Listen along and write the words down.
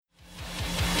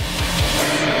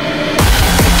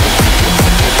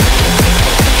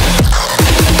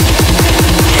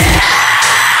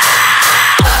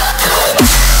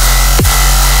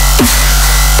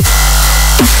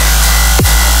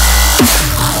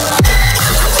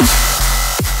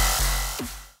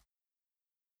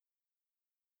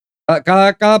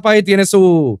Cada país tiene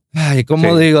su, ay,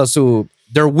 ¿cómo digo?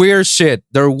 Their weird shit.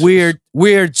 Their weird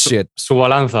shit. Su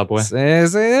balanza, pues.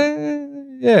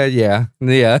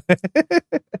 Yeah.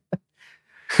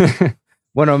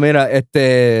 Bueno, mira,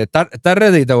 ¿estás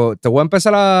ready? Te voy a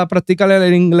empezar a practicar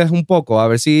el inglés un poco, a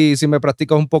ver si me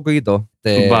practicas un poquito.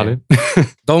 Vale.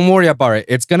 Don't worry about it.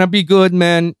 It's gonna be good,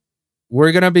 man.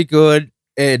 We're gonna be good.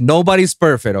 Nobody's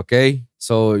perfect, okay?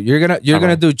 So you're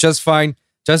gonna do just fine.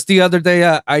 Just the other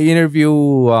day, I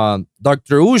interviewed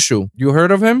Dr. Ushu. You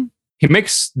heard of him? He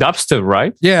makes dubstep,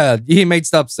 right? Yeah, he makes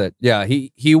dubstep. Yeah,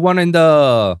 he won in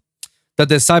the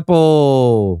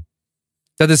disciple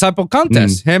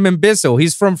contest. Him and Bissell.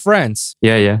 He's from France.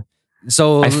 Yeah.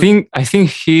 So I think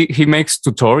he makes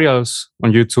tutorials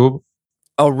on YouTube.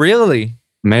 Oh, really?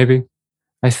 Maybe.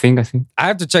 I think. I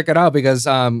have to check it out because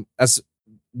as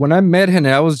when I met him,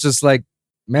 I was just like,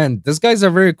 man, this guy's a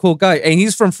very cool guy, and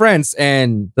he's from France,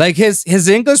 and like his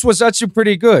English was actually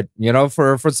pretty good, you know,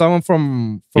 for someone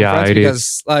from France,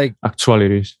 because like actually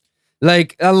it is.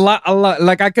 Like a lot,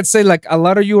 like I could say like a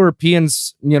lot of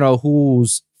Europeans, you know,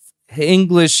 whose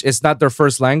English is not their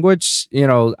first language, you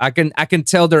know, I can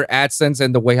tell their accents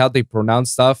and the way how they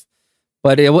pronounce stuff,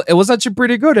 but it was actually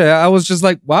pretty good. I was just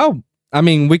like, wow. I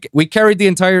mean, we carried the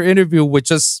entire interview with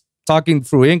just talking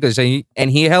through English,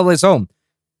 and he held his own.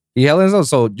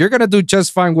 So you're gonna do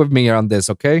just fine with me on this,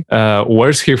 okay?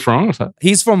 Where's he from?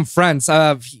 He's from France,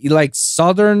 like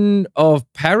southern of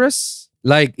Paris.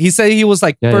 Like he said, he was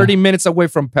like 30 minutes away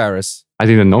from Paris. I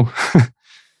didn't know.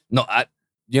 No,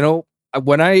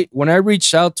 when I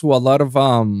reached out to a lot of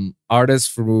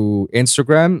artists through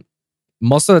Instagram,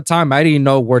 most of the time I didn't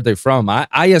know where they're from.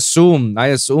 I assume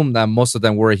that most of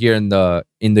them were here in the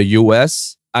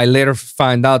US. I later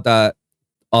find out that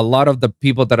a lot of the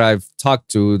people that I've talked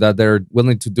to that they're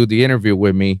willing to do the interview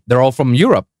with me, they're all from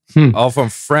Europe, all from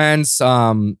France,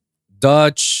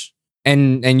 Dutch,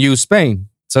 and Spain.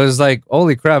 So it's like,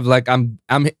 holy crap! Like I'm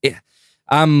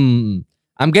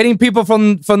getting people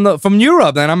from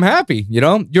Europe, and I'm happy. You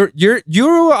know,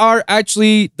 you are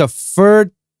actually the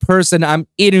third person I'm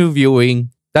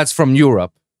interviewing that's from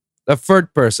Europe. The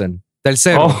third person,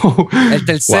 tercero, el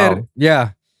tercer, wow. Yeah.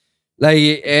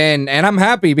 Like and I'm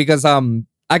happy because I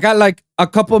got like a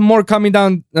couple more coming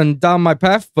down my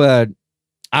path, but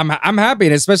I'm happy,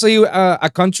 and especially a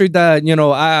country that, you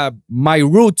know, my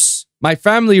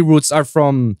family roots are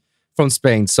from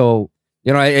Spain, so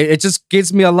you know it just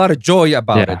gives me a lot of joy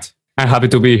about it. I'm happy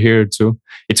to be here too.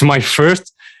 It's my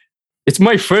first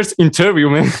interview,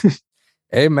 man.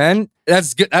 Hey man,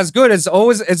 that's good. It's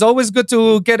always good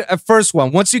to get a first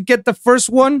one. Once you get the first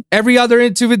one, every other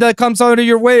interview that comes out of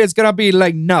your way is gonna be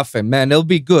like nothing, man. It'll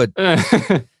be good.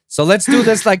 So let's do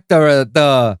this like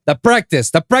the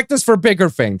practice for bigger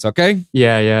things, okay?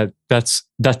 Yeah, that's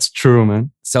true,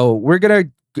 man. So we're gonna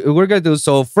do,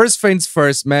 so first things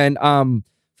first, man.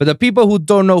 For the people who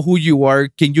don't know who you are,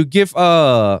 can you give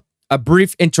a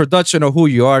brief introduction of who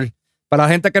you are? Para la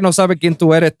gente que no sabe quién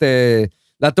tú eres,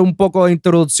 date un poco de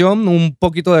introducción, un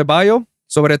poquito de bio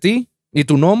sobre ti y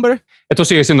tu nombre. Esto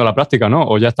sigue siendo la práctica, ¿no?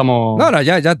 O ya estamos... No,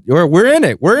 ya. We're in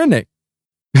it.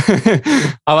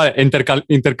 Vale,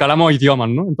 intercalamos idiomas,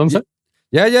 ¿no? Entonces.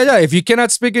 Yeah. If you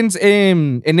cannot speak in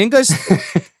English,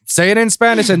 say it in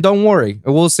Spanish and don't worry.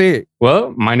 We'll see it.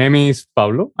 Well, my name is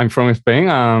Pablo. I'm from Spain.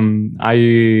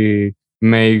 I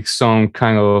make some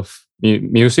kind of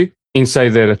music inside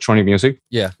the electronic music.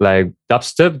 Yeah. Like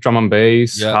dubstep, drum and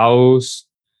bass, house,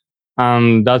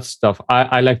 and that stuff.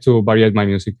 I like to vary my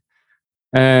music.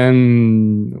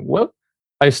 And well,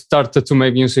 I started to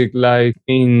make music like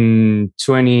in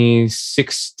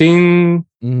 2016.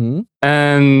 Mm-hmm.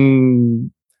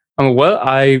 And well,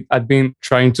 I've been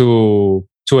trying to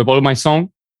evolve my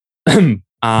song.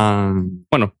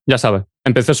 Bueno, ya sabes,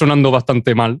 empecé sonando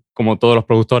bastante mal, como todos los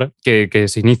productores que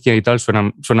se inician y tal,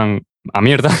 suenan a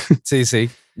mierda. Sí,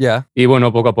 yeah. Y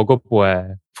bueno, poco a poco pues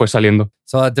fue saliendo.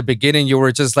 So at the beginning you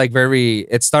were just like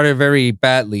it started very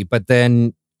badly, but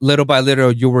then little by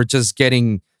little you were just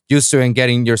getting used to and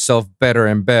getting yourself better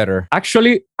and better.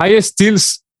 Actually, I still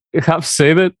have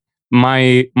saved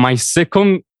my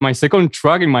second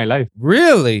track in my life.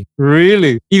 Really?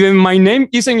 Even my name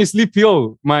isn't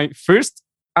SleepyOwl. My first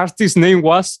artist name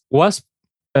was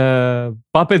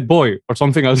Puppet Boy or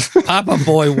something else. Papa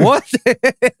Boy, what?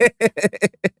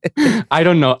 I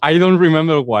don't know. I don't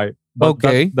remember why. But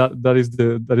okay. That is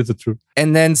the truth.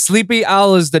 And then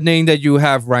SleepyOwl is the name that you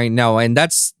have right now, and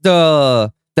that's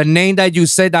the name that you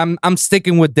said I'm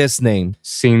sticking with this name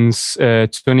since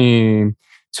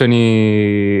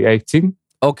 2018.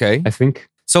 Okay, I think.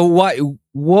 So what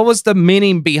was the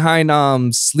meaning behind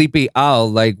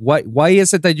SleepyOwl? Like why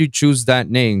is it that you choose that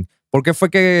name? ¿Por qué fue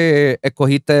que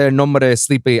escogiste el nombre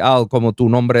SleepyOwl como tu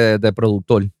nombre de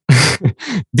productor?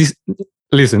 This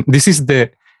is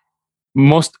the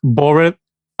most bored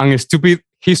and stupid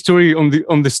history on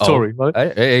the story. Oh,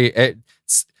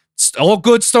 all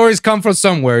good stories come from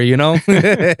somewhere, you know?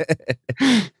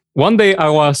 One day I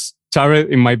was tired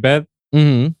in my bed,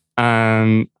 and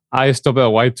I stopped a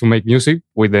while to make music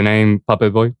with the name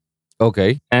Puppet Boy.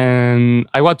 Okay. And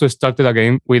I want to start it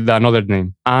again with another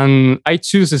name. And I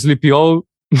choose SleepyOwl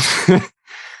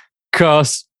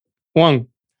because, one,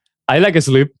 I like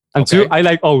sleep, and two, I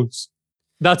like owls.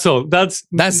 That's all. That's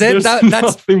it. That's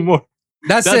nothing more.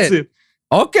 That's it.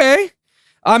 Okay.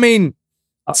 I mean,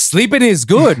 sleeping is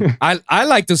good. I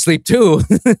like to sleep too.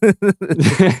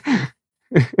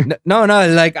 No,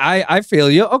 like I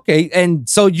feel you. Okay. And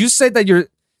so you said that your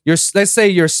let's say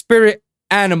your spirit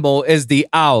animal is the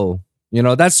owl. You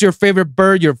know, that's your favorite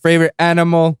bird, your favorite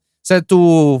animal. ¿Ese es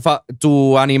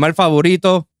tu animal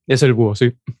favorito? Es el búho,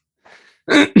 sí.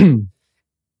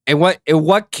 And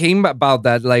what came about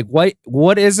that? Like,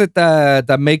 what is it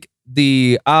that make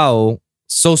the owl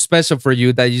so special for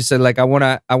you that you said, like, I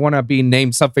wanna be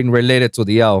named something related to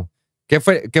the owl? ¿Qué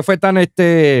fue tan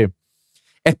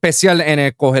especial en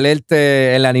escoger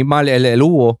el animal, el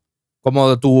búho,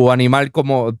 como tu animal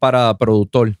como para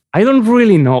productor? I don't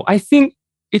really know. I think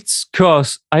it's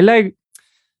because I like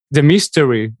the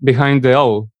mystery behind the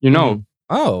owl, you know?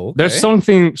 Oh, okay. There's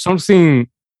something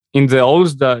in the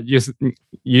owls that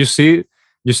you see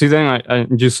them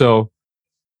and you saw.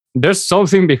 There's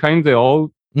something behind the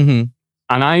owl, and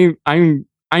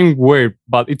I'm weird,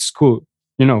 but it's cool,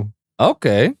 you know?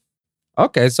 Okay,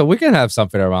 so we can have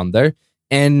something around there.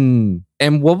 And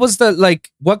what was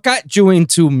what got you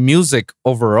into music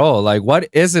overall? Like, what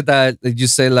is it that you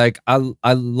say, like,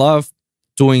 I love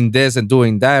doing this and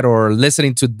doing that, or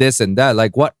listening to this and that?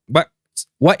 Like, what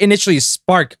initially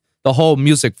sparked the whole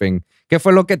music thing? ¿Qué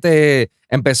fue lo que te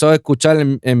empezó a escuchar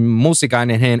en música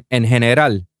en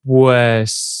general?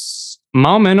 Pues,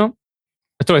 más o menos,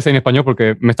 esto lo decía en español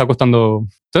porque me está costando.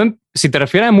 Entonces, si te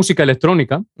refieres a música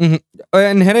electrónica.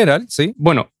 En general, sí.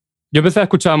 Bueno, yo empecé a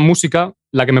escuchar música,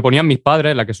 la que me ponían mis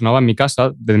padres, la que sonaba en mi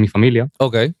casa, de mi familia.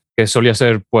 Ok. Que solía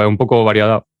ser, pues, un poco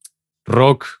variada.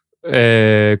 Rock,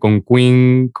 con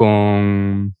Queen,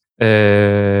 con...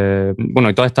 bueno,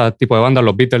 y todo este tipo de bandas,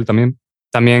 los Beatles también.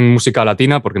 También música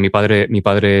latina, porque mi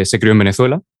padre se crió en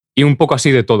Venezuela. Y un poco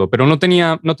así de todo. Pero no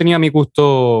tenía mi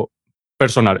gusto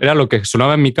personal. Era lo que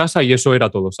sonaba en mi casa y eso era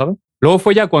todo, ¿sabes? Luego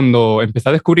fue ya cuando empecé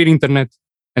a descubrir Internet,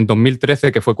 en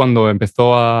 2013, que fue cuando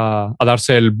empezó a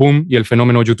darse el boom y el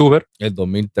fenómeno youtuber. El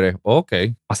 2003, ok.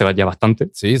 Hace ya bastante.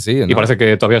 Sí. Y parece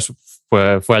que todavía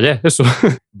fue ayer, eso.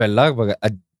 ¿Verdad? Porque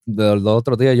los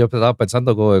otros días yo estaba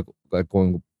pensando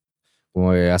con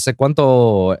hace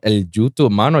cuánto el YouTube,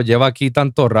 mano, lleva aquí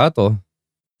tanto rato. O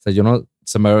sea,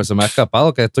 se me ha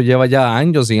escapado que esto lleva ya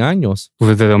años y años.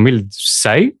 Pues desde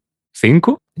 2006,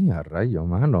 2005. Ya, rayo,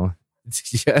 mano.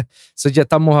 Eso ya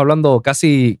estamos hablando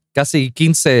casi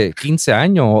 15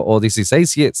 años o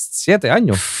 16, 7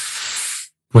 años.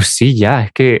 Pues sí, ya.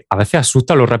 Es que a veces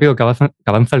asusta lo rápido que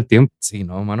avanza el tiempo. Sí,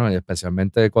 no, mano.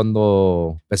 Especialmente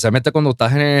cuando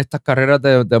estás en estas carreras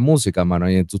de música, mano,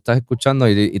 y tú estás escuchando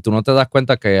y tú no te das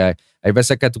cuenta que hay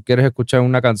veces que tú quieres escuchar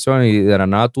una canción y de la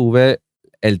nada tú ves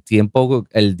el tiempo,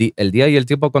 el día y el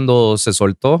tiempo cuando se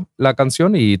soltó la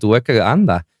canción y tú ves que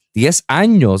anda. 10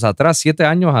 años atrás, 7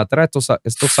 años atrás,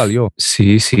 esto salió.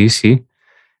 Sí.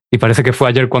 Y parece que fue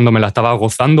ayer cuando me la estaba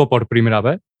gozando por primera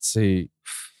vez. Sí.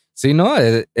 Sí, no,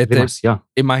 demasiado.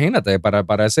 Imagínate,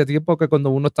 para ese tiempo que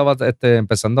cuando uno estaba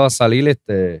empezando a salir,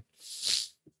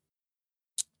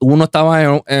 uno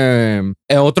estaba en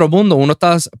otro mundo, uno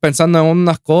estaba pensando en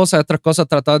unas cosas, otras cosas,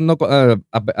 tratando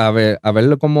a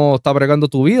ver cómo está bregando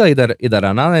tu vida y de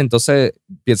la nada, entonces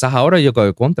piensas ahora y yo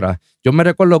contra. Yo me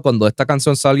recuerdo cuando esta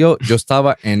canción salió, yo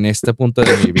estaba en este punto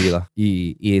de mi vida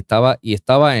y estaba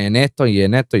en esto y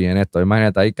en esto y en esto.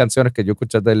 Imagínate, hay canciones que yo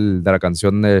escuché de la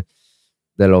canción de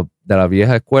la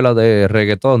vieja escuela de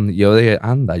reggaetón y yo dije,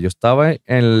 anda, yo estaba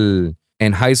en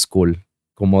high school,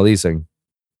 como dicen.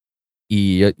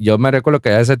 Y yo me recuerdo que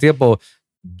a ese tiempo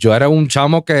yo era un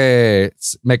chamo que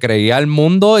me creía el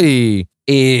mundo y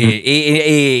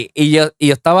yo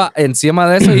estaba encima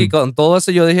de eso y con todo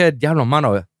eso yo dije, diablo,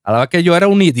 mano, a la vez que yo era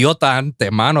un idiota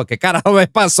antes, mano, ¿qué carajo me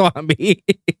pasó a mí?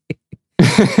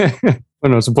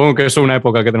 Bueno, supongo que eso es una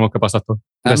época que tenemos que pasar todos.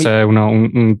 Es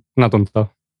una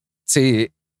tontada. Sí,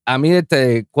 a mí,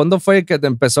 ¿cuándo fue que te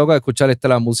empezó a escuchar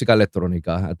la música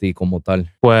electrónica a ti como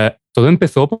tal? Pues todo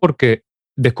empezó porque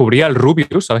descubrí al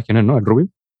Rubius, ¿sabes quién es, no? El Rubius.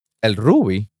 El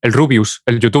Ruby. El Rubius,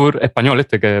 el youtuber español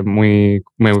que es muy,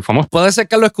 muy famoso. Puede ser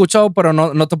que lo he escuchado, pero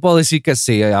no te puedo decir que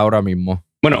sí ahora mismo.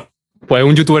 Bueno, pues es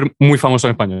un youtuber muy famoso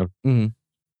en español. Uh-huh.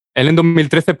 Él en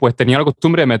 2013 pues tenía la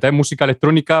costumbre de meter música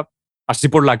electrónica así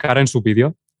por la cara en sus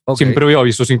vídeos, sin previo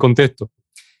aviso, sin contexto.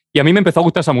 Y a mí me empezó a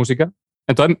gustar esa música.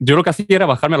 Entonces yo lo que hacía era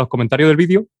bajarme a los comentarios del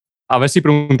vídeo a ver si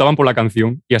preguntaban por la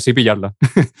canción y así pillarla.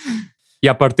 Y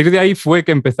a partir de ahí fue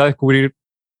que empecé a descubrir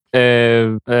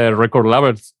record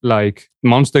labels like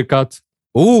Monster Cat.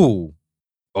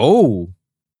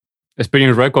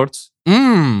 Experience Records.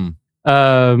 Bueno,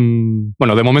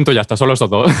 de momento ya está, solo esos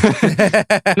dos.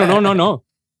 No.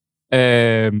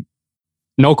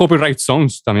 No Copyright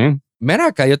Songs también. Mira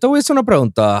acá, yo te voy a hacer una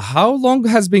pregunta. How long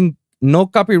has been No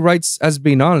Copyrights has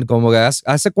been on? Como que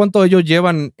 ¿hace cuánto ellos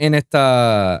llevan en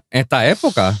esta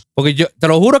época? Porque yo te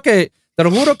lo juro que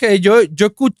yo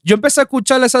empecé a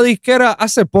escuchar esa disquera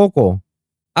hace poco,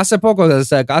 o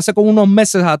sea, hace como unos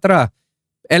meses atrás.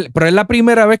 Pero es la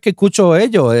primera vez que escucho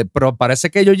ellos, pero parece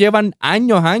que ellos llevan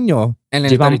años en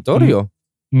el territorio.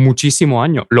 Muchísimos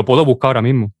años. Lo puedo buscar ahora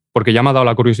mismo, porque ya me ha dado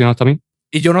la curiosidad también.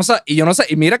 Y yo no sé,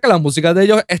 y mira que la música de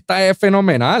ellos es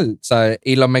fenomenal, ¿sabes?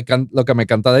 Y lo que me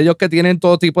encanta de ellos es que tienen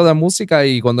todo tipo de música,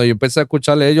 y cuando yo empecé a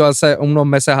escucharle ellos hace unos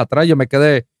meses atrás, yo me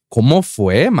quedé, ¿cómo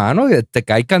fue, mano?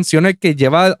 Que hay canciones que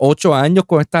llevan 8 años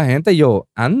con esta gente, y yo,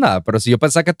 anda, pero si yo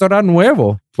pensaba que esto era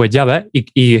nuevo. Pues ya ves,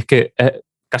 y es que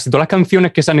casi todas las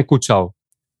canciones que se han escuchado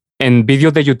en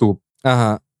vídeos de YouTube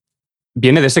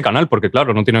viene de ese canal, porque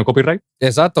claro, no tiene copyright.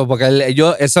 Exacto, porque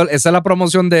esa es la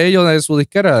promoción de ellos, de su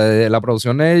disquera. La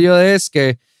promoción de ellos es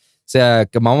que, o sea,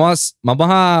 que vamos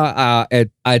a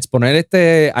exponer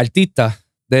este artista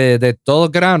de todo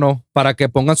grano para que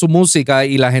pongan su música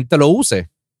y la gente lo use.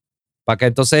 Para que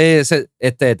entonces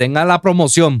tenga la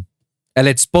promoción, el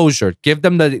exposure. Give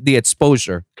them the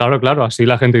exposure. Claro, así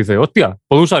la gente dice, hostia,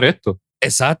 puedo usar esto.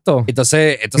 Exacto.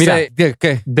 Entonces mira,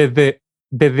 ¿qué?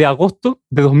 Desde agosto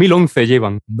de 2011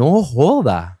 llevan. No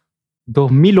joda.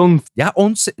 2011. Ya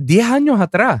 10 años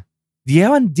atrás.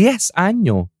 Llevan 10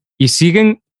 años. Y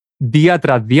siguen día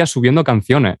tras día subiendo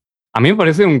canciones. A mí me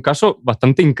parece un caso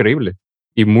bastante increíble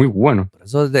y muy bueno. Por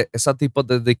eso ese tipo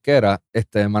de disqueras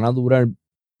van a durar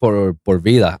por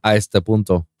vida a este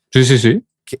punto. Sí.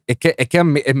 Es que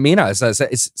mira,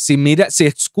 si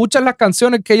escuchas las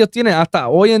canciones que ellos tienen hasta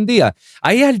hoy en día,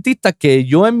 hay artistas que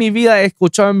yo en mi vida he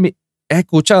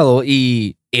escuchado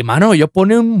y mano, ellos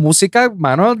ponen música,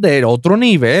 mano, de otro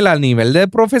nivel, al nivel de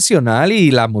profesional,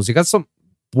 y las músicas son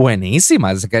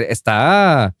buenísimas.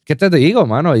 ¿Qué te digo,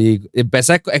 mano? Y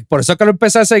por eso que lo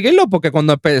empecé a seguirlo, porque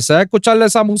cuando empecé a escucharle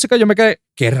esa música, yo me quedé,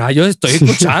 ¿qué rayos estoy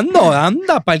escuchando?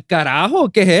 Anda, para el carajo,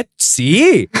 ¿qué es esto?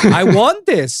 Sí, I want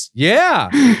this. Yeah,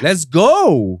 let's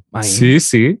go.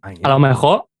 Sí. A lo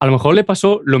mejor le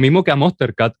pasó lo mismo que a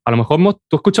Monster Cat. A lo mejor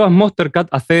tú escuchabas Monster Cat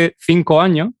hace 5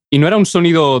 años y no era un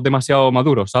sonido demasiado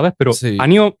maduro, ¿sabes? Pero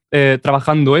han ido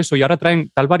trabajando eso y ahora traen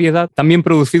tal variedad tan bien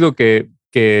producido que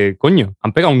coño,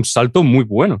 han pegado un salto muy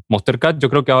bueno. Monster Cat yo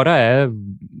creo que ahora es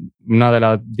una de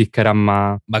las disqueras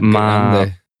más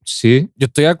grandes. Sí. Yo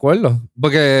estoy de acuerdo,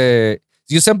 porque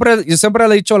yo siempre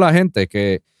le he dicho a la gente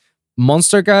que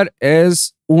Monster Cat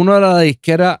es una de las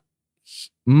disqueras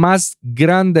más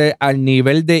grandes al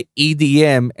nivel de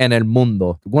EDM en el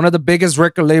mundo. One of the biggest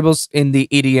record labels in the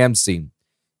EDM scene.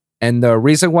 And the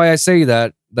reason why I say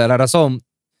that, de la razón,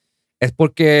 es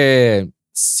porque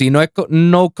si no es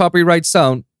no copyright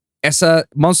sound, esa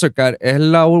Monster Cat es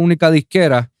la única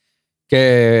disquera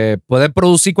que puede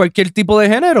producir cualquier tipo de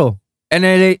género en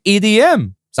el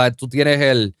EDM. O sea, tú tienes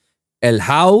el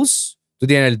house, tú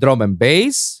tienes el drum and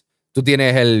bass, tú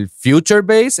tienes el future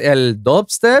bass, el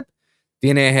dubstep,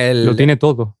 tienes Lo tiene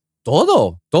todo.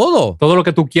 Todo. Todo lo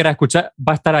que tú quieras escuchar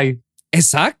va a estar ahí.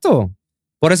 Exacto.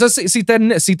 Por eso, si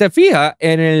te fijas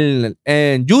en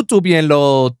YouTube y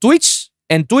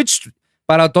en Twitch,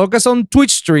 para todos que son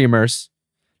Twitch streamers,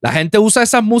 la gente usa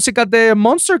esas músicas de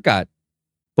Monster Cat.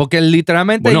 Porque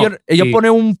literalmente ellos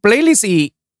ponen un playlist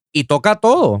y toca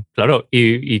todo. Claro,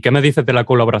 ¿y qué me dices de la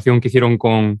colaboración que hicieron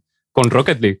con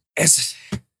Rocket League? Esa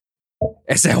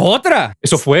es otra.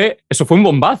 Eso fue un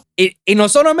bombazo. Y no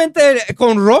solamente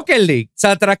con Rocket League, o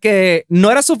sea, tras que no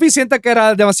era suficiente que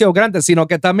era demasiado grande, sino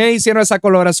que también hicieron esa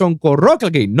colaboración con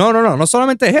Rocket League. No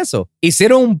solamente es eso.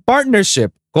 Hicieron un partnership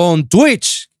con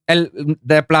Twitch,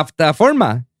 de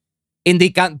plataforma,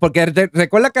 porque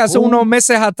recuerda que hace unos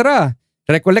meses atrás,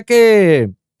 recuerda que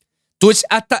Twitch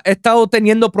ha estado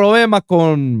teniendo problemas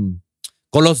con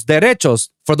los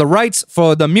derechos, for the rights,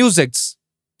 for the music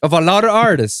of a lot of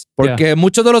artists, porque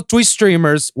muchos de los Twitch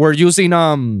streamers were using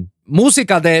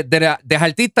música de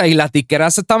artistas y las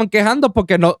disqueras se estaban quejando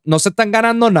porque no se están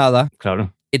ganando nada.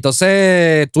 Claro.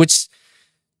 Entonces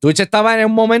Twitch estaba en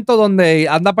un momento donde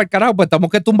anda para el carajo, pues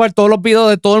tenemos que tumbar todos los videos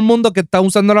de todo el mundo que está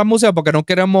usando la música porque no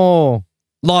queremos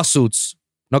lawsuits,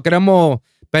 no queremos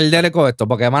perderle con esto,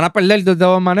 porque van a perder de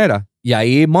todas maneras. Y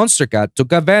ahí Monster Cat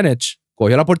took advantage,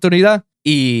 cogió la oportunidad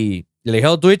y le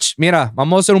dijo a Twitch, mira,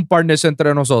 vamos a hacer un partnership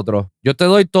entre nosotros. Yo te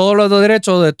doy todos los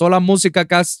derechos de toda la música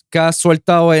que has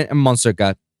soltado en Monster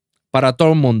Cat para todo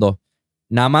el mundo.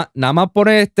 Nada más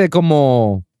pone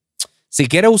como, si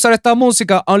quieres usar esta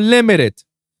música, unlimited.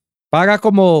 Paga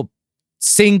como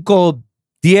 5,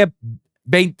 10,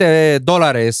 20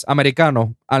 dólares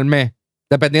americanos al mes,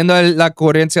 dependiendo de la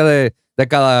currencia de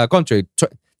cada country.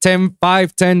 10, 5,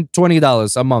 10, 20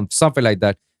 dollars a month, something like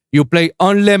that. You play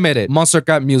unlimited Monster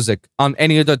Cat music on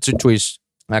any of the Twitch,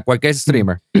 a cualquier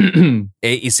streamer.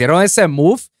 Hicieron ese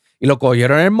move y lo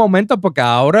cogieron en el momento porque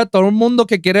ahora todo el mundo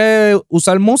que quiere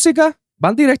usar música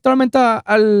van directamente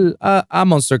a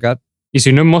Monster Cat. Y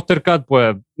si no es Monster Cat,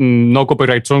 pues no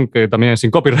Copyright Song, que también es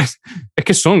sin copyright. Es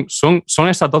que son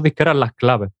esas dos disqueras las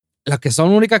claves. Las que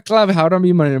son únicas claves ahora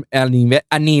mismo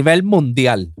a nivel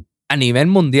mundial. A nivel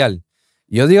mundial.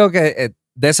 Yo digo que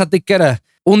de esas disqueras,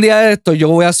 un día de esto yo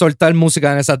voy a soltar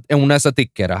música en una de esas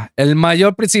disqueras. El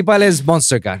mayor principal es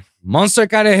Monster Cat. Monster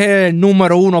Cat es el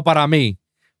número 1 para mí.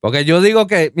 Porque yo digo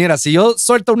que, mira, si yo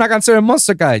suelto una canción en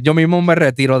Monster Cat, yo mismo me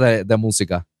retiro de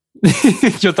música.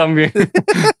 Yo también.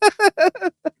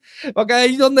 Porque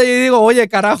ahí es donde yo digo, oye,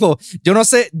 carajo, yo no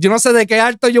sé de qué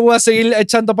alto yo voy a seguir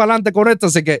echando para adelante con esto,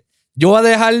 así que yo voy a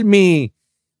dejar my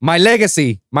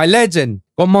legacy, my legend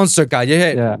con Monster Cat.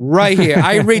 Yeah. Right here.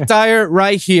 I retire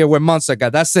right here with Monster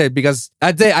Cat. That's it, because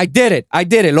I did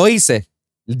it, lo hice.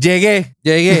 Llegué.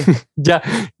 ya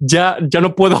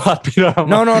no puedo aspirar a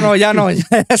más. No, ya no,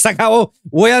 ya se acabó.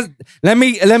 Let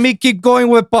me keep going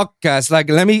with podcast.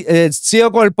 Like,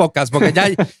 sigo con el podcast, porque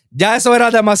ya eso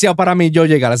era demasiado para mí yo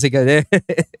llegar, así que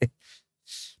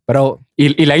pero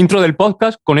y la intro del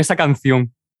podcast con esa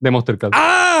canción de Monster Cat.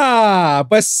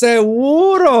 Pues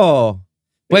seguro.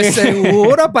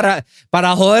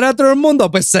 Para joder a todo el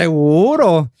mundo, pues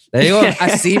seguro. Le digo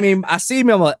así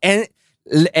mismo.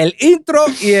 El intro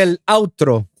y el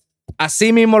outro.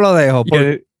 Así mismo lo dejo.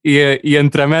 Y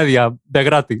entre media, de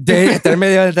gratis. Entre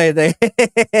media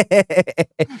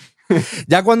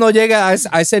ya cuando llega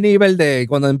a ese nivel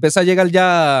cuando empieza a llegar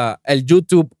ya el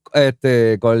YouTube,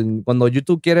 cuando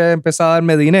YouTube quiere empezar a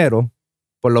darme dinero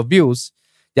por los views,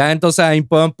 ya entonces ahí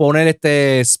pueden poner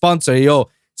sponsor. Y yo,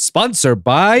 sponsored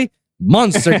by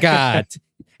Monster Cat.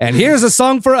 And here's a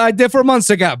song I did for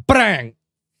Monster Cat. ¡Brang!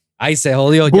 Ahí se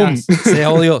jodió ya. Se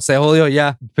jodió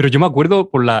ya. Pero yo me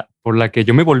acuerdo por la que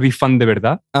yo me volví fan de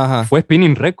verdad. Ajá. Fue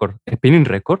Spinning Record. Spinning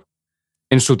Record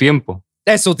en su tiempo.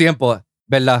 Es su tiempo,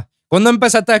 ¿verdad? ¿Cuándo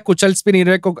empezaste a escuchar Spinning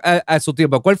Record a su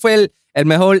tiempo? ¿Cuál fue el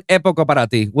mejor época para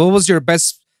ti? What was your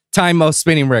best time of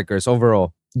Spinning Records overall?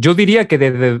 Yo diría que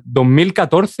desde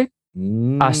 2014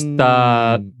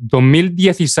 hasta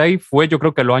 2016 fue, yo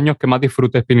creo que los años que más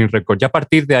disfruté Spinning Records. Ya a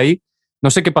partir de ahí,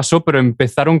 no sé qué pasó, pero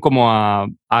empezaron como a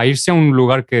irse a un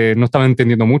lugar que no estaba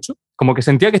entendiendo mucho. Como que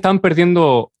sentía que estaban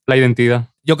perdiendo la identidad.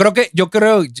 Yo creo,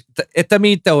 esta es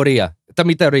mi teoría.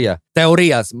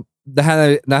 Teorías.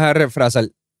 Deja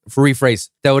rephrase.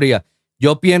 Teoría.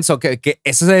 Yo pienso que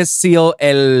ese ha sido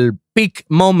el peak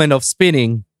moment of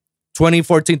spinning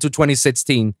 2014 to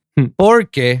 2016.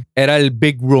 Porque era el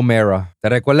Big Room Era. ¿Te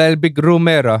recuerdas del Big Room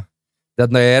Era?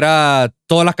 Donde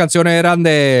todas las canciones eran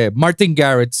de Martin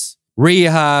Garrix,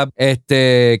 Rehab,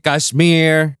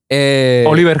 Kashmir,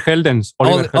 Oliver Heldens.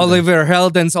 Oliver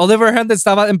Heldens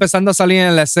estaba empezando a salir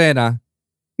en la escena.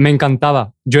 Me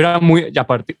encantaba. Yo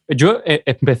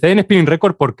empecé en Spinning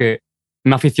Record porque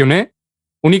me aficioné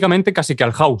únicamente casi que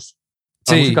al house.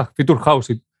 A la música feature house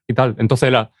y tal. Entonces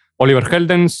era Oliver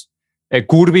Heldens,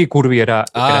 Kirby era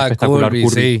espectacular. Kirby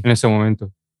sí. En ese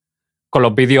momento. Con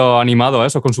los vídeos animados,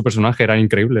 eso, con su personaje, eran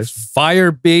increíbles.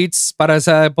 Firebeats para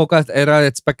esa época era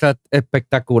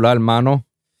espectacular, hermano.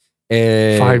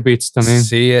 Firebeats también.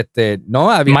 Sí, no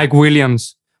había. Mike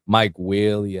Williams.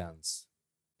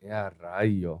 ¡Qué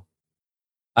rayo!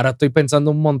 Ahora estoy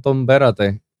pensando un montón,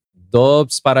 espérate.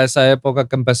 Dubs para esa época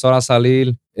que empezó a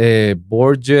salir.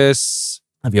 Borges.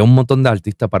 Había un montón de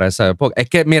artistas para esa época. Es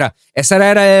que, mira, esa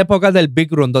era la época del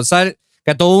Big Room. Entonces,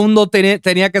 que todo el mundo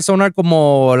tenía que sonar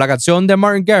como la canción de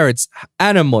Martin Garrix,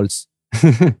 Animals.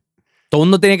 Todo el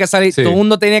mundo tenía que salir, todo el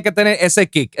mundo tenía que tener ese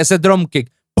kick, ese drum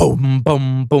kick. Pum,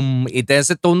 pum, pum. Y todo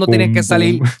el mundo tenía que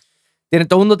salir.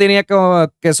 Todo el mundo tenía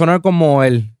que sonar como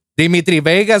el Dimitri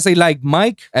Vegas y Like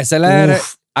Mike. Esa era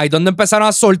ahí donde empezaron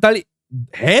a soltar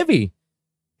heavy.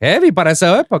 Heavy para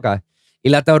esa época. Y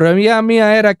la teoría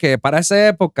mía era que para esa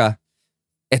época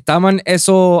estaban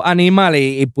esos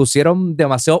animales y pusieron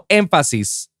demasiado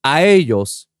énfasis a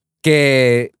ellos,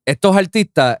 que estos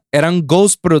artistas eran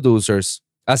ghost producers.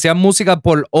 Hacían música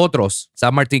por otros. O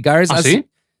sea, Martin Garrix. ¿Ah, sí?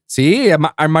 Sí,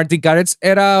 Martin Garrix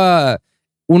era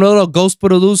uno de los ghost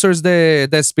producers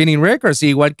de Spinning Records,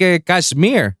 igual que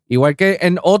Kashmir, igual que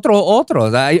en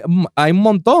otros. Hay un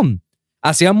montón.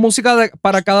 Hacían música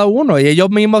para cada uno y ellos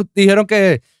mismos dijeron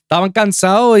que estaban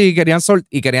cansados y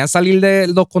querían salir de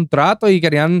los contratos y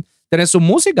querían tener su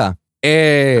música.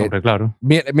 Hombre, claro.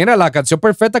 Mira, la canción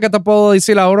perfecta que te puedo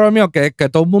decir ahora mío, que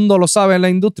todo el mundo lo sabe en la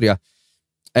industria.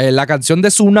 La canción de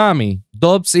Tsunami,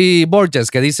 Dobbs y Borges,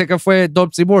 que dice que fue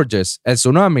Dobbs y Borges, el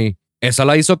Tsunami, esa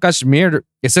la hizo Kashmir.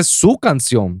 Esa es su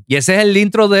canción. Y ese es el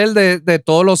intro de él, de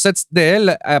todos los sets de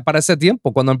él para ese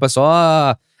tiempo, cuando empezó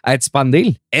a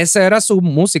expandir. Esa era su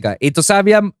música. Y entonces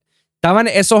estaban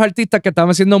esos artistas que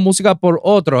estaban haciendo música por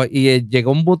otros y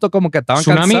llegó un punto como que estaban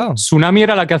cansados. Tsunami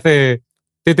era la que hace...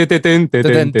 Vale.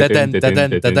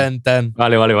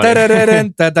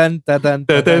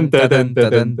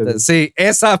 Sí,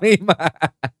 esa misma.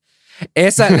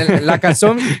 Esa, la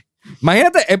canción.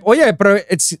 Imagínate, oye, pero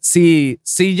si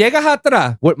llegas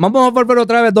atrás, vamos a volver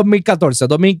otra vez 2014,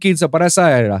 2015, para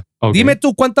esa era. Okay. Dime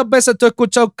tú cuántas veces tú has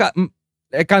escuchado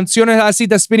canciones así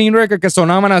de Spinning Record que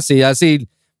sonaban así. O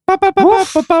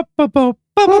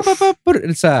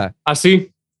sea, así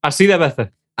de veces.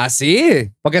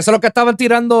 Así, porque eso es lo que estaban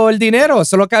tirando el dinero,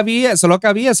 eso es lo que había, eso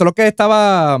es lo que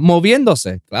estaba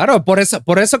moviéndose. Claro, por eso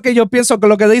que yo pienso que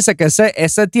lo que dice, que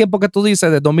ese tiempo que tú dices,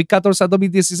 de 2014 a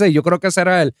 2016, yo creo que ese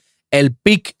era el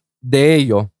peak de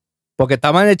ellos, porque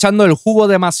estaban echando el jugo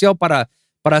demasiado para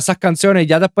esas canciones y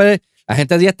ya después la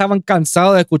gente ya estaban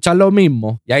cansados de escuchar lo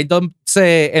mismo. Y ahí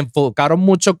se enfocaron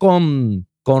mucho con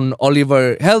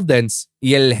Oliver Heldens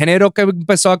y el género que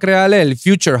empezó a crear el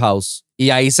Future House. Y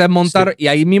ahí se montaron, sí. Y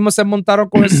ahí mismo se montaron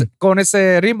con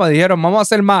ese ritmo. Dijeron, vamos a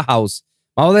hacer más house.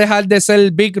 Vamos a dejar de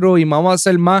ser Big Room y vamos a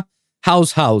hacer más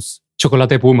house.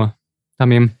 Chocolate Puma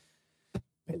también.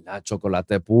 ¿Verdad?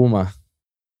 Chocolate Puma.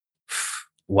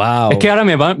 Wow. Es que ahora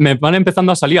me van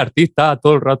empezando a salir artistas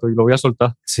todo el rato y lo voy a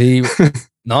soltar. Sí.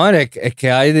 No, es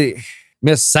que hay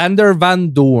mira, Sander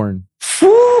Van Doorn.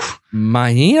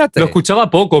 Imagínate. Lo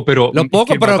escuchaba poco, pero lo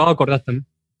poco, pero me acabo de acordar también.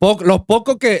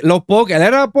 Él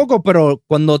era poco, pero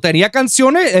cuando tenía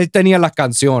canciones, él tenía las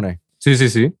canciones.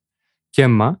 Sí.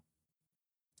 ¿Quién más?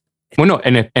 Bueno,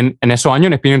 en esos años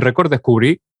en Spinning Records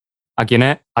descubrí a quien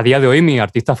es a día de hoy mi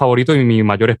artista favorito y mi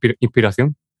mayor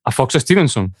inspiración, a Fox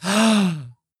Stevenson.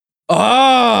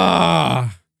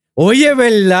 Oye,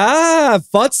 ¿verdad?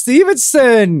 Fox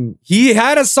Stevenson. He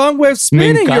had a song with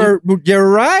Spinning. You're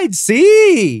right,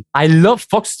 sí. I love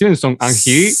Fox Stevenson, and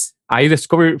I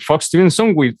discovered Fox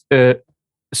Stevenson with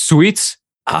Sweets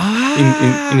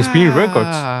in Spinning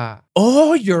Records.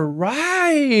 Oh, you're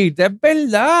right. Es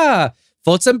verdad.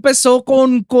 Fox empezó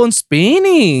con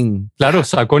Spinning. Claro,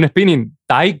 sacó en Spinning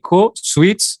Taiko,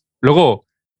 Sweets, luego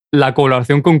la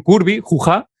colaboración con Kirby,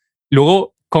 Juja,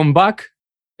 luego Comeback.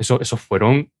 Esos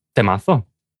fueron temazos.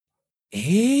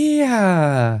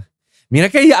 Mira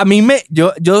que a mí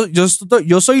yo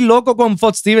soy loco con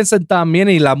Fox Stevenson también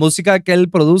y la música que él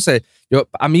produce.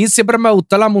 A mí siempre me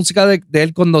gustó la música de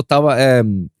él cuando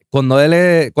cuando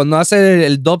hace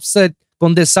el dubstep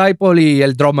con Disciple y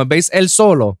el drum and bass él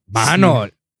solo. Mano,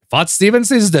 sí. Fox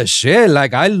Stevenson is the shit.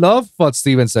 Like, I love Fox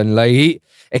Stevenson. Like,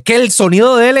 es que el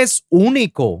sonido de él es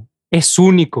único. Es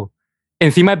único.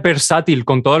 Encima es versátil,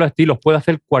 con todos los estilos, puede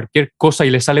hacer cualquier cosa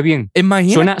y le sale bien.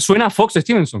 Suena a Fox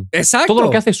Stevenson. Exacto. Todo lo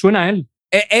que hace suena a él.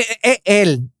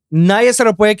 Él. Nadie se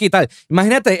lo puede quitar.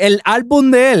 Imagínate, el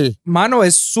álbum de él, mano,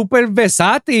 es súper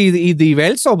versátil y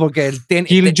diverso porque él tiene...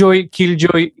 Killjoy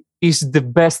is the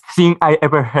best thing I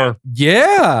ever heard.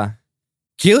 Yeah.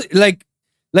 Like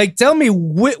tell me,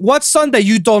 what song that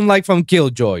you don't like from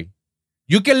Killjoy?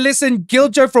 You can listen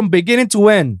Killjoy from beginning to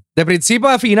end. De principio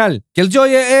a final.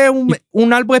 Killjoy es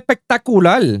un álbum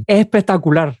espectacular. Es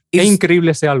espectacular. Es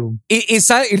increíble ese álbum. Y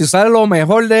sale lo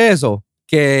mejor de eso,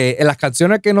 que en las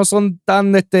canciones que no son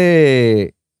tan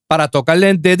para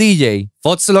tocarle de DJ,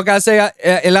 Fox lo que hace,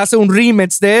 él hace un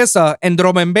remix de esa en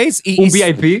drum and bass. Un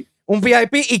VIP. Un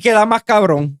VIP y queda más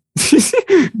cabrón.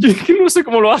 Yo es que no sé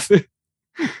cómo lo hace.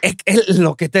 Es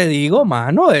lo que te digo,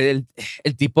 mano. El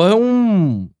tipo es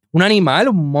un animal,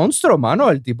 un monstruo,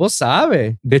 mano. El tipo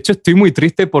sabe. De hecho, estoy muy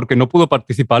triste porque no pudo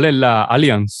participar en la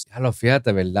Alliance. Ya lo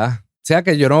fíjate, ¿verdad? O sea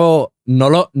que yo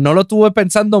no lo tuve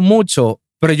pensando mucho,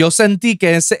 pero yo sentí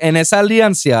que en esa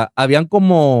alianza habían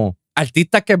como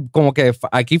artistas que como que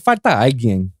aquí falta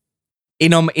alguien. Y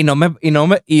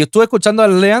yo estuve escuchando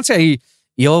la alianza y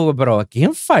yo, pero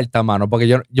 ¿quién falta, mano?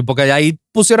 Porque ahí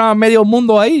pusieron a medio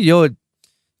mundo ahí.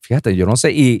 Fíjate, yo no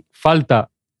sé. Y falta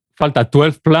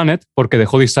 12 Planet porque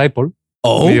dejó Disciple.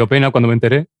 Me dio pena cuando me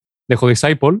enteré. Dejó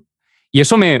Disciple. Y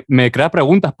eso me crea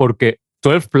preguntas porque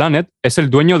 12 Planet es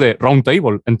el dueño de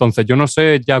Roundtable. Entonces yo no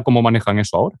sé ya cómo manejan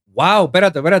eso ahora. Wow,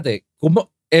 espérate. ¿Cómo?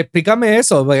 Explícame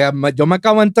eso. Yo me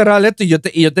acabo de enterar de esto y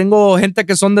yo tengo gente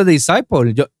que son de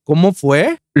Disciple. ¿Cómo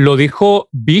fue? Lo dijo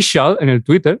Vishal en el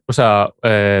Twitter. O sea,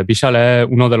 Vishal es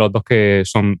uno de los dos que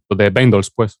son de Vandals,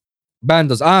 pues.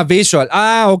 Vandals. Visual.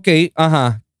 Ok.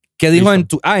 Ajá. ¿Qué dijo en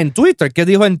Twitter? ¿Qué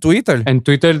dijo en Twitter? En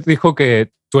Twitter dijo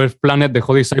que 12 Planet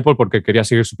dejó Disciple porque quería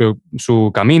seguir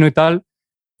su camino y tal.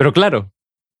 Pero claro,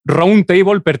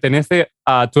 Roundtable pertenece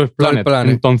a 12 Planet.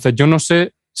 Entonces yo no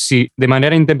sé si de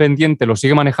manera independiente lo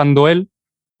sigue manejando él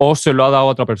o se lo ha dado a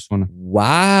otra persona.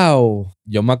 ¡Wow!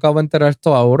 Yo me acabo de enterar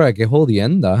esto ahora. ¡Qué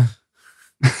jodienda!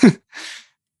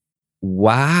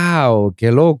 ¡Wow!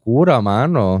 ¡Qué locura,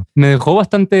 mano! Me dejó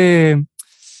bastante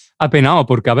apenado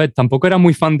porque, a ver, tampoco era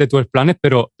muy fan de 12 Planet,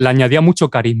 pero le añadía mucho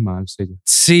carisma al sello.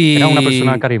 Sí. Era una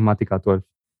persona carismática, 12.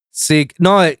 Sí.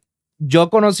 No, yo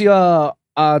conocí a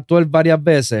 12 varias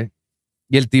veces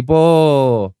y el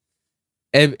tipo...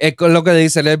 Es lo que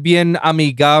dice, él es bien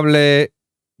amigable,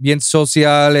 bien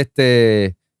social,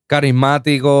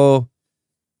 carismático,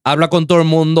 habla con todo el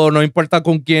mundo, no importa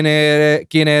con quién eres,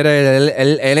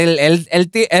 él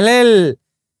es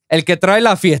el que trae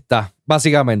la fiesta,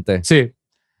 básicamente. Sí.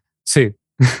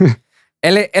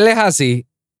 él es así.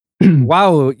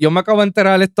 Wow, yo me acabo de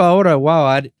enterar esto ahora.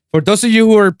 Wow. For those of you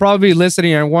who are probably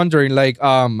listening and wondering,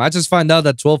 I just found out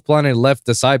that 12 Planet left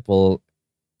Disciple.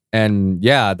 And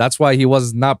yeah, that's why he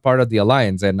was not part of the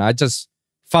alliance. And I just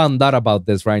found out about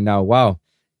this right now. Wow.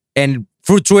 And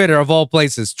through Twitter, of all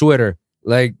places, Twitter.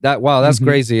 Like that. Wow, that's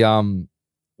crazy.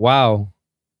 Wow.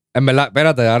 En verdad,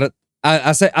 espérate, ahora,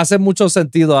 hace mucho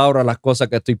sentido ahora las cosas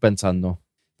que estoy pensando.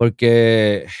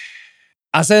 Porque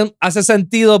hace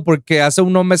sentido porque hace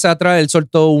unos meses atrás él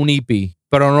soltó un EP,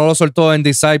 pero no lo soltó en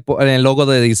Disciple, en el logo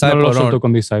de Disciple. No lo soltó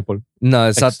con Disciple. No,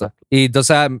 exacto. Y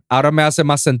entonces ahora me hace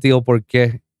más sentido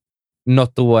porque no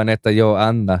estuvo en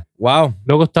anda. Wow.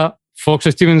 Luego está Fox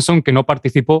Stevenson, que no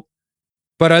participó.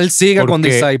 Pero él sigue con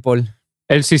Disciple.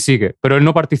 Él sí sigue, pero él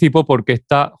no participó porque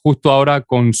está justo ahora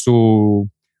con su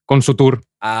tour.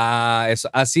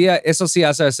 Eso sí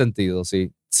hace sentido,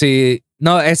 sí. Sí,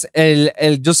 no, es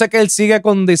yo sé que él sigue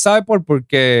con Disciple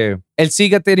porque él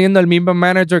sigue teniendo el mismo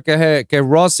manager que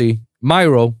Rossi,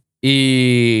 Myro,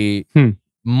 y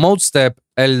Modestep,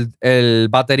 el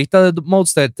baterista de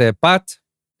Modestep, Pat.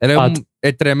 Él es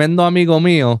el tremendo amigo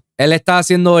mío. Él está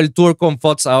haciendo el tour con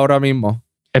Fox ahora mismo.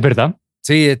 ¿Es verdad?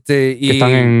 Sí, que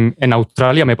están en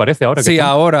Australia, me parece, ahora. Sí,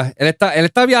 ahora. Él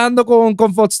está viajando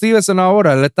con Fox Stevenson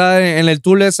ahora. Él está en el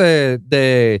tour ese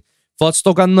de Fox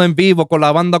tocando en vivo con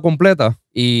la banda completa.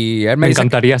 Y él me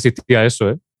encantaría asistir a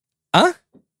eso, ¿eh? ¿Ah?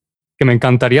 Que me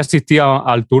encantaría asistir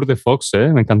al tour de Fox, ¿eh?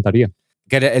 Me encantaría.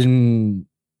 Que él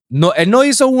no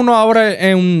hizo uno ahora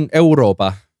en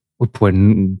Europa. Pues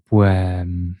no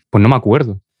me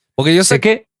acuerdo. Porque yo sé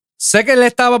que él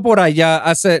estaba por allá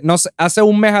hace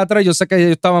un mes atrás. Yo sé que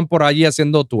ellos estaban por allí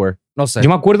haciendo tour. No sé. Yo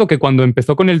me acuerdo que cuando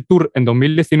empezó con el tour en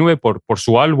 2019 por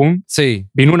su álbum, sí,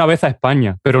 vino una vez a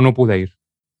España, pero no pude ir.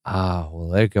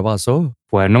 Joder, ¿qué pasó?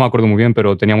 Pues no me acuerdo muy bien,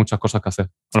 pero tenía muchas cosas que hacer.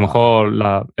 A lo mejor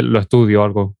lo estudio o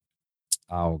algo.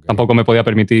 Okay. Tampoco me podía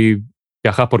permitir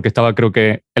viajar porque estaba, creo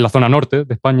que, en la zona norte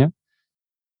de España.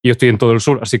 Y yo estoy en todo el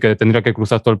sur, así que tendría que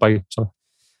cruzar todo el país, ¿sabes?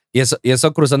 Y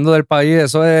eso cruzando del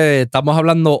país, estamos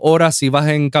hablando horas si vas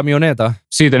en camioneta.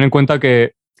 Sí, ten en cuenta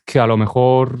que a lo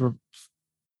mejor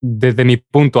desde mi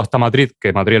punto hasta Madrid,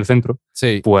 que Madrid es el centro,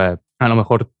 sí, pues a lo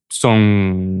mejor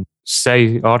son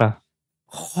 6 horas.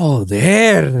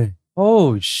 ¡Joder!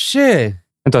 ¡Oh, shit!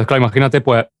 Entonces, claro, imagínate,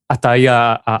 pues hasta ahí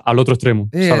al otro extremo.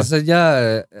 Sí, eso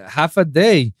ya half a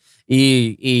day.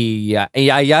 Y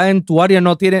allá en tu área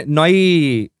no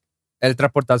hay el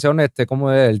transportación,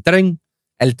 ¿cómo es? El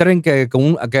tren que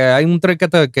hay un tren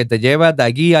que te lleva de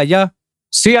aquí a allá.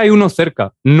 Sí, hay uno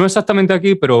cerca. No exactamente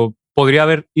aquí, pero podría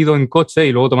haber ido en coche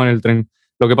y luego tomar el tren.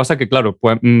 Lo que pasa es que, claro,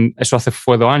 pues eso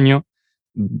fue 2 años.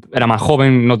 Era más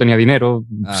joven, no tenía dinero,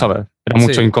 ¿sabes? Era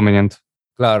mucho inconveniente.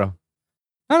 Claro.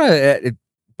 Ahora,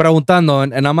 preguntando,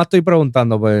 nada más estoy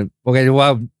preguntando, pues, porque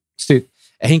wow, sí,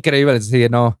 es increíble. Sí,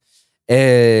 no.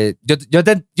 Yo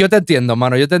te entiendo,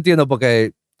 mano. Yo te entiendo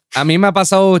porque a mí me ha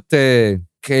pasado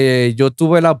que yo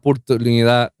tuve la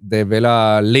oportunidad de ver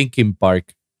a Linkin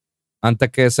Park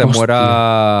antes que se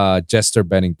muera Chester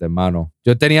Bennington, hermano.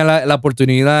 Yo tenía la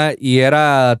oportunidad y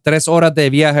era 3 horas de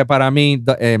viaje para mí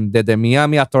desde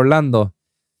Miami hasta Orlando.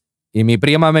 Y mi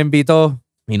prima me invitó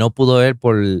y no pudo ir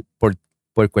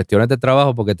por cuestiones de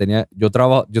trabajo porque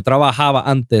yo trabajaba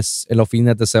antes en los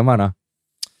fines de semana.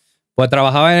 Pues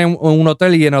trabajaba en un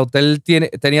hotel y en el hotel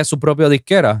tenía su propia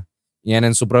disquera. Y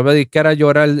en su propia disquera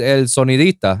yo era el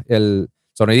sonidista. El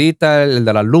sonidista, el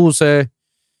de las luces.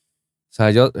 O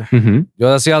sea, yo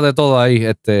hacía de todo ahí.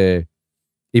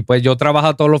 Y pues yo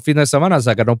trabajaba todos los fines de semana, o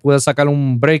sea que no pude sacar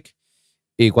un break.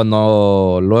 Y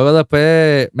luego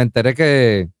después me enteré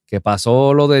que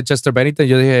pasó lo de Chester Bennington,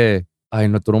 yo dije, ay,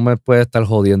 no, tú no me puedes estar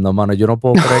jodiendo, mano. Yo no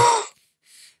puedo creer.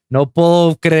 No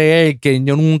puedo creer que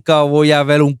yo nunca voy a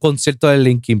ver un concierto de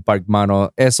Linkin Park, mano.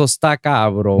 Eso está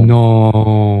cabrón.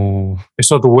 No.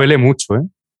 Eso duele mucho, ¿eh?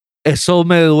 Eso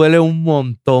me duele un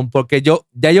montón porque yo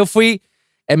fui,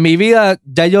 en mi vida,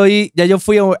 ya yo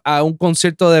fui a un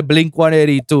concierto de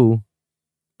Blink-182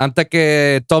 antes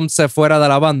que Tom se fuera de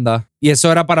la banda. Y eso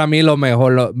era para mí lo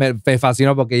mejor. Me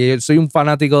fascinó porque yo soy un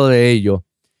fanático de ellos.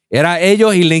 Era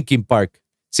ellos y Linkin Park.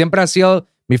 Siempre han sido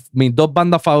mis 2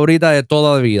 bandas favoritas de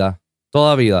toda vida.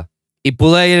 Toda vida. Y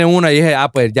pude ir en una y dije,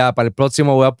 pues ya, para el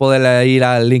próximo voy a poder ir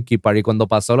a Linkin Park. Y cuando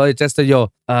pasó lo de Chester,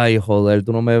 yo, ay, joder,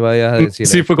 tú no me vayas a decir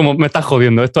Sí, fue como, me estás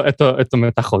jodiendo. Esto me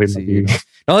está jodiendo. Sí.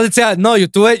 No, o sea, no, yo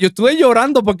estuve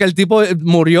llorando porque el tipo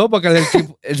murió, porque el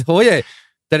tipo, oye,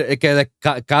 que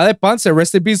cada descanse,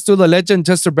 rest in peace to the legend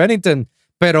Chester Bennington.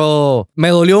 Pero me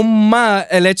dolió más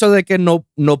el hecho de que no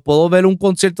puedo ver un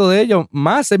concierto de ellos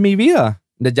más en mi vida.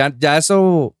 Ya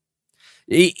eso.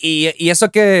 Y eso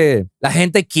que la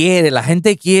gente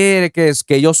quiere que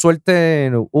ellos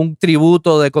suelten un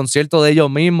tributo de concierto de ellos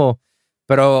mismos.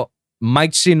 Pero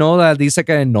Mike Shinoda dice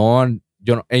que no,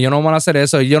 ellos no van a hacer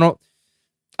eso.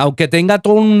 Aunque tenga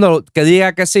todo el mundo que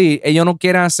diga que sí, ellos no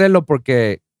quieren hacerlo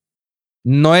porque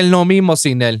no es lo mismo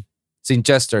sin él, sin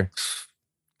Chester.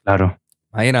 Claro.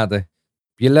 Imagínate.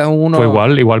 Pierdes uno. Fue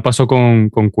igual pasó con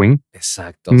Queen.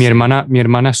 Exacto. Mi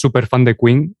hermana es súper fan de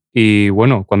Queen y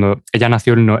bueno, cuando ella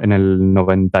nació en el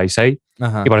 96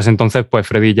 y por ese entonces pues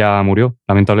Freddie ya murió,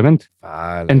 lamentablemente.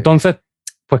 Vale. Entonces,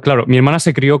 pues claro, mi hermana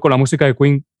se crió con la música de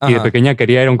Queen y de pequeña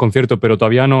quería ir a un concierto, pero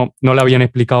todavía no le habían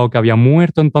explicado que había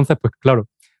muerto, entonces pues claro,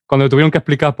 cuando le tuvieron que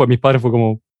explicar, pues mis padres fue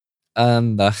como...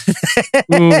 Anda.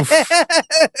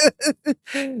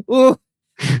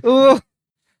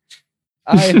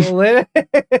 Ay, joder.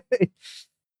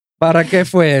 ¿Para qué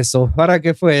fue eso?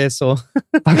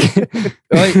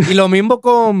 Y lo mismo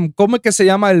 ¿cómo es que se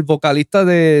llama el vocalista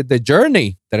de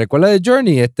Journey? ¿Te recuerdas de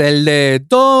Journey? El de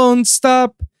Don't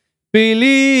Stop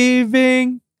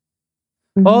Believing.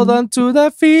 Hold on to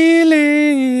the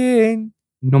feeling.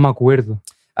 No me acuerdo.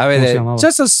 A ver,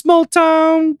 just a small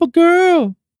town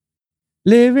girl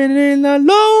living in a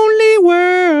lonely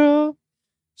world.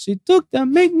 She took the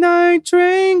midnight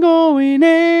train going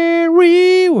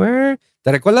everywhere.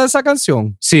 ¿Te recuerdas de esa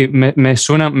canción? Sí, me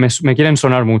suena, me quieren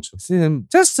sonar mucho. Sí,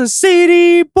 just a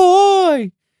city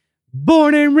boy,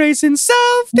 born and raised in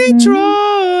South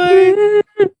Detroit.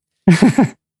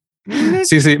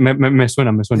 Sí, me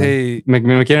suena. Sí.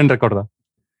 Me quieren recordar.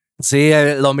 Sí,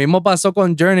 lo mismo pasó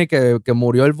con Journey, que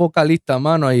murió el vocalista,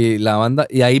 mano, y la banda,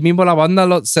 y ahí mismo la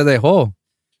banda se dejó.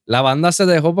 La banda se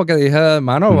dejó porque dije,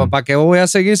 mano, ¿para qué voy a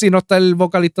seguir si no está el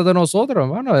vocalista de nosotros,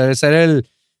 mano? Debe ser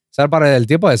para el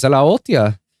tiempo, debe ser la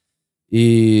hostia.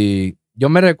 Y yo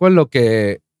me recuerdo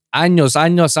que años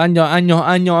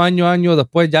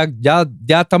después, ya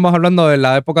estamos hablando de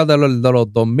la época de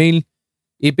los 2000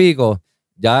 y pico,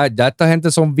 ya esta gente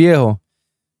son viejos.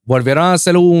 Volvieron a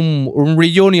hacer un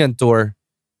reunion tour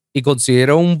y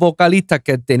consiguieron un vocalista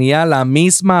que tenía la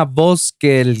misma voz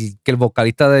que el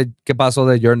vocalista que pasó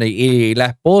de Journey. Y la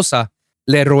esposa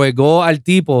le ruegó al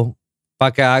tipo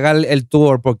para que haga el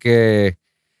tour porque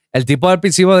el tipo al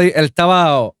principio él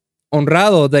estaba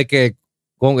honrado de que,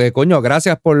 coño,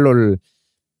 gracias por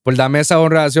darme esa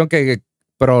honración,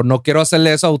 pero no quiero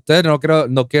hacerle eso a usted,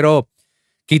 no quiero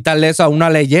quitarle eso a una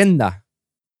leyenda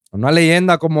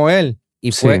como él.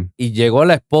 Y llegó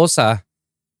la esposa,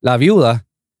 la viuda,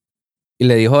 y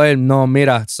le dijo a él, no,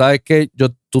 mira, ¿sabes qué?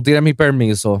 Tú tienes mi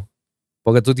permiso,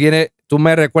 porque tú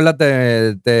me recuerdas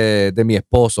de mi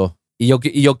esposo, y yo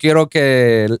quiero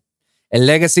que el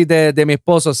legacy de mi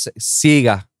esposo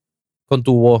siga con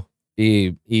tu voz.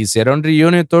 Y hicieron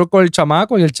reunion tour con el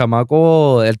chamaco, y el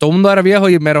chamaco, todo el mundo era viejo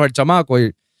y menos el chamaco,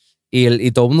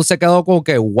 y todo el mundo se quedó como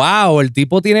que, wow, el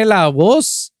tipo tiene la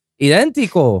voz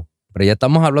idéntico. Pero ya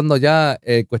estamos hablando ya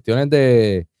cuestiones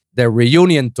de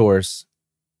reunion tours.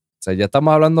 O sea, ya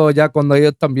estamos hablando ya cuando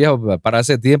ellos están viejos para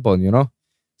ese tiempo, you know? O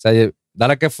sea,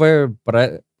 Dale que fue,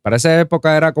 para esa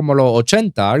época era como los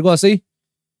 80, algo así.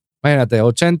 Imagínate,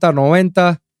 80,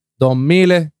 90,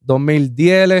 2000,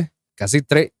 2010, casi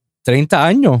 30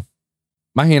 años.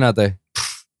 Imagínate.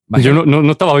 Yo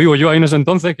no estaba vivo yo ahí en ese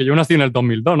entonces, que yo nací en el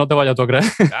 2002, no te vayas tú a creer.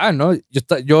 No,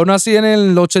 yo nací en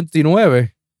el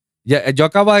 89. Yo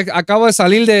acabo de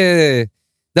salir de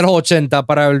los 80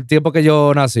 para el tiempo que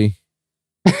yo nací.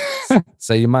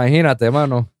 Imagínate,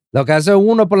 mano. Lo que hace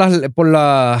uno por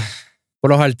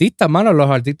los artistas, mano. Los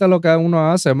artistas lo que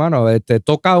uno hace, mano.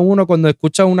 Toca a uno cuando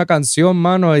escucha una canción,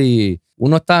 mano, y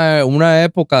uno está en una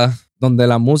época donde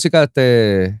la música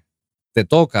te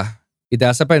toca y te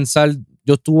hace pensar,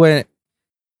 yo estuve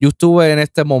en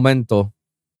este momento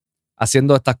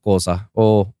haciendo estas cosas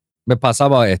o me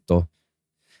pasaba esto.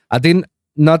 ¿A ti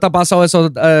no te ha pasado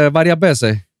eso varias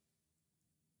veces?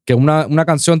 Que una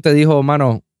canción te dijo,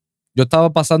 mano, yo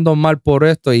estaba pasando mal por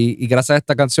esto y gracias a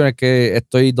esta canción es que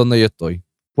estoy donde yo estoy.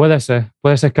 Puede ser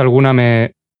que alguna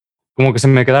como que se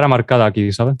me quedara marcada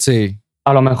aquí, ¿sabes? Sí.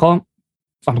 A lo mejor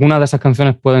algunas de esas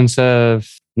canciones pueden ser,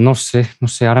 no sé,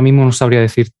 ahora mismo no sabría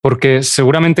decir, porque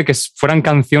seguramente que fueran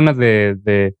canciones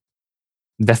de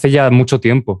hace ya mucho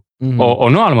tiempo. Uh-huh. O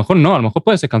no, a lo mejor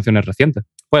pueden ser canciones recientes,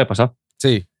 puede pasar.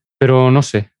 Sí. Pero no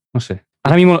sé.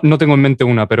 Ahora mismo no tengo en mente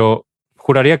una, pero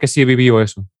juraría que sí he vivido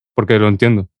eso, porque lo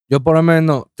entiendo. Yo por lo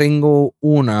menos tengo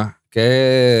una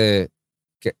que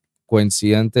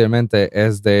coincidentemente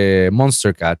es de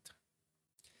Monster Cat.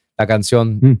 La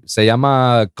canción se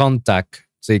llama Contact.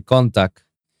 Sí, Contact.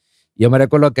 Yo me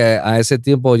recuerdo que a ese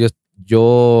tiempo yo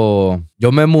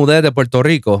me mudé de Puerto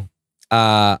Rico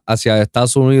hacia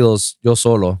Estados Unidos yo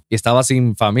solo. Y estaba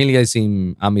sin familia y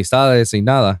sin amistades, sin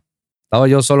nada. Estaba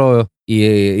yo solo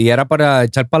y era para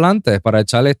echar para adelante, para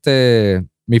echar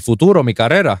mi futuro, mi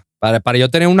carrera. Para yo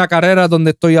tener una carrera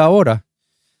donde estoy ahora.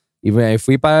 Y me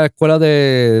fui para la escuela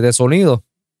de sonido,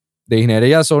 de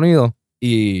ingeniería de sonido.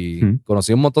 Y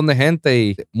conocí un montón de gente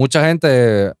y mucha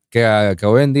gente que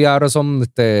hoy en día ahora son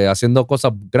haciendo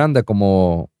cosas grandes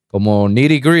como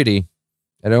Nitty Gritty.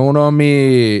 Era uno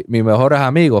de mis mejores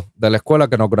amigos de la escuela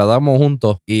que nos graduamos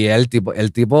juntos. Y el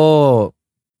tipo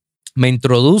me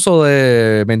introduced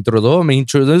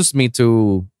me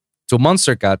to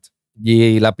Monster Cat.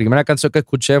 Y la primera canción que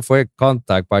escuché fue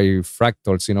Contact by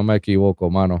Fractal, si no me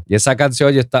equivoco, mano. Y esa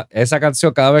canción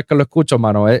cada vez que lo escucho,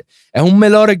 mano, es un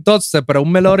melodic dubstep, pero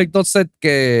un melodic dubstep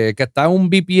que está en un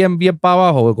BPM bien para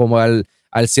abajo, como al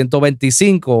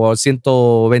 125 o al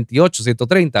 128,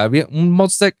 130.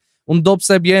 Un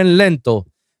dubstep bien lento,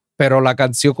 pero la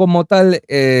canción como tal,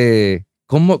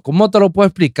 ¿cómo te lo puedo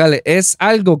explicar? Es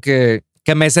algo que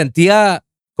me sentía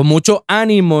con mucho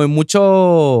ánimo y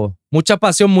mucha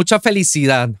pasión, mucha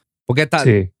felicidad.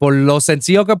 Porque por lo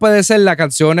sencillo que puede ser, la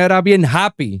canción era bien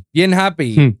happy.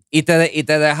 Y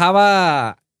te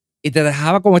dejaba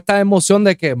como esta emoción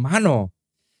de que, mano,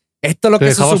 esto es lo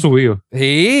que subido.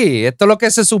 Sí, esto es lo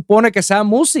que se supone que sea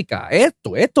música.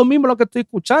 Esto mismo es lo que estoy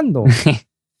escuchando.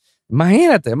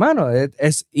 Imagínate, mano.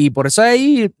 Y por eso de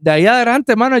ahí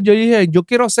adelante, mano, yo dije, yo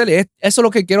quiero hacer, eso es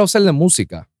lo que quiero hacer de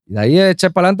música. Y de ahí eché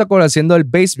para adelante haciendo el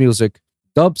bass music.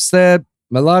 Dubstep,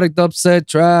 melodic dubstep,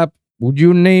 trap,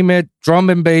 you name it, drum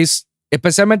and bass.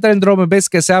 Especialmente el drum and bass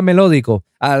que sea melódico,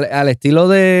 al estilo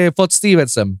de Fox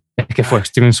Stevenson. Es que Fox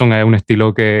Stevenson es un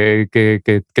estilo que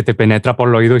te penetra por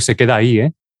el oído y se queda ahí,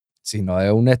 ¿eh? Sí, no,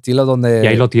 es un estilo donde... Y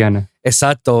ahí lo tienes.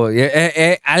 Exacto.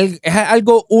 Es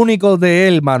algo único de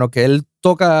él, mano, que él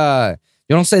toca...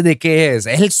 Yo no sé de qué es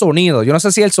el sonido. Yo no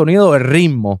sé si es el sonido o el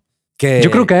ritmo.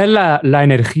 Yo creo que es la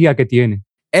energía que tiene.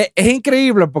 Es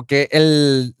increíble porque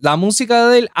la música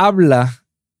de él habla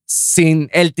sin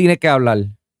él tiene que hablar.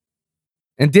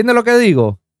 ¿Entiendes lo que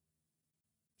digo?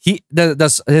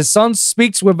 His song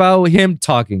speaks without him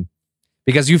talking.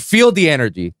 Because you feel the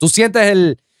energy. Tú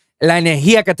sientes la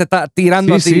energía que te está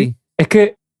tirando a ti. Sí. Es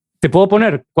que te puedo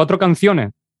poner 4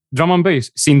 canciones, drum and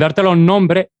bass, sin darte los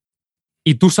nombres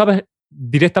y tú sabes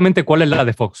directamente cuál es la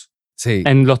de Fox. Sí.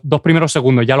 En los 2 primeros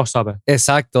segundos ya lo sabes.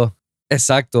 Exacto. Es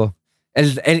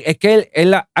que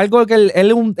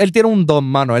él tiene un don,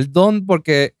 mano. El don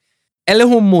porque él es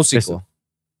un músico.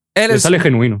 Le sale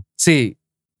genuino. Sí.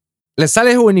 Le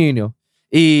sale genuino.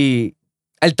 Y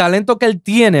el talento que él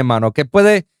tiene, mano, que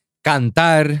puede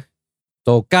cantar,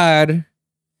 tocar,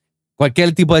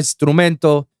 cualquier tipo de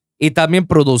instrumento y también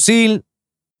producir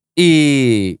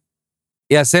y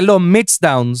hacer los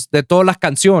mixdowns de todas las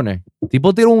canciones. El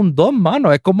tipo tiene un don,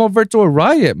 mano. Es como Virtual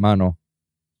Riot, mano.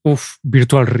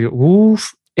 Virtual Riot.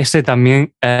 Ese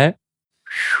también es...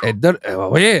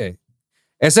 Oye,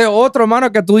 ese otro,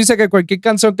 mano, que tú dices que cualquier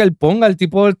canción que él ponga, el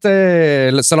tipo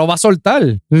se lo va a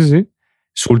soltar. Sí.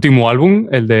 Su último álbum,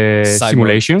 el de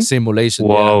Simulation. Simulation.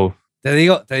 Wow.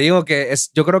 Yeah. Te digo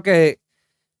que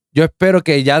yo espero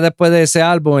que ya después de ese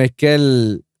álbum es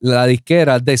que la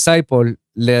disquera, Disciple,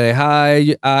 le deja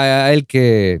a él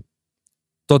que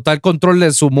total control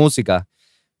de su música.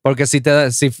 Porque si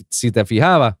te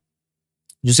fijabas,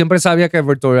 yo siempre sabía que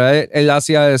Virtual Riot, él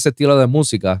hacía ese estilo de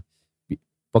música.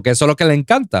 Porque eso es lo que le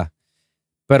encanta.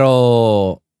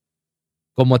 Pero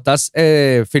como estás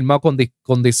firmado con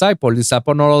Disciple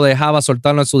no lo dejaba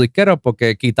soltarlo en su disquera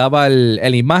porque quitaba la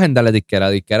imagen de la disquera.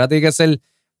 La disquera tiene que ser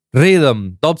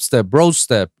rhythm, dubstep,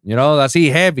 brostep,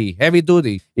 así heavy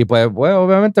duty. Y pues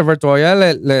obviamente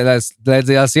Virtual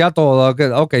les hacía todo.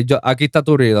 Ok, aquí está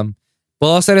tu rhythm.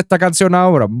 ¿Puedo hacer esta canción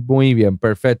ahora? Muy bien,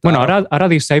 perfecto. Bueno, ahora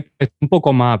Disciple es un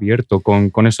poco más abierto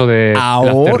con eso de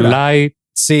Afterlight,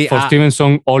 sí, For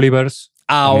Stevenson, Olivers.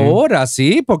 Ahora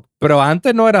sí, pero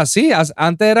antes no era así.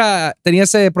 Antes tenía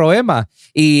ese problema.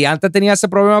 Y antes tenía ese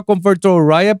problema con Virtual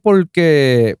Riot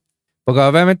porque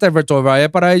obviamente Virtual Riot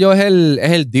para ellos es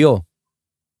el dios.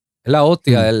 Es la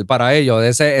hostia para ellos.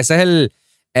 Ese es el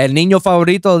niño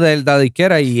favorito de la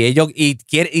disquera y ellos y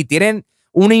tienen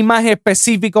una imagen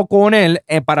específica con él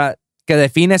para que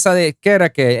define esa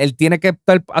disquera que él tiene que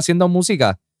estar haciendo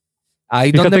música.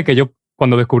 Ahí Fíjate que yo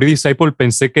cuando descubrí Disciple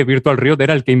pensé que Virtual Riot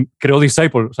era el que creó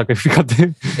Disciple. O sea que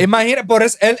fíjate. Imagínate, por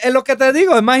eso es lo que te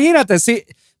digo. Imagínate, si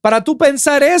para tú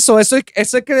pensar eso es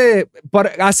que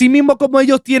así mismo como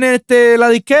ellos tienen la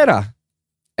disquera.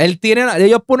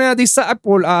 Ellos ponen a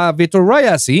Disciple, a Virtual Riot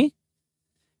así.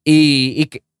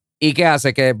 ¿Y qué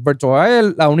hace? Que Virtual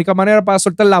Riot, la única manera para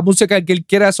soltar la música que él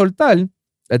quiera soltar,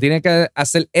 le tiene que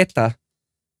hacer esta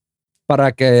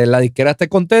para que la disquera esté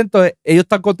contento. Ellos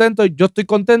están contentos, yo estoy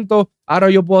contento, ahora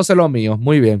yo puedo hacer lo mío.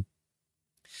 Muy bien.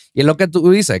 Y es lo que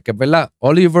tú dices, que es verdad,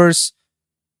 Oliver's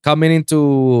coming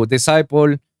into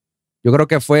Disciple, yo creo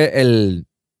que fue el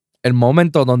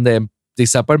momento donde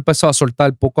Disciple empezó a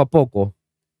soltar poco a poco,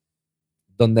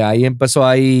 donde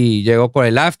ahí llegó con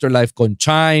el Afterlife, con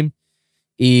Chime,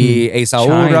 y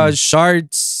Isaura,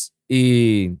 Sharks,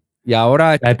 y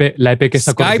ahora... La EP que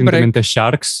sacó recientemente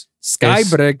Sharks.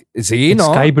 Skybrick, sí,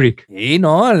 ¿no? Skybrick. Sí,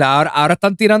 no, ahora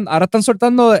están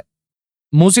soltando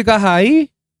músicas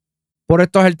ahí por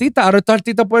estos artistas. Ahora estos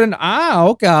artistas pueden,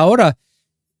 ok, ahora.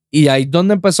 Y ahí es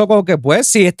donde empezó como que, pues,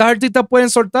 si estos artistas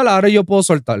pueden soltar, ahora yo puedo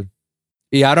soltar.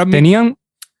 Y ahora tenían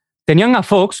a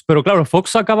Fox, pero claro, Fox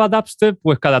sacaba dubstep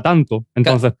pues cada tanto.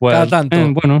 Entonces, pues, cada tanto.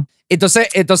 Bueno. Entonces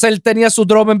él tenía su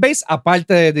drum and bass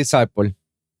aparte de Disciple.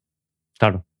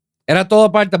 Claro. Era todo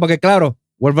aparte, porque claro,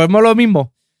 volvemos a lo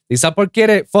mismo. Disciple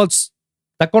quiere, Fox,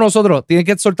 está con nosotros, tiene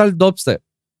que soltar dubstep.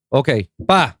 Ok,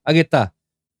 aquí está.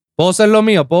 Puedo hacer lo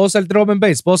mío, puedo hacer drum and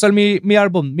bass, puedo hacer mi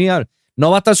álbum,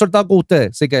 no va a estar soltado con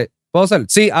ustedes, así que, ¿puedo hacer?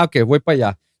 Sí, ok, voy para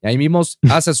allá. Y ahí mismo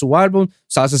hace su álbum,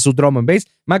 hace su drum and bass.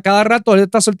 Más cada rato él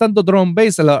está soltando drum and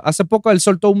bass. Hace poco él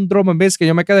soltó un drum and bass que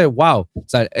yo me quedé, wow. O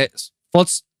sea,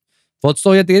 Fox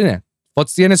todavía tiene.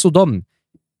 Fox tiene su drum.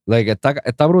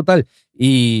 Está brutal.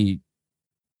 Y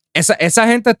esa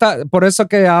gente está, por eso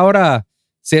que ahora,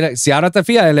 si ahora te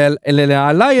fijas, el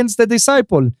Alliance de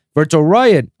Disciple, Virtual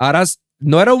Riot, ahora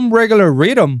no era un regular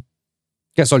rhythm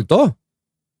que soltó.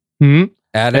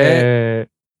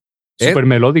 Súper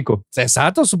melódico.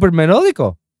 Exacto, súper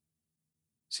melódico.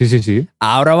 Sí.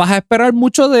 Ahora vas a esperar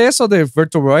mucho de eso de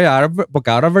Virtual Riot,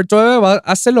 porque ahora Virtual Riot va a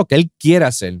hacer lo que él quiera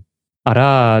hacer.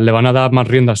 Ahora le van a dar más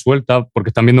rienda suelta porque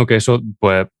están viendo que eso,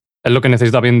 pues, es lo que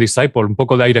necesita bien Disciple, un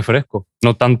poco de aire fresco,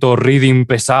 no tanto reading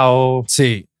pesado,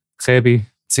 heavy.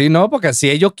 Sí, no, porque si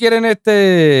ellos quieren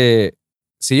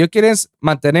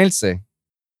mantenerse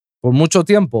por mucho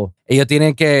tiempo, ellos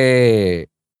tienen que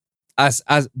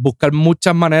buscar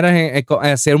muchas maneras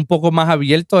en ser un poco más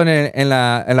abiertos en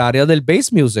la área del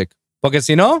bass music, porque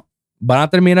si no, van a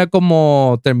terminar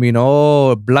como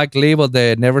terminó Black Label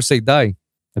de Never Say Die.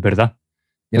 Es verdad.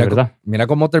 Mira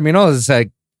cómo terminó.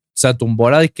 Se tumbó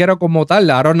la disquera como tal.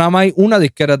 Ahora nada más hay una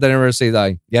disquera de Never Say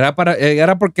Die. Y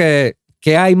era porque,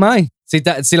 ¿qué hay más?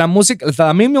 Si la música,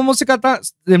 la misma música,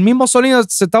 el mismo sonido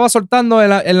se estaba soltando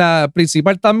en la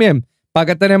principal también, ¿para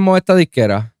qué tenemos esta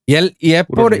disquera? Y es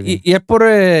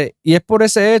por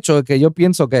ese hecho que yo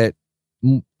pienso que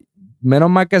menos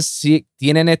mal que si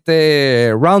tienen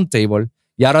este roundtable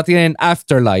y ahora tienen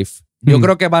Afterlife. Yo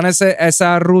creo que van a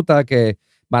esa ruta que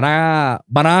van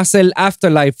a hacer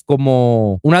Afterlife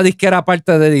como una disquera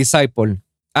aparte de Disciple.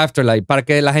 Afterlife, para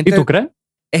que la gente... ¿Y tú crees?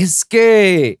 Es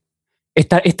que...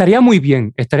 Estaría muy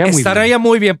bien. Estaría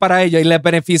muy bien para ellos y les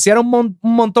beneficiaría un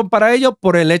montón para ellos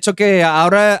por el hecho que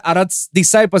ahora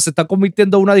Disciple se está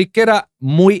convirtiendo en una disquera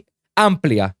muy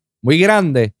amplia, muy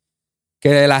grande,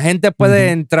 que la gente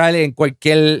puede entrar en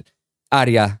cualquier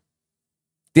áreas.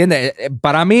 ¿Entiendes?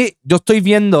 Para mí, yo estoy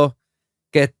viendo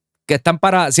que están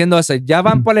haciendo eso. Ya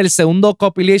van por el segundo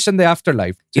compilation de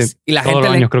Afterlife. Sí, y la todos gente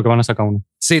los años creo que van a sacar uno.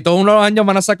 Sí, todos los años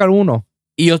van a sacar uno.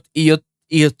 Y yo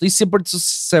estoy 100%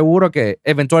 seguro que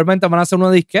eventualmente van a hacer una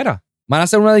disquera. Van a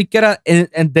hacer una disquera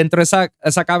dentro de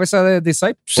esa cabeza de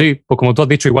Disciple. Sí, pues como tú has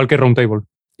dicho, igual que Roundtable.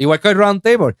 Igual que el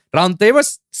Roundtable. Roundtable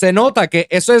se nota que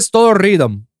eso es todo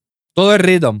rhythm. Todo es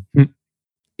rhythm.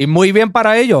 Y muy bien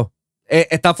para ellos.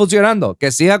 Está funcionando.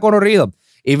 Que siga con el rhythm.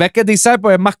 Y ves que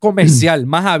Disciple es más comercial,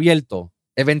 más abierto.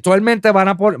 Eventualmente van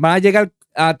a llegar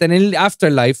a tener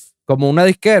Afterlife como una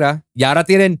disquera. Y ahora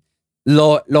tienen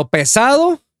lo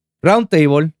pesado,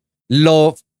 Roundtable,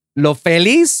 lo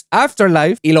feliz,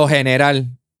 Afterlife, y lo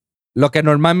general. Lo que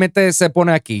normalmente se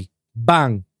pone aquí.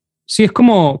 Bang. Sí, es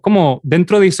como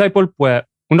dentro de Disciple, pues,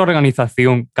 una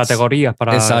organización, categorías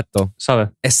para... Exacto. ¿Sabes?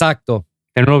 Exacto.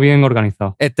 Tenerlo bien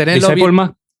organizado. Disciple bien...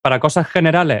 más para cosas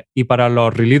generales y para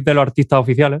los releases de los artistas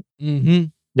oficiales,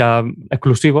 ya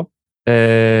exclusivos.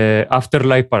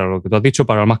 Afterlife para lo que tú has dicho,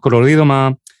 para lo más colorido,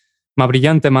 más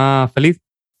brillante, más feliz.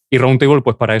 Y Roundtable,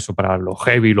 pues para eso, para lo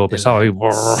heavy, lo pesado.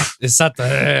 Exacto.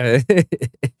 es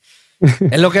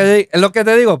lo que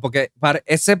te digo, porque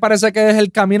ese parece que es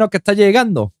el camino que está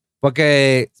llegando.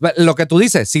 Porque lo que tú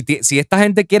dices, si esta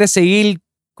gente quiere seguir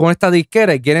con esta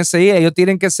disquera y quieren seguir, ellos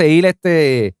tienen que seguir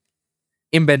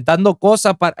inventando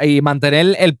cosas y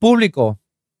mantener el público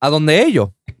a donde ellos.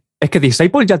 Es que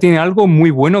Disciple ya tiene algo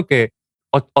muy bueno que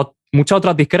muchas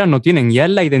otras disqueras no tienen, y es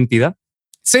la identidad.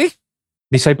 Sí.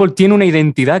 Disciple tiene una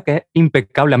identidad que es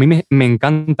impecable. A mí me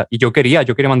encanta. Y yo quería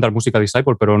mandar música a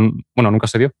Disciple, pero bueno, nunca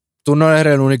se dio. Tú no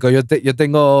eres el único. Yo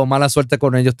tengo mala suerte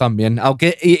con ellos también.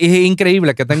 Aunque es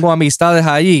increíble que tengo amistades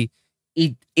allí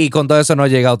y con todo eso no he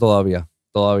llegado todavía.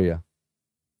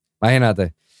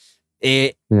 Imagínate.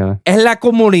 Es la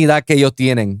comunidad que ellos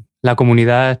tienen. La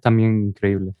comunidad es también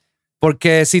increíble.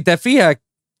 Porque si te fijas,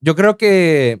 yo creo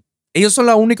que ellos son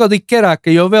las únicas disqueras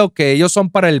que yo veo que ellos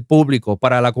son para el público,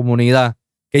 para la comunidad.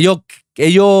 Que ellos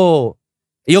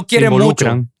quieren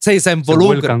mucho. Sí, se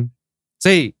involucran.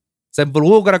 Sí, se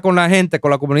involucran con la gente,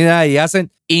 con la comunidad y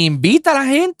invita a la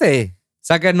gente. O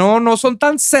sea que no son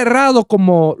tan cerrados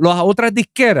como las otras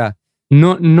disqueras.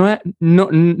 No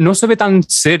se ve tan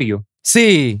serio.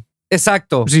 Sí,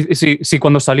 exacto. Sí,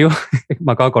 cuando salió,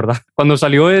 me acabo de acordar, cuando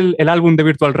salió el álbum de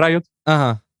Virtual Riot,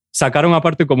 sacaron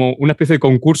aparte como una especie de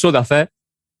concurso de hacer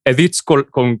edits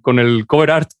con el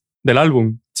cover art del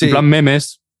álbum. Sí. En plan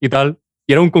memes y tal.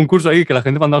 Y era un concurso ahí que la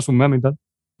gente mandaba sus memes y tal.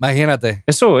 Imagínate.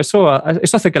 Eso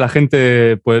hace que la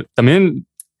gente pues también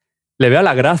le vea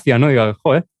la gracia, ¿no? Diga,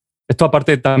 joder, esto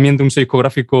aparte también de un sello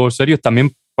discográfico serio, es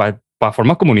también para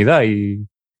formar comunidad y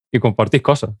compartir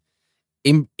cosas.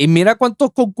 Y mira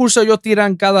cuántos concursos ellos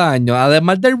tiran cada año.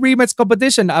 Además del Remix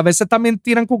Competition, a veces también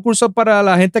tiran concursos para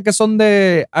la gente que son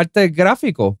de arte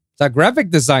gráfico. O sea, graphic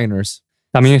designers.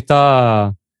 También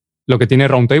está lo que tiene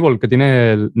Roundtable, que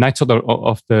tiene el Knights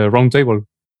of the Roundtable.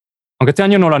 Aunque este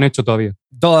año no lo han hecho todavía.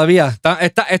 Todavía.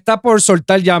 Está por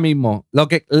soltar ya mismo. Lo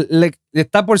que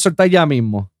está por soltar ya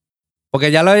mismo.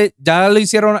 Porque ya lo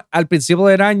hicieron al principio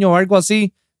del año o algo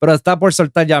así, pero está por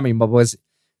soltar ya mismo. Pues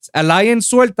Alliance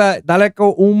suelta, dale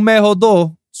con un mes o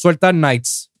dos, suelta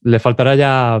Knights. Le faltará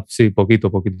ya, sí,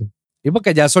 poquito. Y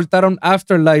porque ya soltaron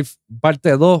Afterlife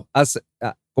parte 2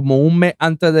 como un mes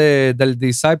antes del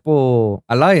Disciple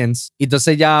Alliance. Y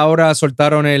entonces ya ahora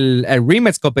soltaron el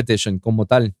Remix Competition como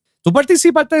tal. ¿Tú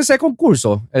participaste en ese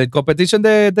concurso? El Competition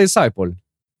de Disciple.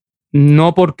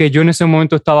 No, porque yo en ese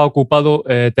momento estaba ocupado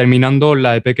terminando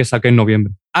la EP que saqué en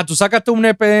noviembre. Ah, ¿tú sacaste un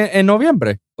EP en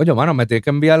noviembre? Oye, mano, me tienes que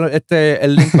enviar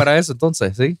el link para eso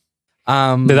entonces, ¿sí?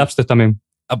 De Dubstep también.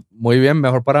 Muy bien,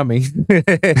 mejor para mí.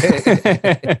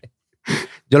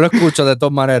 Yo lo escucho de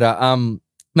todas maneras.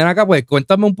 Ven acá, pues,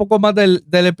 cuéntame un poco más del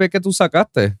EP que tú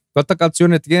sacaste. ¿Cuántas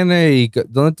canciones tiene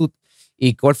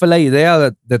y cuál fue la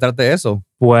idea detrás de eso?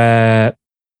 Pues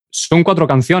son 4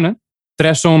 canciones.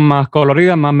 3 son más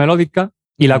coloridas, más melódicas,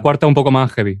 y la cuarta un poco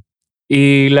más heavy.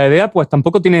 Y la idea, pues,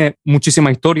 tampoco tiene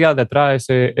muchísima historia detrás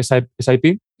esa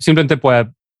EP. Simplemente, pues,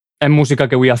 es música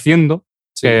que voy haciendo,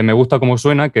 que me gusta cómo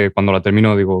suena, que cuando la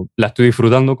termino digo, la estoy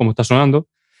disfrutando, cómo está sonando.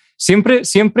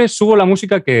 Siempre subo la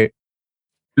música que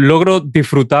logro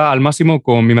disfrutar al máximo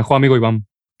con mi mejor amigo Iván,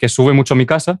 que sube mucho a mi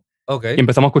casa. Okay. Y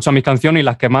empezamos a escuchar mis canciones y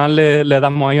las que más le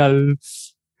damos ahí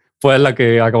pues es la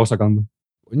que acabo sacando.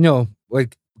 Coño, pues,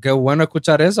 qué bueno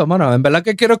escuchar eso, mano. En verdad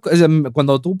que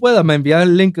cuando tú puedas, me envías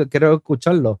el link, quiero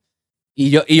escucharlo. Y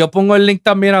yo pongo el link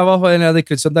también abajo en la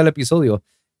descripción del episodio.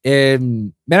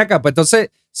 Mira acá, pues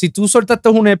entonces, si tú soltaste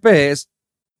un EP,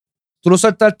 tú lo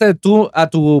soltaste tú a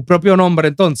tu propio nombre,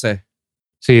 entonces.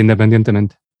 Sí,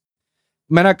 independientemente.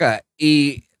 Ven acá,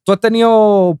 ¿y tú has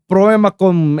tenido problemas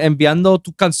con enviando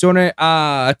tus canciones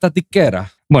a estas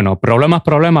disqueras? Bueno,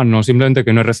 problemas no, simplemente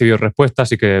que no he recibido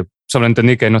respuestas y que solo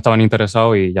entendí que no estaban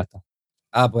interesados y ya está.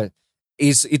 Pues.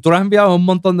 Y tú lo has enviado a un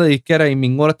montón de disqueras y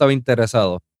ninguno estaba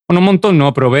interesado. Bueno, un montón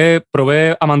no,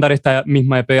 probé a mandar esta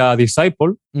misma EP a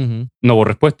Disciple, no hubo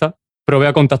respuesta. Probé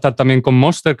a contactar también con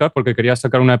Monstercat porque quería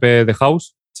sacar una EP de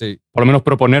house, sí. Por lo menos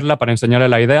proponerla para enseñarle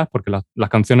las ideas porque las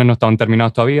canciones no estaban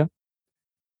terminadas todavía.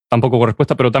 Tampoco hubo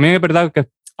respuesta, pero también es verdad que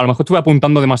a lo mejor estuve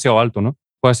apuntando demasiado alto, ¿no?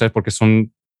 Puede ser porque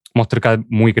son Monstercat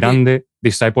muy grande,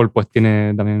 Disciple pues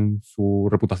tiene también su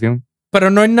reputación. Pero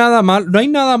no hay nada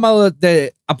malo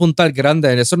de apuntar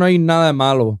grande, en eso no hay nada de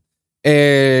malo.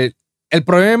 El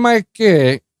problema es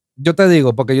que, yo te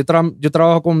digo, porque yo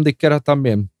trabajo con disqueras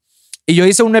también, y yo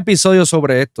hice un episodio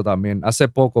sobre esto también, hace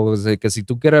poco, que si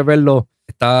tú quieres verlo,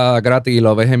 está gratis y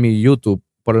lo ves en mi YouTube,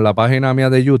 por la página mía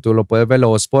de YouTube, lo puedes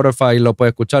verlo, o Spotify, lo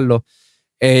puedes escucharlo.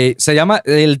 Se llama,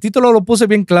 el título lo puse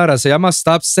bien claro, se llama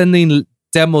Stop Sending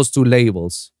Demos to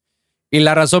Labels. Y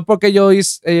la razón por qué yo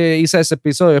hice ese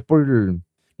episodio es por...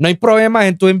 No hay problema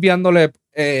en tú enviándole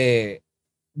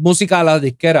música a las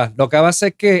disqueras. Lo que va a hacer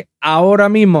es que ahora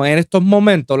mismo, en estos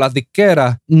momentos, las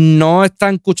disqueras no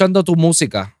están escuchando tu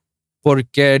música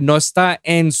porque no está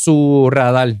en su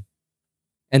radar.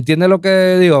 ¿Entiendes lo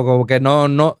que digo? Como que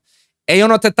no, ellos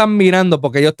no te están mirando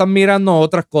porque ellos están mirando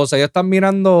otras cosas. Ellos están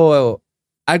mirando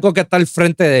algo que está al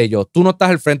frente de ellos. Tú no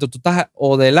estás al frente, tú estás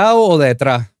o de lado o de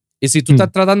detrás. Y si tú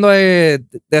estás tratando de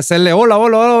hacerle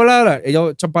hola,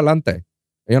 ellos echan para adelante.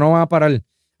 Ellos no van a parar.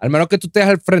 Al menos que tú estés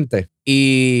al frente.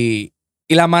 Y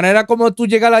la manera como tú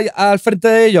llegas al frente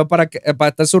de ellos para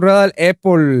estar en su radar es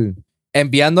por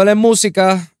enviándole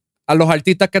música a los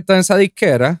artistas que están en esa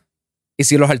disquera. Y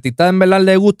si los artistas en verdad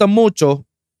les gustan mucho,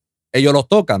 ellos los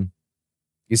tocan.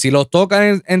 Y si los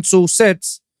tocan en sus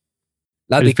sets,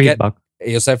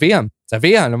 ellos se fijan.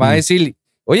 Les van a decir,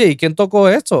 oye, ¿y quién tocó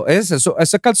esto? Esa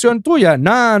es canción tuya.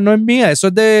 Nah, no es mía. Eso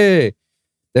es de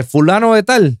fulano de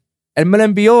tal. Él me lo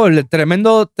envió, el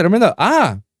tremendo.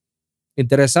 Ah,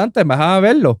 interesante, me vas a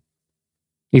verlo.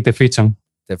 Y te fichan.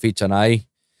 Te fichan ahí.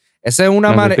 Esa es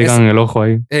una manera. Te pican el ojo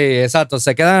ahí. Exacto,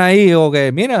 se quedan ahí o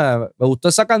que, mira, me gustó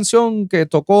esa canción que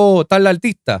tocó tal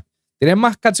artista. ¿Tienes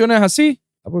más canciones así?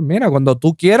 Pues mira, cuando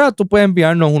tú quieras, tú puedes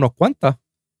enviarnos unos cuantas.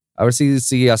 A ver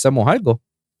si hacemos algo.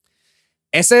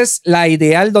 Esa es la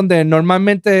ideal donde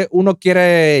normalmente uno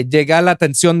quiere llegar a la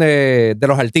atención de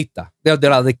los artistas, de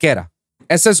la disquera.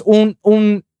 Esa es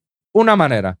una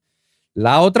manera.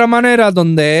 La otra manera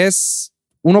donde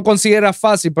uno considera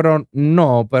fácil, pero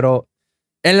no, pero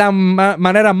es la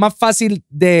manera más fácil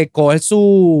de coger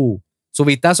su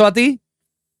vistazo a ti.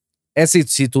 Es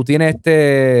si tú tienes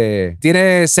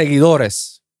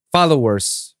seguidores,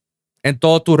 followers en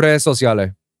todas tus redes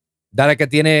sociales. Dale que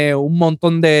tiene un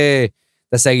montón de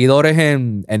seguidores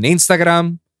en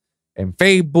Instagram, en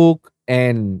Facebook,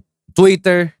 en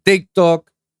Twitter, TikTok,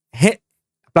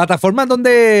 plataformas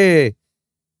donde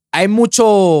hay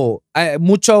mucho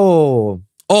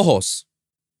ojos.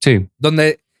 Sí.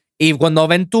 Y cuando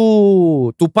ven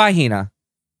tu página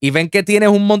y ven que tienes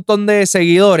un montón de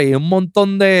seguidores y un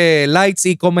montón de likes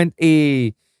y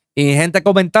gente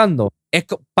comentando,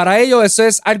 para ellos eso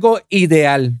es algo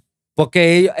ideal.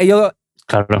 Porque ellos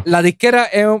claro. La disquera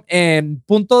en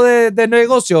punto de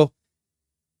negocio,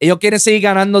 ellos quieren seguir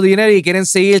ganando dinero y quieren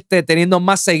seguir teniendo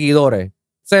más seguidores.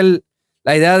 Esa es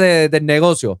la idea del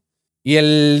negocio. Y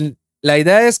la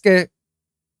idea es que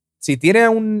si tiene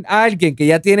alguien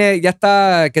que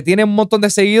que tiene un montón de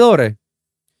seguidores.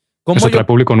 Eso trae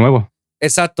público nuevo.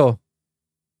 Exacto.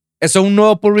 Eso es un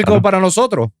nuevo público para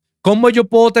nosotros. ¿Cómo yo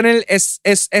puedo tener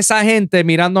esa gente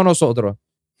mirando a nosotros?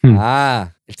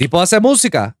 El tipo hace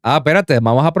música. Espérate,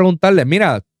 vamos a preguntarle,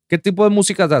 mira, ¿qué tipo de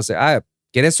música te hace?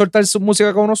 ¿Quieres soltar su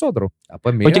música con nosotros?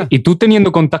 Pues mira. Oye, ¿y tú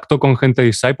teniendo contacto con gente de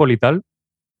Disciple y tal,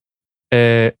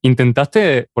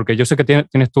 intentaste, porque yo sé que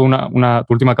tienes tú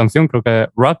tu última canción, creo que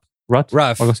Rat, o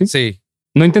algo así? Sí.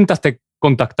 ¿No intentaste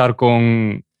contactar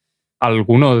con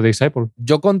alguno de Disciple?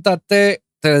 Yo contacté,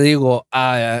 te digo,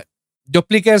 yo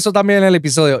expliqué eso también en el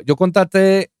episodio. Yo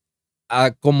contacté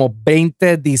a como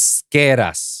 20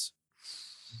 disqueras.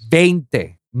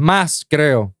 20. Más,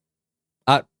 creo.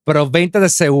 Pero 20 de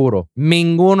seguro.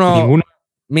 Ninguno.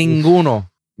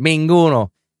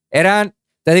 Eran,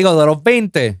 te digo, de los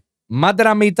 20, más de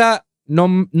la mitad no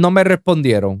me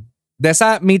respondieron. De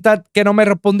esa mitad que no me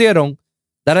respondieron,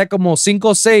 daré como 5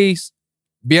 o 6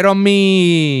 vieron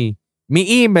mi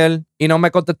email y no me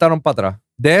contestaron para atrás.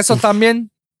 De eso también,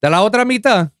 de la otra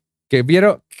mitad que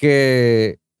vieron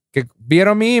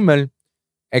mi email,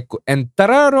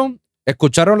 entraron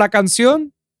escucharon la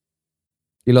canción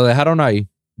y lo dejaron ahí.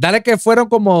 Dale que fueron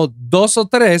como 2 o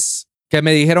 3 que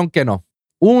me dijeron que no.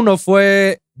 Uno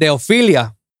fue de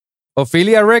Ophelia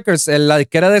Records, en la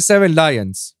disquera de Seven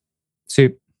Lions.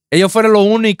 Sí. Ellos fueron los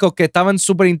únicos que estaban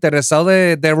súper interesados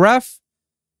de rap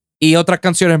y otras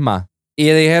canciones más. Y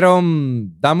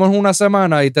dijeron, damos una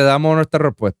semana y te damos nuestra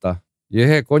respuesta. Y yo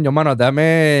dije, coño, mano,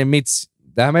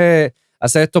 déjame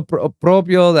hacer esto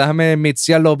propio, déjame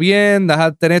mixearlo bien,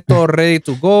 déjame tener todo ready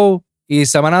to go. Y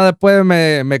semanas después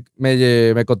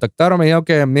me contactaron, me dijeron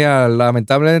que, mira,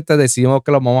 lamentablemente decidimos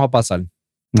que lo vamos a pasar.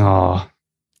 No.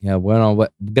 Ya, bueno,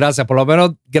 gracias. Por lo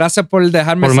menos, gracias por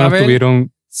dejarme saber. Por lo menos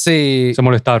tuvieron... Sí. Se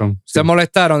molestaron. Sí. Se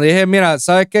molestaron. Dije, mira,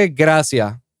 ¿sabes qué?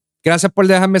 Gracias. Gracias por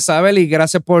dejarme saber y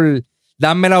gracias por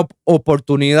darme la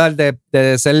oportunidad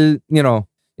de ser,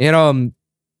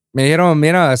 me dijeron,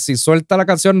 mira, si suelta la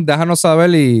canción, déjanos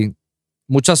saber y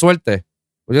mucha suerte.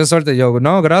 Mucha suerte. Yo,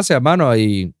 no, gracias, hermano.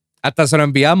 Y hasta se lo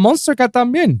envié a Monster Cat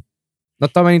también. No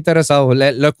estaban interesados.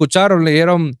 Lo escucharon, le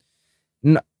dijeron,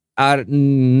 no,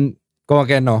 como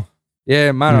que no. Y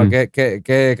hermano,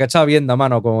 que chavienda,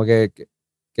 mano, como que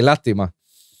lástima.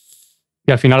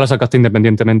 Y al final la sacaste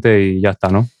independientemente y ya está,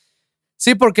 ¿no?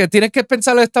 Sí, porque tienes que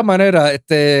pensarlo de esta manera.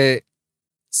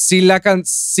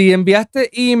 Si enviaste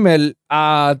email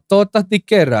a todas estas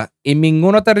disqueras y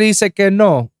ninguno te dice que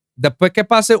no, después que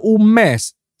pase un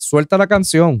mes, suelta la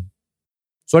canción.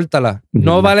 Suéltala.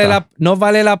 No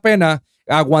vale la pena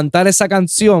aguantar esa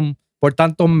canción por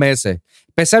tantos meses.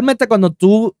 Especialmente cuando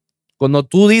tú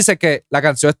dices que la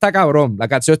canción está cabrón, la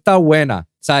canción está buena.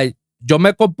 O sea, yo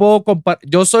me puedo comparar.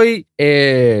 Yo soy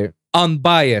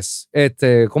unbiased.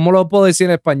 ¿Cómo lo puedo decir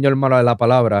en español, mano, la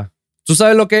palabra? ¿Tú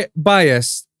sabes lo que es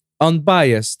biased?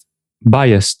 Unbiased.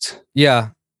 Biased.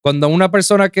 Yeah. Cuando alguien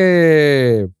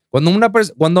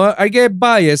es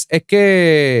biased, es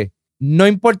que no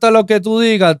importa lo que tú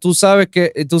digas, tú sabes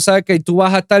que tú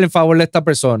vas a estar en favor de esta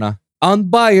persona.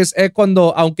 Unbiased es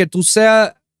cuando, aunque tú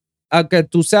seas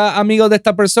amigo de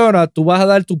esta persona, tú vas a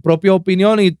dar tu propia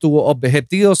opinión y tu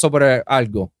objetivo sobre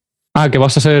algo. Que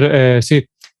vas a ser, sí.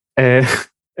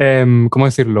 ¿Cómo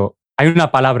decirlo? Hay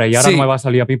una palabra y ahora no me va a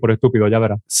salir a mí por estúpido, ya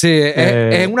verás. Sí,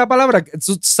 es una palabra.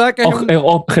 ¿Sabes qué es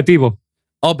objetivo.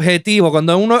 Objetivo,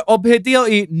 cuando uno es objetivo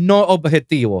y no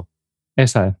objetivo.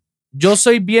 Esa es. Yo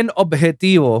soy bien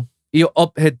objetivo y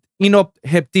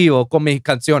inobjetivo con mis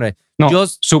canciones. No,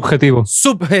 subjetivo.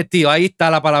 Subjetivo, ahí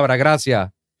está la palabra, gracias.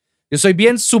 Yo soy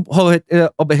bien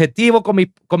objetivo con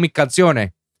mis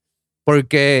canciones,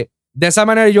 porque de esa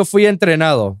manera yo fui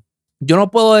entrenado. Yo no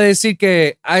puedo decir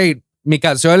que mi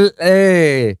canción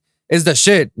es the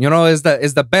shit,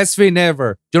 is the best thing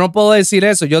ever. Yo no puedo decir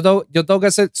eso. Yo tengo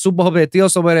que ser subjetivo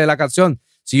sobre la canción.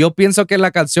 Si yo pienso que la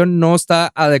canción no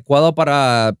está adecuada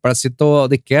para cierto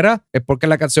disquera, es porque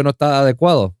la canción no está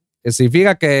adecuada.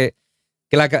 Significa que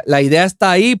la idea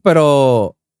está ahí,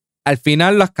 pero al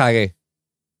final las cagué.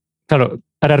 Claro,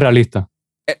 eres realista.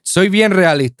 Soy bien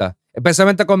realista,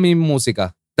 especialmente con mi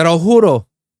música. Te lo juro,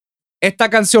 esta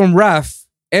canción Raf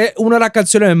es una de las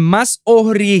canciones más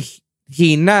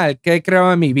original que he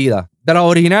creado en mi vida. De las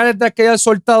originales de que he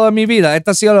soltado en mi vida,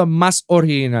 esta ha sido la más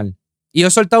original. Y he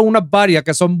soltado unas varias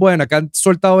que son buenas, que han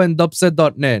soltado en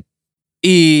dubstep.net.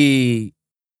 Y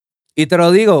te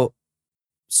lo digo,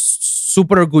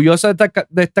 súper orgulloso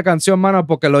de esta canción, mano,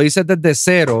 porque lo hice desde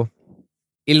cero.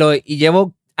 Y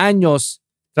llevo años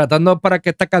tratando para que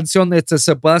esta canción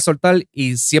se pueda soltar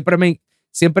y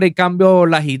siempre cambio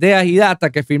las ideas y hasta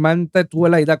que finalmente tuve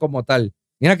la idea como tal.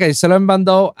 Mira que se lo han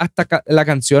mandado hasta las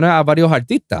canciones a varios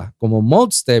artistas como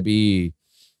Modstep y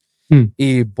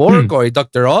Borgo y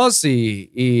Dr.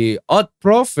 Ozzy y Odd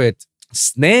Prophet,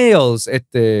 Snails,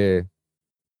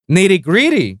 Nitty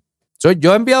Gritty.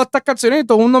 Yo he enviado estas canciones y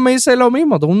todo el mundo me dice lo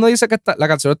mismo. Todo el mundo dice que la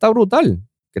canción está brutal,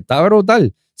 que está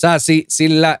brutal. O sea, si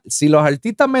los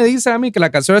artistas me dicen a mí que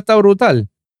la canción está brutal,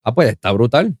 pues está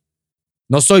brutal.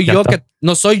 No soy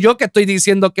yo que estoy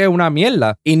diciendo que es una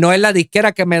mierda. Y no es la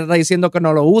disquera que me está diciendo que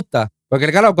no le gusta. Porque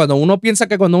claro, cuando uno piensa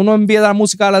que cuando uno envía la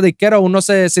música a la disquera, uno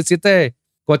se siente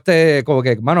como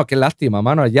que, mano, qué lástima,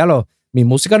 mano. Mi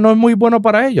música no es muy buena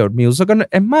para ellos. Mi música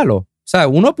es malo. O sea,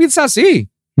 uno piensa así.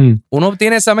 Uno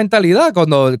tiene esa mentalidad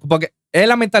porque es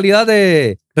la mentalidad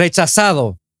de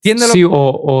rechazado. Sí,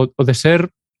 o de ser,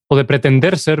 o de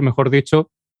pretender ser, mejor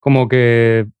dicho, como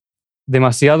que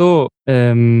demasiado...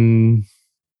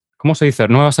 ¿cómo se dice?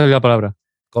 No me va a salir la palabra.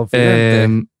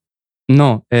 Confidente.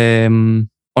 No,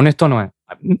 honesto no es.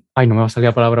 Ay, no me va a salir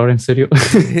la palabra ahora, en serio.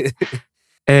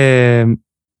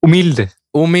 Humilde.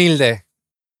 Humilde.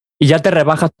 Y ya te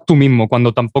rebajas tú mismo,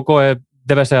 cuando tampoco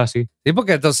debe ser así. Sí,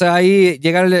 porque entonces ahí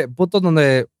llega el punto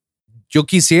donde yo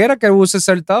quisiera que hubiese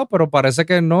saltado, pero parece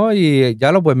que no. Y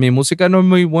ya pues mi música no es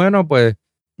muy buena, pues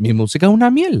mi música es una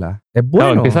mierda. Es bueno.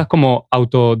 Claro, empiezas como a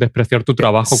autodespreciar tu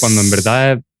trabajo cuando en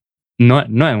verdad no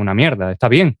es una mierda, está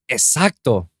bien.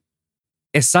 Exacto.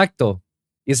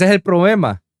 Y ese es el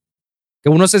problema. Que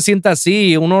uno se sienta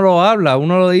así, uno lo habla,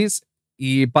 uno lo dice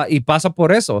y pasa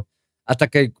por eso. Hasta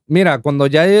que, mira, cuando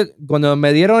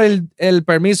me dieron el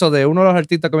permiso de uno de los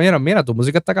artistas que me dijeron, mira, tu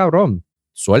música está cabrón,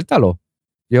 suéltalo.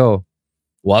 Yo,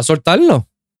 voy a soltarlo.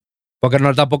 Porque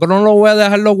tampoco no lo voy a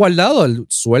dejarlo guardado.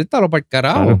 Suéltalo para el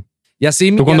carajo. Claro. Y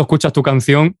así. Tú cuando escuchas tu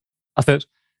canción, haces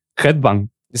headbang.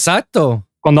 Exacto.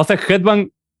 Cuando haces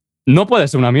headbang, no puede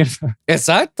ser una mierda.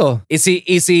 Exacto. Y si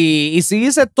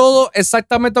hice todo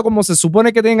exactamente como se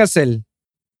supone que tiene que ser,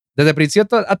 desde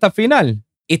principio hasta final,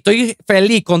 y estoy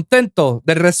feliz, contento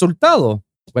del resultado,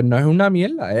 pues no es una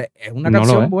mierda, es una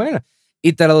canción buena.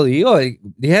 Y te lo digo,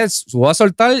 dije, voy a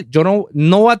soltar, yo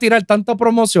no voy a tirar tanta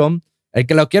promoción. El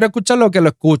que lo quiera escuchar, lo que lo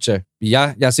escuche. Y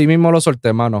así mismo lo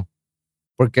solté, mano.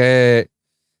 Porque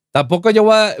tampoco yo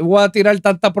voy a tirar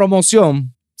tanta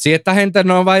promoción. Si esta gente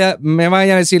me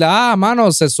vaya a decir,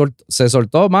 mano, se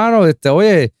soltó, mano,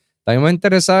 oye, también me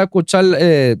interesaba escuchar,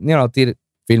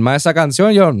 filmar esa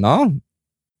canción. Yo, no,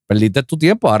 perdiste tu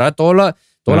tiempo. Ahora toda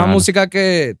la música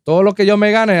todo lo que yo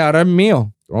me gane, ahora es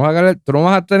mío. Tú no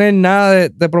vas a tener nada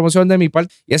de promoción de mi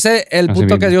parte. Y ese es el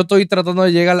punto que yo estoy tratando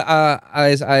de llegar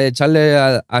a echarle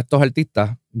a estos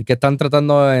artistas que están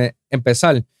tratando de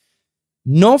empezar.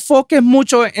 No foques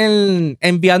mucho en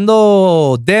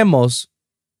enviando demos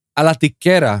a las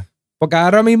disqueras, porque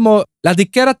ahora mismo las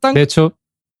disqueras están... De hecho,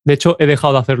 he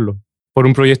dejado de hacerlo por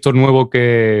un proyecto nuevo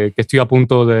que estoy a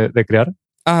punto de crear,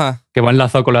 que va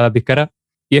enlazado con las disqueras.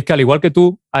 Y es que al igual que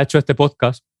tú has hecho este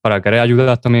podcast para querer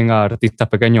ayudar también a artistas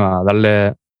pequeños a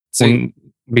darle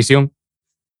visión,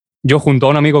 yo junto a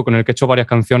un amigo con el que he hecho varias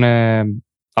canciones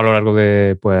a lo largo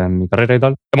de mi carrera y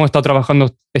tal, hemos estado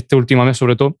trabajando este último mes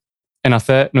sobre todo en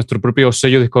hacer nuestro propio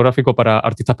sello discográfico para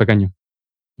artistas pequeños.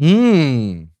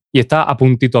 Y está a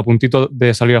puntito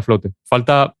de salir a flote.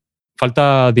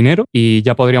 Falta dinero y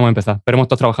ya podríamos empezar. Pero hemos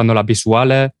estado trabajando en las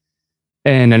visuales,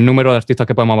 en el número de artistas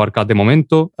que podemos abarcar de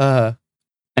momento,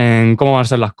 en cómo van a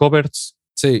ser las covers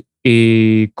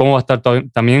y cómo va a estar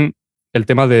también el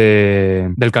tema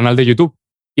del canal de YouTube.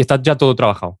 Y está ya todo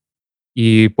trabajado.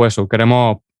 Y pues eso,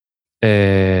 queremos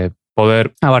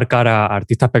poder abarcar a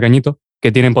artistas pequeñitos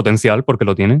que tienen potencial, porque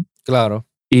lo tienen. Claro.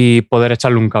 Y poder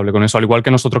echarle un cable con eso. Al igual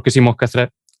que nosotros quisimos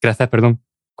crecer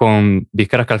con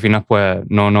disqueras que al final pues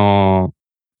no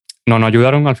nos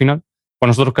ayudaron al final, pues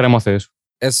nosotros queremos hacer eso.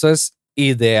 Eso es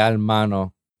ideal,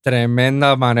 mano.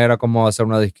 Tremenda manera como hacer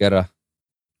una disquera.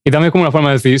 Y también es como una forma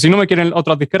de decir, si no me quieren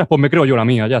otras disqueras, pues me creo yo la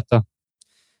mía, ya está.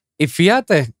 Y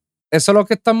fíjate, eso es lo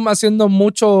que están haciendo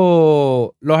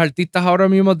muchos los artistas ahora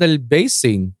mismo del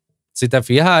basing. Si te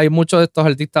fijas, hay muchos de estos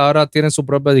artistas ahora tienen su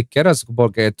propia disquera,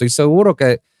 porque estoy seguro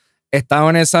que están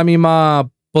en esa misma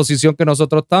posición que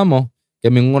nosotros estamos, que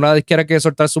ninguna disquera quiere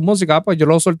soltar su música, pues yo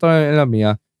lo suelto en la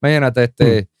mía.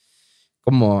 Imagínate,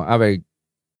 como, a ver,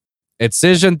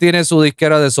 Excision tiene su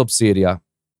disquera de Subsidia.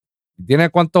 ¿Tiene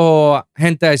cuánta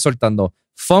gente hay soltando?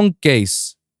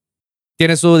 Funkcase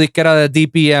tiene su disquera de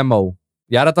DPMO.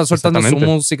 Y ahora están soltando su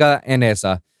música en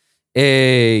esa.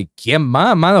 ¿Quién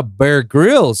más, mano? Bear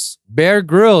Grylls. Bear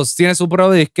Grylls tiene su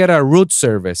propia disquera, Root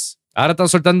Service. Ahora están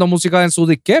soltando música en su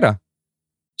disquera.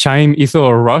 Chime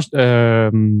hizo Rush...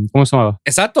 ¿cómo se llamaba?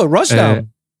 Exacto,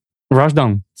 Rushdown.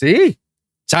 Rushdown. Sí.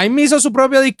 Chime hizo su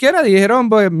propia disquera. Dijeron,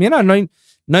 pues, mira, no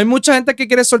hay mucha gente que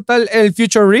quiere soltar el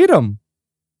Future Rhythm.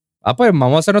 Pues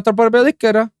vamos a hacer nuestra propia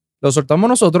disquera. Lo soltamos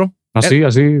nosotros. Así,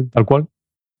 tal cual.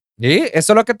 Y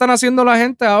eso es lo que están haciendo la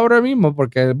gente ahora mismo,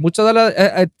 porque muchas de las...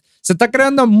 se está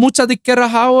creando muchas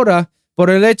disqueras ahora por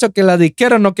el hecho que las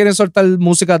disqueras no quieren soltar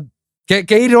música.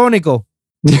 Qué irónico.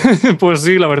 Pues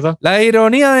sí, la verdad. La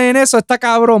ironía en eso está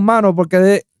cabrón, mano,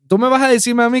 porque tú me vas a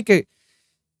decirme a mí que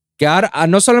ahora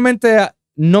no solamente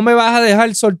no me vas a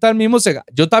dejar soltar mi música,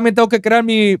 yo también tengo que crear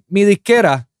mi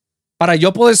disquera para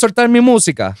yo poder soltar mi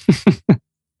música.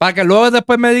 Para que luego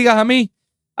después me digas a mí,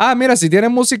 mira, si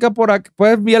tienes música por aquí,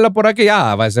 puedes enviarla por aquí.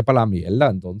 Va a ser para la mierda,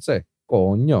 entonces.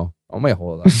 Coño, no me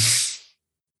jodas.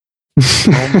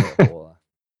 No me jodas.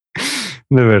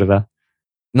 De verdad.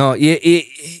 No, y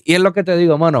es lo que te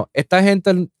digo, mano. Esta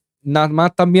gente nada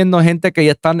más están viendo gente que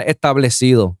ya están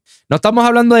establecidos. No estamos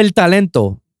hablando del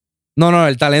talento. No,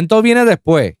 el talento viene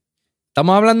después.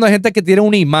 Estamos hablando de gente que tiene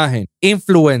una imagen.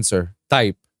 Influencer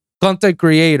type. Content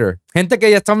creator. Gente que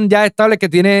ya están estables, que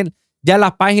tienen ya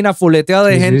las páginas fuleteadas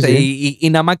de gente. Sí. Y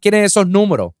nada más quieren esos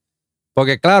números.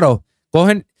 Porque claro,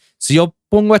 si yo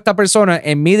pongo a esta persona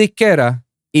en mi disquera,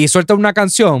 y suelta una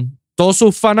canción, todos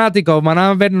sus fanáticos van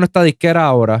a ver nuestra disquera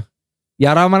ahora. Y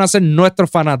ahora van a ser nuestros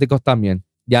fanáticos también.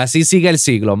 Y así sigue el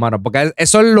siglo, mano. Porque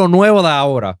eso es lo nuevo de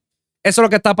ahora. Eso es lo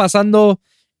que está pasando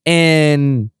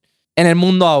en el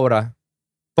mundo ahora.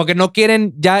 Porque no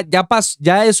quieren, ya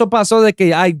eso pasó de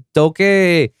que tengo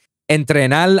que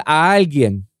entrenar a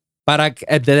alguien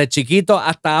desde chiquito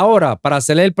hasta ahora para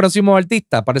ser el próximo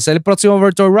artista, para ser el próximo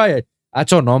Virtual Riot.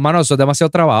 Hacho, no, mano, eso es demasiado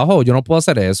trabajo. Yo no puedo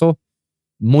hacer eso.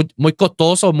 Muy, muy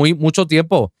costoso, mucho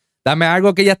tiempo. Dame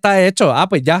algo que ya está hecho.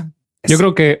 Pues ya. Yo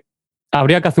creo que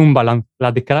habría que hacer un balance.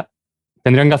 Las disqueras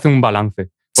tendrían que hacer un balance.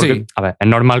 Porque, sí. A ver, es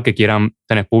normal que quieran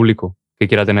tener público, que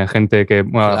quiera tener gente que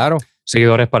claro.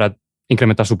 seguidores para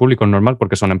incrementar su público, es normal,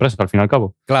 porque son empresas, al fin y al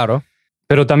cabo. Claro.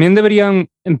 Pero también deberían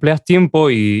emplear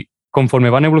tiempo y conforme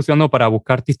van evolucionando para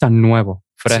buscar artistas nuevos,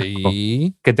 frescos,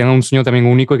 que tengan un sueño también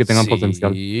único y que tengan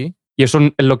potencial. Y eso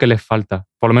es lo que les falta,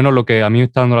 por lo menos lo que a mí me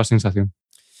está dando la sensación.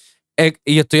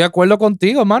 Y estoy de acuerdo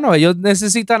contigo, mano. Ellos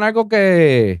necesitan algo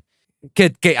que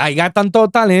haya tanto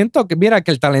talento, que mira,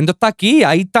 que el talento está aquí,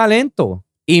 hay talento.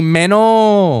 Y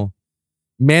menos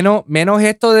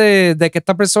esto de que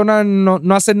esta persona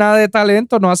no hace nada de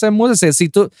talento, no hace música. Si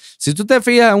tú te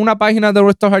fijas en una página de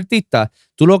nuestros artistas,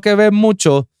 tú lo que ves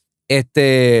mucho,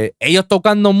 ellos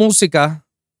tocando música,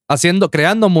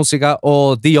 creando música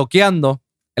o dioqueando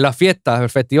en las fiestas, en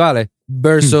festivales,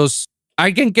 versus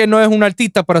alguien que no es un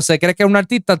artista, pero se cree que es un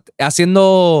artista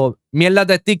haciendo mierdas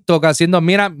de TikTok, haciendo,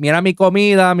 mira mi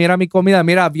comida,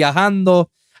 mira,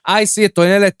 viajando. Ay, sí, estoy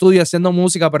en el estudio haciendo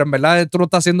música, pero en verdad tú no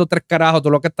estás haciendo tres carajos, tú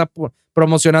lo que estás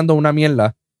promocionando es una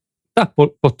mierda. Estás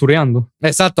postureando.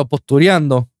 Exacto,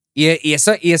 postureando. Y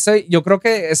ese, yo creo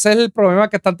que ese es el problema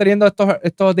que están teniendo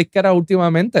estos disqueras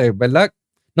últimamente, ¿verdad?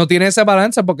 No tienen ese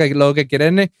balance porque lo que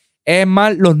quieren es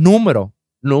más los números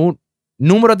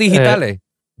digitales,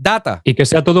 data. Y que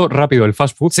sea todo rápido, el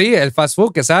fast food. Sí, el fast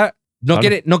food, que sea, no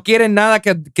quieren nada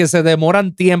que se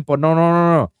demoran tiempo.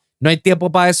 No hay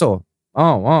tiempo para eso.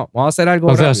 Vamos a hacer algo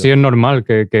rápido. Así es normal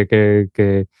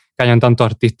que hayan tantos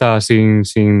artistas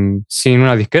sin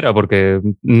una disquera, porque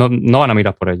no van a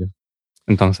mirar por ellos.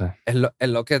 Entonces. Es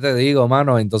lo que te digo,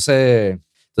 mano. Entonces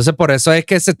por eso es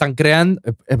que se están creando,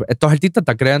 estos artistas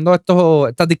están creando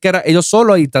estas disqueras ellos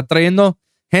solos y están trayendo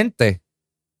gente.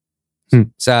 O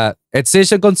sea,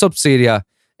 Excision con Subsidia,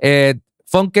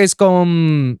 Funkcase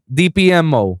con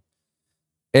DPMO,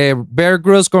 Bear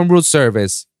Grylls con Root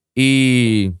Service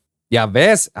y a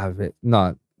veces,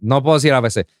 no puedo decir a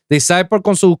veces, Disciple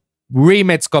con sus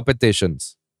remix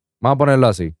competitions. Vamos a ponerlo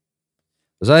así.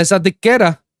 O sea, esas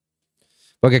disqueras,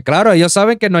 porque claro, ellos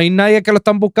saben que no hay nadie que lo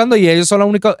están buscando y ellos son la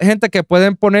única gente que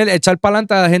pueden echar para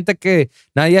adelante a la gente que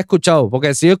nadie ha escuchado.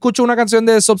 Porque si yo escucho una canción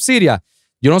de Subsidia,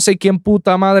 yo no sé quién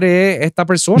puta madre es esta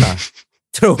persona.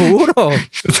 Te lo juro.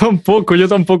 Yo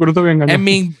tampoco, no te voy a engañar.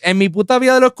 En mi puta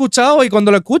vida lo he escuchado y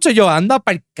cuando lo escucho yo, anda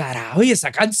para el carajo y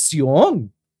esa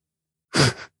canción.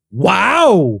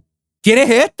 ¡Wow! ¿Quién es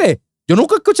este? Yo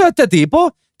nunca he escuchado a este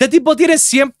tipo. Este tipo tiene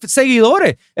 100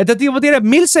 seguidores. Este tipo tiene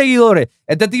 1000 seguidores.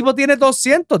 Este tipo tiene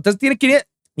 200. Este tiene 500.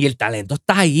 Y el talento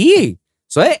está ahí.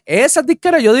 Esas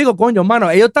disqueras, yo digo, coño, mano,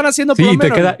 ellos están haciendo por lo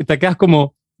menos. Te quedas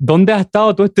como, ¿dónde has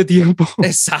estado todo este tiempo?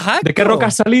 Exacto. ¿De qué roca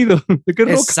has salido? ¿De qué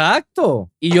roca?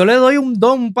 Exacto. Y yo le doy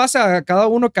un pase a cada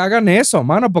uno que hagan eso,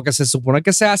 mano, porque se supone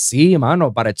que sea así,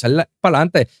 mano, para echarla para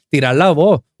adelante, tirar la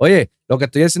voz. Oye, lo que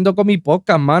estoy haciendo con mi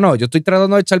podcast, mano, yo estoy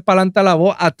tratando de echar para adelante la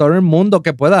voz a todo el mundo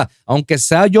que pueda, aunque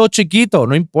sea yo chiquito,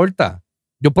 no importa.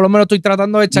 Yo por lo menos estoy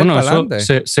tratando de echar para adelante.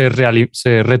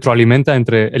 Se retroalimenta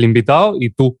entre el invitado y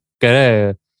tú, que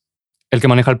eres el que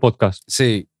maneja el podcast.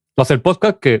 Sí. Tú haces el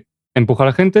podcast que empuja a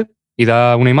la gente y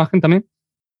da una imagen también.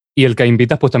 Y el que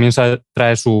invitas, pues también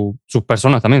trae sus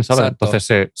personas también, ¿sabes? Exacto.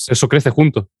 Entonces eso crece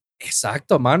juntos.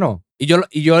 Exacto, mano. Y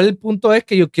yo el punto es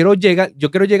que yo quiero llegar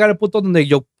al punto donde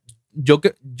yo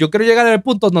quiero llegar al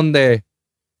punto donde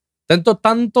tengo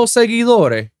tantos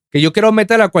seguidores que yo quiero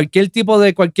meter a cualquier tipo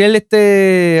de cualquier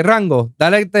rango,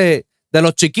 darle de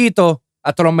los chiquitos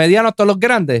hasta los medianos, hasta los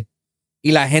grandes.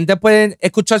 Y la gente puede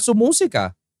escuchar su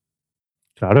música.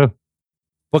 Claro.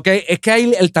 Porque es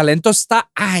que el talento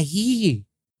está ahí.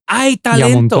 Hay talento.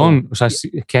 Y a un montón. O sea, es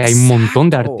que hay un montón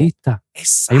de artistas.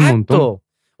 Exacto. Hay un montón.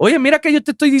 Oye, mira que yo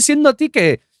te estoy diciendo a ti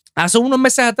que hace unos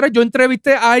meses atrás yo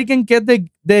entrevisté a alguien que es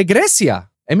de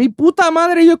Grecia. En mi puta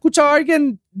madre yo he escuchado a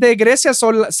alguien de Grecia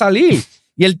salir.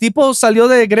 Y el tipo salió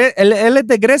de Grecia. Él es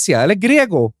de Grecia, él es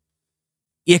griego.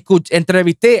 Y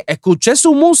escuché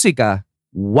su música.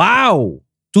 ¡Wow!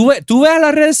 Tú ves a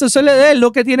las redes sociales de él,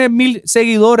 lo que tiene 1000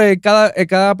 seguidores en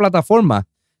cada plataforma.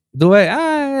 Tú ves,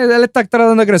 él está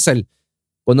tratando de crecer.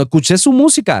 Cuando escuché su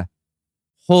música,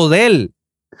 joder,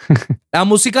 La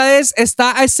música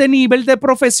está a ese nivel de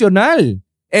profesional.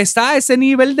 Está a ese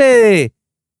nivel de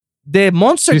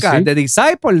Monster Cat, de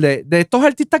Disciple, de estos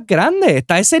artistas grandes.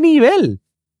 Está a ese nivel.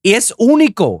 Y es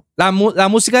único. La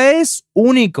música es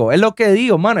único. Es lo que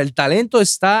digo, mano. El talento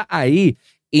está ahí.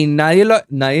 Y nadie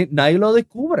lo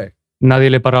descubre. Nadie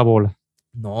le para bola.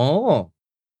 No.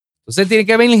 Entonces tiene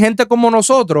que venir gente como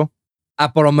nosotros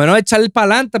a por lo menos echarle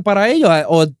para adelante para ellos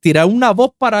o tirar una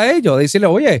voz para ellos. Decirle,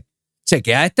 oye,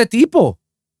 chequea a este tipo.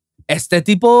 Este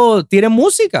tipo tiene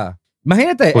música.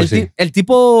 Imagínate, Pues el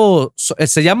tipo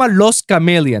se llama Lost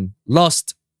Chameleon.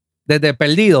 Lost, desde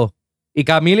perdido. Y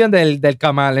Chameleon del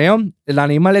camaleón, el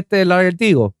animal el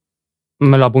lagartigo.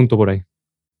 Me lo apunto por ahí.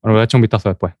 Bueno, voy a echar un vistazo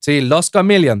después. Sí, Lost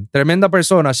Chameleon. Tremenda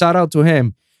persona. Shout out to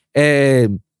him.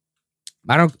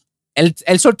 Bueno,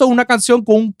 él soltó una canción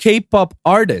con un K-pop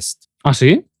artist. ¿Ah,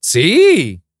 sí?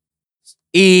 Sí.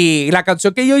 Y la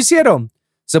canción que ellos hicieron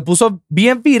se puso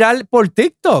bien viral por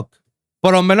TikTok.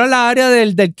 Por lo menos en la área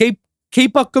del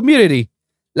K-pop community.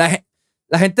 La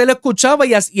gente lo escuchaba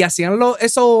y hacían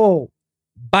esos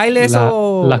bailes.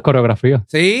 Las coreografías.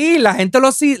 Sí, la gente lo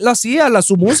hacía,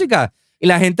 su música. Y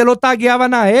la gente lo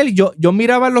tagueaban a él. Yo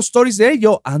miraba los stories de él.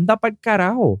 Yo, anda para el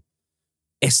carajo.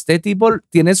 Este tipo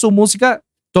tiene su música.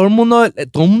 Todo el mundo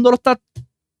lo está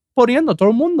poniendo. Todo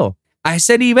el mundo. A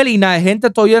ese nivel. Y la gente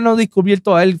todavía no ha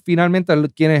descubierto a él finalmente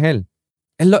quién es él.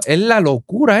 Es la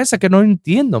locura esa que no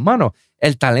entiendo, mano.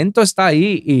 El talento está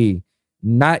ahí y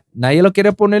nadie lo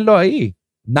quiere ponerlo ahí.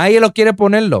 Nadie lo quiere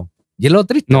ponerlo. Y es lo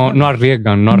triste. No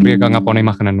arriesgan a poner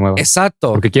imágenes nuevas.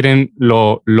 Exacto. Porque quieren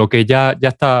lo que ya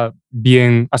está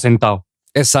bien asentado.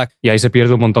 Exacto. Y ahí se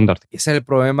pierde un montón de artistas. Ese es el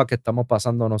problema que estamos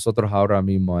pasando nosotros ahora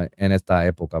mismo en esta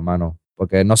época, mano.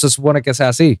 Porque no se supone que sea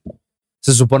así.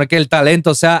 Se supone que el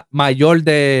talento sea mayor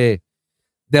de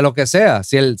lo que sea.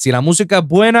 Si la música es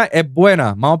buena, es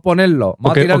buena. Vamos a ponerlo.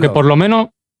 Vamos a tirarlo. O que por lo menos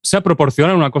sea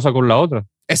proporcional una cosa con la otra.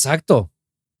 Exacto.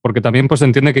 Porque también pues se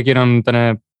entiende que quieran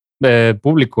tener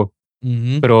público.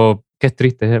 Pero que es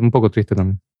triste, es un poco triste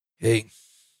también. Sí.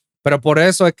 Pero por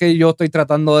eso es que yo estoy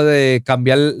tratando de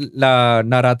cambiar la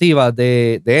narrativa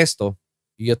de esto.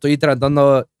 Y yo estoy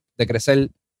tratando de crecer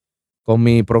con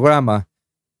mi programa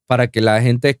para que la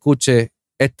gente escuche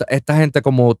esta gente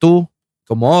como tú,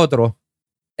 como otros,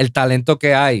 el talento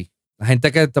que hay. La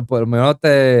gente que por lo menos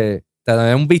te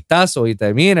da un vistazo y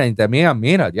te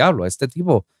mira, diablo, este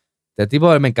tipo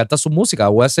me encanta su música,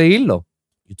 voy a seguirlo.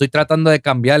 Yo estoy tratando de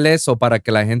cambiarle eso para que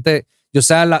la gente, yo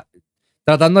sea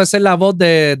tratando de ser la voz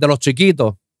de los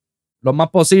chiquitos, lo más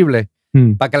posible,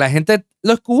 para que la gente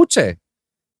lo escuche.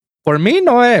 Por mí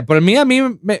no es, por mí a mí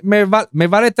me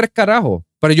vale 3 carajos,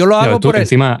 pero yo lo hago tú por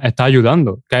encima está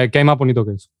ayudando. ¿Qué hay más bonito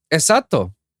que eso?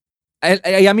 Exacto.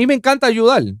 Y a mí me encanta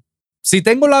ayudar. Si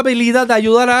tengo la habilidad de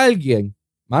ayudar a alguien,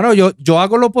 mano, yo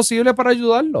hago lo posible para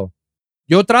ayudarlo.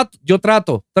 Yo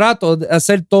trato de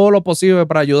hacer todo lo posible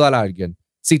para ayudar a alguien.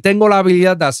 Si tengo la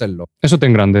habilidad de hacerlo. Eso te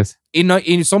engrandece.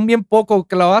 Y son bien pocos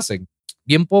que lo hacen.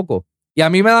 Bien pocos. Y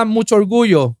a mí me da mucho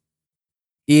orgullo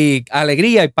y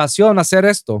alegría y pasión hacer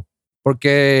esto.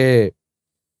 Porque,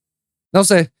 no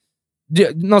sé,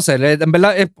 en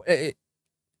verdad es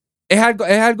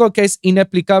algo que es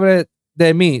inexplicable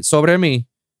sobre mí.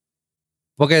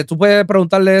 Porque tú puedes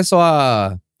preguntarle eso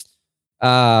a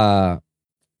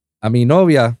mi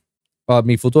novia o a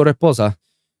mi futura esposa.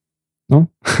 ¿No?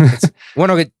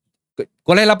 Bueno,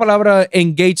 ¿cuál es la palabra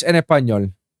engage en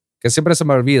español? Que siempre se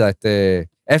me olvida.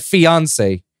 Es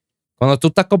fiancé. Cuando tú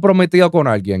estás comprometido con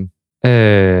alguien.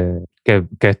 Que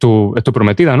es tu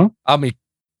prometida, ¿no?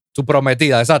 Tu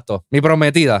prometida, exacto. Mi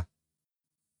prometida.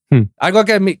 Algo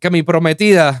que mi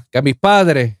prometida, que mis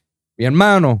padres, mi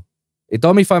hermano y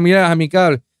todas mis familiares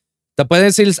amigables te pueden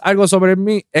decir algo sobre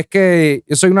mí, es que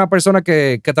yo soy una persona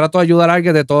que trato de ayudar a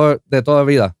alguien de toda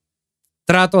vida.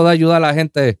 Trato de ayudar a la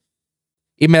gente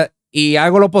y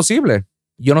hago lo posible.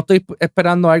 Yo no estoy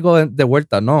esperando algo de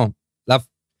vuelta, no.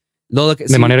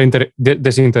 De manera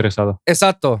desinteresada.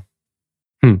 Exacto.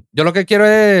 Yo lo que quiero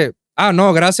es,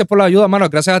 no, gracias por la ayuda, mano.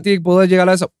 Gracias a ti pude llegar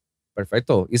a eso.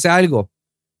 Perfecto. Hice algo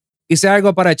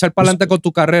para echar para adelante con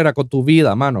tu carrera, con tu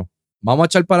vida, mano. Vamos a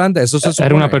echar para adelante. Eso se supone.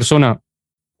 Eres una persona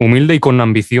humilde y con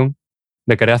ambición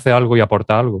de querer hacer algo y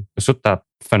aportar algo. Eso está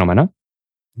fenomenal.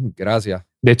 Gracias.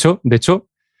 De hecho,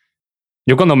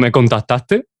 yo cuando me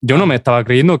contactaste, yo no me estaba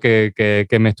creyendo que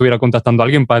me estuviera contactando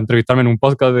alguien para entrevistarme en un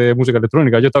podcast de música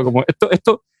electrónica. Yo estaba como,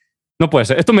 esto no puede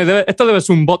ser. Esto debe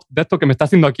ser un bot de esto que me está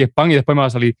haciendo aquí spam y después me va a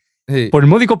salir por el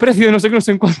módico precio de no sé qué, no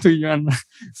sé en cuánto.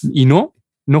 Y no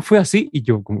fue así. Y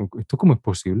yo, ¿esto cómo es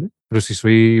posible? Pero si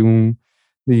soy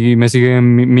y me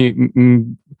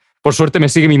siguen Por suerte me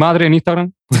sigue mi madre en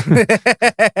Instagram.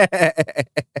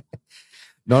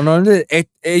 No,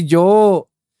 yo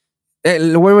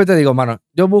lo vuelvo y te digo, mano,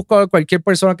 yo busco a cualquier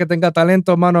persona que tenga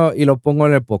talento, mano, y lo pongo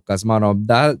en el podcast, mano.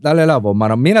 Dale la voz,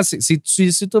 mano. Mira, si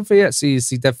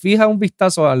te fijas un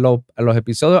vistazo a los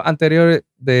episodios anteriores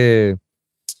de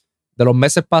los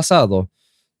meses pasados,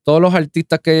 todos los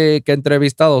artistas que he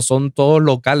entrevistado son todos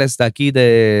locales de aquí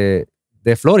de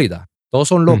Florida. Todos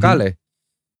son locales.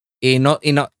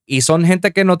 Y son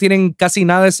gente que no tienen casi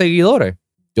nada de seguidores.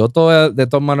 Yo de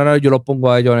todas maneras yo los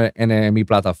pongo a ellos en mi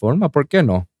plataforma. ¿Por qué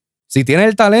no? Si tienen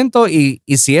el talento y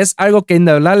si es algo que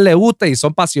de verdad les gusta y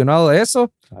son apasionados de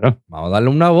eso, claro, vamos a darle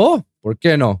una voz. ¿Por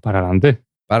qué no? Para adelante.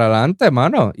 Para adelante,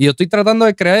 mano. Y yo estoy tratando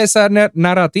de crear esa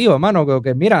narrativa, mano.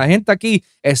 Que mira, la gente aquí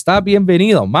está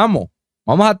bienvenido. Vamos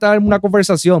a tener una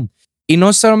conversación. Y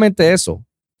no solamente eso.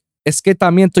 Es que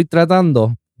también estoy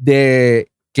tratando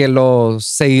de que los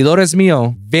seguidores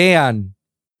míos vean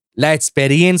las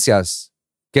experiencias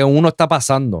que uno está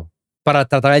pasando para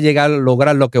tratar de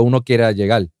lograr lo que uno quiere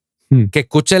llegar. Que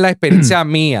escuchen la experiencia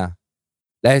mía,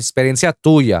 las experiencias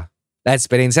tuyas, las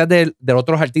experiencias de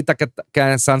otros artistas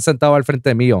que se han sentado al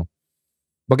frente mío.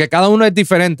 Porque cada uno es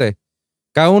diferente.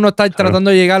 Cada uno está tratando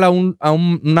de llegar a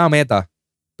una meta.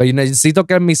 Pero yo necesito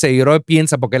que mis seguidores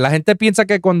piensen, porque la gente piensa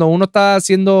que cuando uno está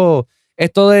haciendo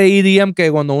esto de EDM, que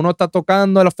cuando uno está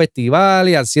tocando en los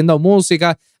festivales y haciendo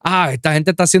música, esta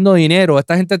gente está haciendo dinero,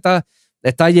 esta gente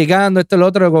está llegando, esto y lo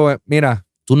otro. Mira,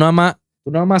 tú nada más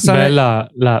sabes.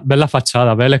 Ves la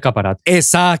fachada, ves el escaparate.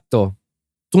 Exacto.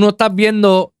 Tú no estás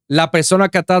viendo la persona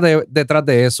que está detrás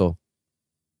de eso.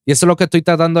 Y eso es lo que estoy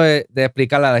tratando de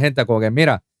explicarle a la gente. Como que,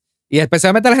 mira, y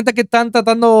especialmente a la gente que están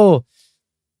tratando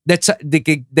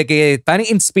de que están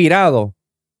inspirados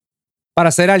para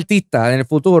ser artistas en el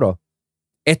futuro.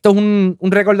 Esto es un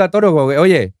recordatorio. Como que,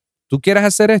 oye, ¿tú quieres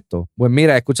hacer esto? Pues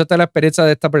mira, escúchate la experiencia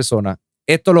de esta persona.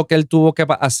 Esto es lo que él tuvo que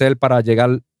hacer para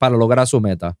lograr su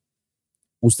meta.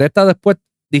 ¿Usted está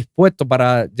dispuesto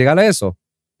para llegar a eso?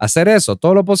 Hacer eso,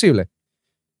 todo lo posible.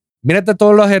 Mírate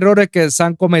todos los errores que se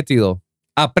han cometido.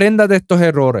 Aprenda de estos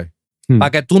errores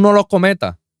para que tú no los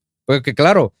cometas. Porque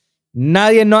claro,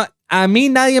 a mí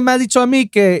nadie me ha dicho a mí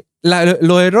que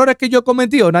los errores que yo he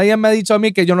cometido, nadie me ha dicho a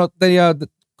mí que yo no tenía que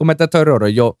cometer estos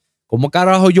errores. ¿Cómo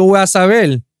carajo yo voy a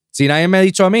saber si nadie me ha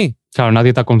dicho a mí? Claro,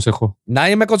 nadie te aconsejó.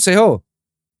 Nadie me aconsejó.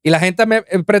 Y la gente me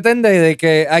pretende de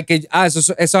que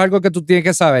eso es algo que tú tienes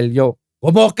que saber.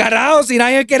 ¿Cómo carajo? Si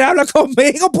nadie quiere hablar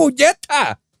conmigo,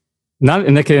 puñeta.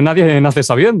 Es que nadie nace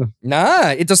sabiendo.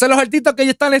 Nada. Entonces los artistas que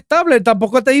ya están estables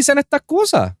tampoco te dicen estas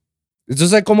cosas.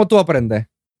 Entonces, ¿cómo tú aprendes?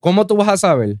 ¿Cómo tú vas a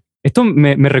saber? Esto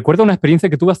me recuerda a una experiencia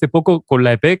que tuve hace poco con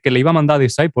la EP que le iba a mandar a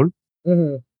Disciple.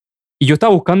 Y yo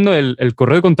estaba buscando el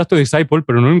correo de contacto de Disciple,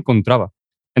 pero no lo encontraba.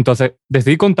 Entonces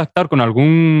decidí contactar con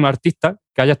algún artista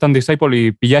que haya estado en Disciple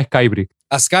y pillé a Skybrick.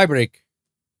 A Skybrick.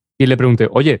 Y le pregunté,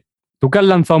 oye, tú que has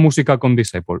lanzado música con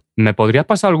Disciple, ¿me podrías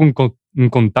pasar algún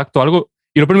contacto o algo?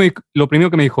 Y lo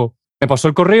primero que me dijo, me pasó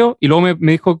el correo y luego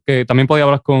me dijo que también podía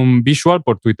hablar con Visual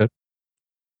por Twitter.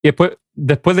 Y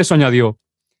después de eso añadió,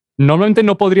 normalmente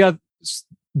no podría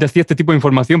decir este tipo de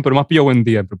información, pero me has pillado buen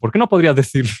día. ¿Pero por qué no podrías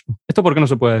decirlo? ¿Esto por qué no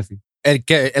se puede decir?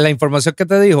 La información que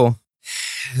te dijo,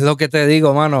 lo que te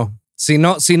digo, mano. Si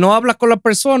no hablas con la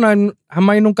persona,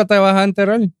 jamás y nunca te vas a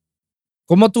enterar.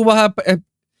 ¿Cómo tú vas a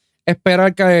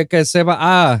esperar que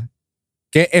sepa,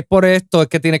 que es por esto, es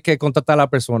que tienes que contactar a la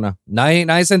persona?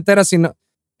 Nadie se entera sino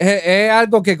es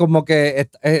algo que como que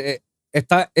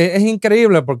es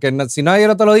increíble, porque si nadie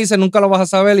no te lo dice, nunca lo vas a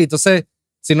saber. Y entonces,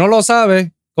 si no lo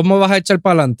sabes, ¿cómo vas a echar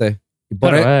para adelante?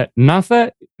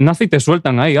 Nace y te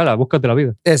sueltan ahí, ala, búscate la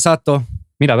vida. Exacto.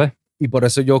 Mira, ves. Y por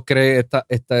eso yo creé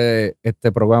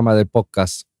este programa del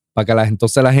podcast, para que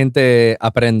entonces la gente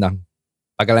aprenda,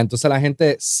 para que entonces la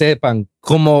gente sepan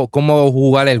cómo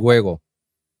jugar el juego,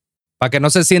 para que no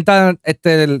se sientan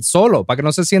solo, para que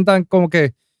no se sientan como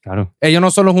que ellos no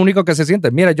son los únicos que se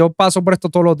sienten. Mira, yo paso por esto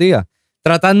todos los días,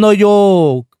 tratando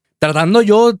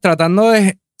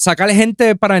de sacar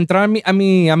gente para entrar a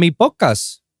mi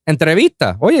podcast,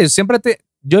 entrevistas. Oye,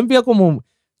 yo envío como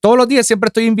todos los días, siempre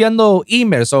estoy enviando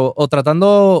emails o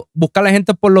tratando de buscar a la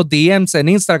gente por los DMs en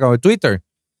Instagram o Twitter.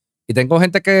 Y tengo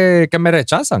gente que me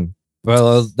rechazan.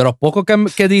 Pero de los pocos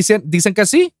que dicen que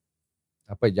sí,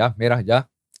 pues ya, mira, ya.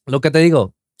 Lo que te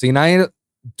digo, si nadie,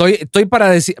 estoy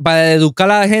para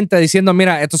educar a la gente diciendo,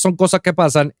 mira, estas son cosas que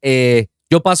pasan.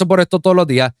 Yo paso por esto todos los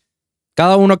días.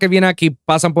 Cada uno que viene aquí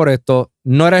pasan por esto.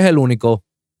 No eres el único.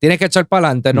 Tienes que echar para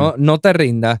adelante, no te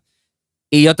rindas.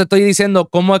 Y yo te estoy diciendo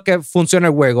cómo es que funciona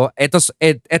el juego. Esta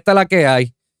es la que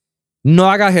hay. No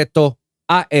hagas esto,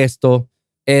 haz esto.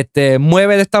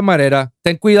 mueve de esta manera,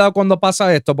 ten cuidado cuando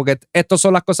pasa esto, porque estas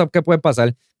son las cosas que pueden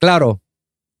pasar. Claro,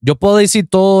 yo puedo decir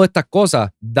todas estas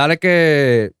cosas, dale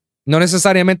que no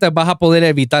necesariamente vas a poder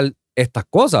evitar estas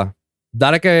cosas,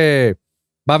 dale que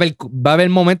va a haber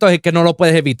momentos en que no lo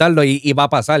puedes evitarlo y va a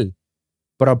pasar,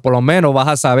 pero por lo menos vas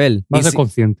a saber. Vas a ser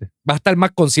consciente. Vas a estar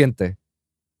más consciente.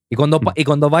 Y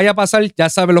cuando vaya a pasar, ya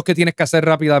sabes lo que tienes que hacer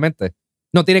rápidamente.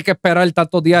 No tienes que esperar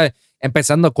tantos días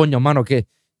empezando, coño, mano, que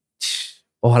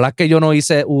ojalá que yo no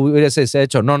hubiese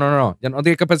hecho. No. Ya no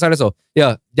tienes que pensar eso.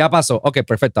 Ya pasó. Ok,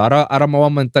 perfecto. Ahora me voy a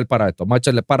meter para esto. Vamos a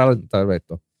echarle para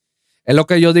esto. Es lo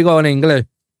que yo digo en inglés.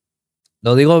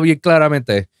 Lo digo bien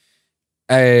claramente.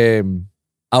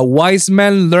 A wise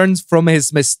man learns from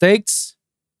his mistakes.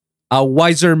 A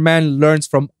wiser man learns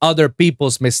from other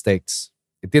people's mistakes.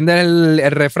 ¿Entiendes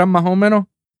el refrán más o menos?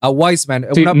 A wise man.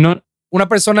 Sí, una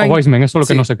persona... A wise man, eso es lo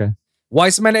que no sé qué es.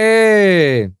 Wise man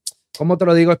es... ¿Cómo te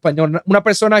lo digo en español? Una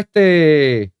persona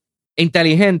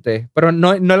inteligente, pero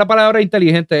no es la palabra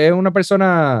inteligente, es una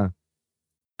persona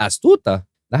astuta.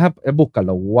 Déjame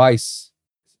buscarlo. Wise.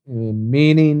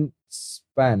 Meaning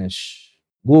Spanish.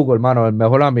 Google, hermano, el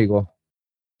mejor amigo.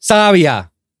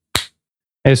 Sabia.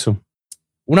 Eso.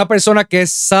 Una persona que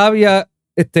es sabia,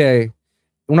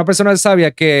 una persona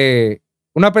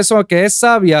que es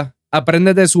sabia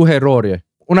aprende de sus errores.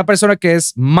 Una persona que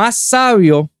es más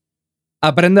sabio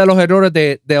aprende de los errores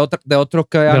de otros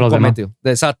que han cometido.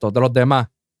 Exacto, de los demás.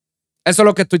 Eso es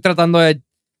lo que estoy tratando de,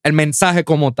 el mensaje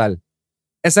como tal.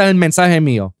 Ese es el mensaje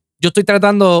mío. Yo estoy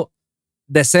tratando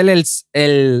de ser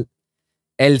el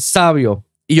sabio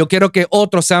y yo quiero que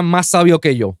otros sean más sabios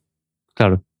que yo.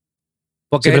 Claro.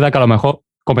 Porque es verdad que a lo mejor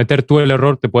cometer tú el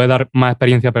error te puede dar más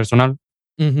experiencia personal,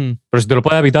 pero si te lo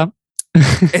puedes evitar...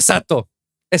 Exacto.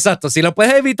 Si lo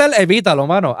puedes evitar, evítalo,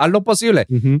 mano. Haz lo posible.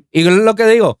 Y es lo que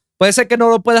digo. Puede ser que no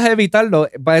lo puedas evitarlo.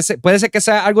 Puede ser que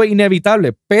sea algo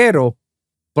inevitable, pero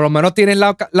por lo menos tienes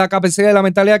la capacidad y la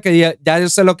mentalidad que ya yo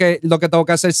sé lo que tengo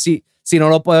que hacer si no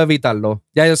lo puedo evitarlo.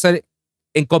 Ya yo sé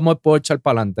en cómo puedo echar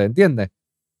para adelante, ¿entiendes?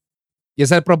 Y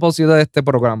ese es el propósito de este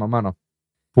programa, mano.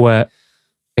 Pues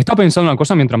he estado pensando una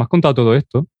cosa mientras me has contado todo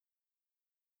esto,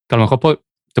 que a lo mejor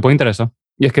te puede interesar.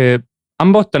 Y es que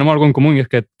ambos tenemos algo en común y es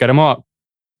que queremos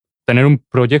tener un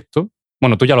proyecto.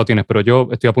 Bueno, tú ya lo tienes, pero yo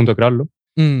estoy a punto de crearlo.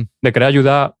 De querer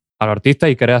ayudar al artista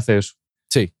y querer hacer eso.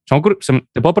 Sí.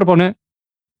 Te puedo proponer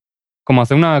como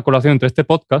hacer una colaboración entre este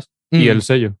podcast y el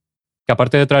sello. Que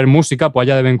aparte de traer música, pues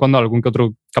haya de vez en cuando algún que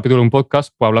otro capítulo de un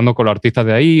podcast, pues hablando con los artistas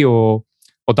de ahí o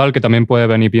tal, que también puede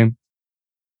venir bien.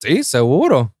 Sí,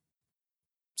 seguro.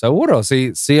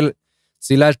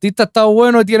 Si el artista está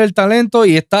bueno y tiene el talento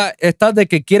y está de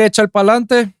que quiere echar para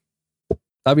adelante,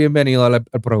 está bienvenido al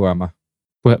programa.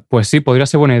 Pues sí, podría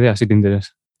ser buena idea si te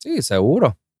interesa. Sí,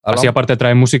 seguro. Así aparte de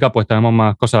traer música, pues tenemos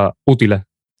más cosas útiles.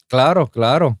 Claro.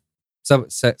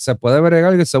 Se puede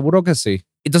bregar, seguro que sí.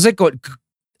 Entonces,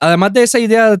 además de esa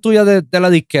idea tuya de la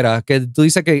disquera, que tú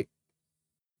dices que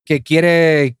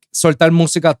quiere soltar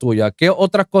música tuya, ¿qué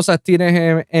otras cosas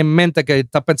tienes en mente que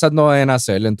estás pensando en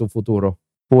hacer en tu futuro?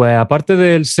 Pues aparte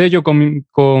del sello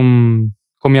con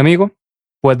mi amigo,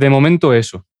 pues de momento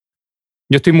eso.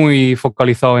 Yo estoy muy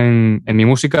focalizado en mi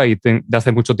música y de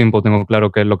hace mucho tiempo tengo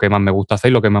claro qué es lo que más me gusta hacer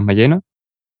y lo que más me llena.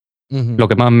 Lo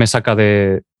que más me saca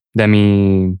de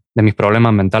mis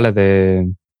problemas mentales, de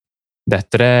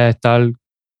estrés, tal.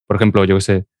 Por ejemplo, yo qué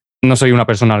sé, no soy una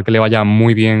persona al que le vaya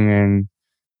muy bien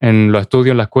en los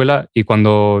estudios, en la escuela, y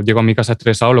cuando llego a mi casa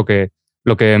estresado, lo que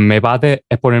me bate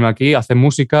es ponerme aquí, hacer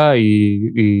música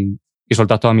y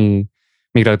soltar toda mi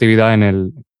creatividad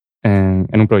en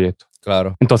un proyecto.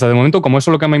 Claro. Entonces, de momento, como eso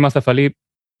es lo que a mí me hace feliz,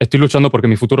 estoy luchando porque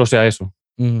mi futuro sea eso,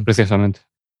 precisamente.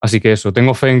 Así que eso,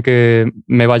 tengo fe en que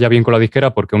me vaya bien con la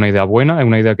disquera porque es una idea buena, es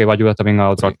una idea que va a ayudar también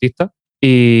a otros artistas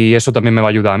y eso también me va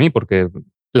a ayudar a mí porque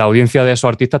la audiencia de esos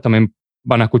artistas también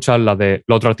van a escuchar la de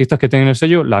los otros artistas que tienen el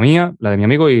sello, la mía, la de mi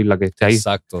amigo y la que esté ahí.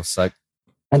 Exacto.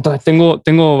 Entonces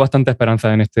tengo bastante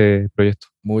esperanza en este proyecto.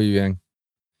 Muy bien.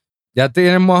 ¿Ya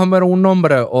tienes más o menos un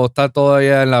nombre o está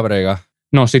todavía en la brega?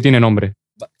 No, sí tiene nombre.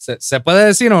 ¿Se puede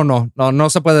decir o no? No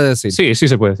se puede decir. Sí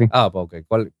se puede decir. Ah, pues ok.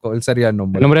 ¿Cuál sería el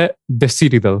nombre? El nombre es The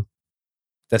Citadel.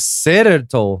 The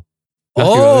Citadel.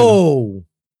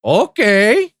 Ok.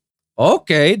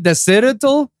 The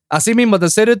Citadel. Así mismo,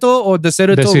 The Citadel o The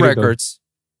Citadel Records.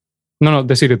 No,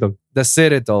 The Citadel. The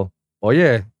Citadel.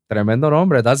 Oye, tremendo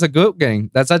nombre. That's a good game.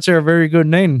 That's actually a very good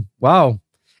name. Wow.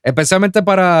 Especialmente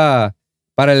para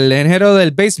el género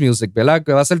del bass music, ¿verdad?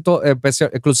 Que va a ser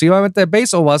exclusivamente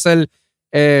bass o va a ser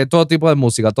todo tipo de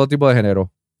música, todo tipo de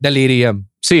género. Del EDM.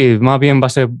 Sí, más bien va a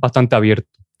ser bastante abierto.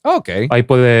 Ok. Ahí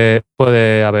puede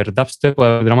haber dubstep,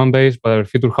 puede haber drum and bass, puede haber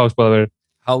future house, puede haber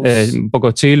House. Un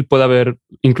poco chill, puede haber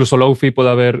incluso lofi, puede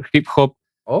haber hip hop.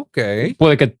 Ok.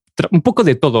 Puede que un poco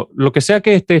de todo. Lo que sea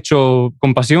que esté hecho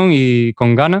con pasión y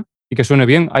con ganas y que suene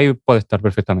bien, ahí puede estar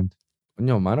perfectamente.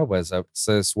 Coño, mano, pues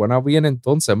se suena bien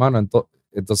entonces, mano.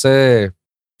 Entonces,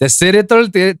 The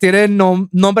Citadel tiene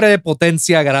nombre de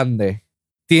potencia grande.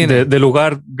 Tiene. De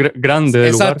lugar grande.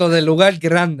 Exacto, de lugar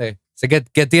grande. Así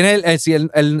que tiene,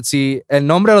 si el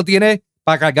nombre lo tiene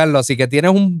para cargarlo, así que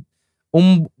tienes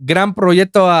un gran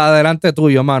proyecto adelante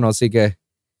tuyo, mano, así que...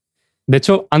 De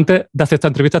hecho, antes de hacer esta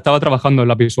entrevista estaba trabajando en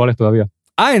las visuales todavía.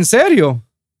 Ah, ¿en serio?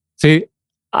 Sí,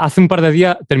 hace un par de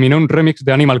días terminé un remix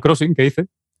de Animal Crossing que hice.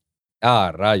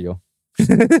 Ah, rayo.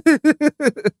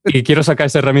 Y quiero sacar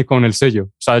ese remix con el sello.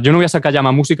 O sea, yo no voy a sacar ya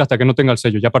más música hasta que no tenga el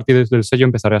sello. Ya a partir del sello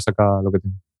empezaré a sacar lo que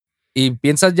tengo. ¿Y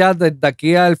piensas ya desde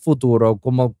aquí al futuro,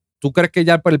 como tú crees que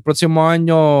ya para el próximo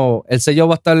año el sello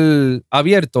va a estar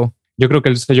abierto? Yo creo que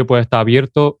el sello puede estar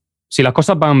abierto. Si las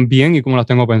cosas van bien y como las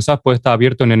tengo pensadas, puede estar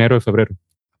abierto en enero y febrero.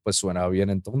 Pues suena bien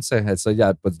entonces. Eso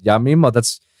ya, pues ya mismo. O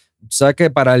sea que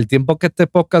para el tiempo que este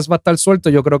podcast va a estar suelto,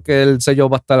 yo creo que el sello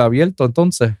va a estar abierto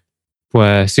entonces.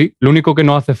 Pues sí, lo único que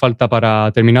nos hace falta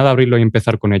para terminar de abrirlo y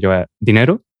empezar con ello es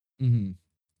dinero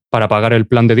para pagar el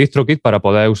plan de DistroKid, para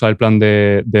poder usar el plan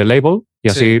de label y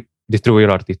así distribuir a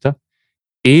los artistas.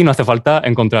 Y no hace falta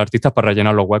encontrar artistas para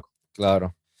rellenar los huecos.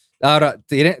 Claro. Ahora,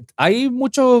 hay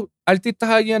muchos artistas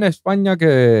ahí en España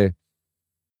que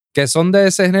son de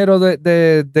ese género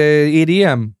de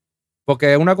EDM.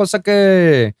 Porque una cosa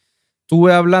que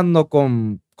estuve hablando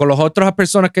con las otras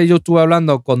personas que yo estuve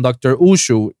hablando, con Dr.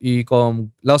 Ushu y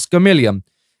con Los Chameleon,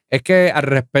 es que al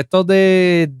respecto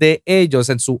de ellos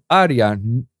en su área,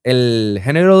 el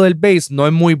género del bass no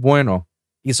es muy bueno.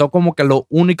 Y son como que las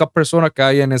únicas personas que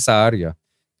hay en esa área.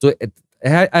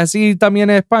 ¿Es así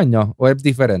también en España o es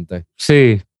diferente?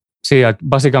 Sí,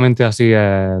 básicamente así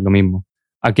es lo mismo.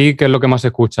 Aquí, ¿qué es lo que más se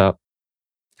escucha?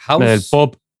 House, el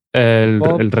pop,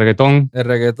 el reggaetón,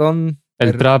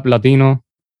 el trap latino.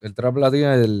 El trap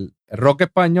latino, el rock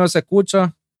español se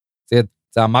escucha. Sí,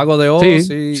 Mago de Oz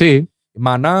sí.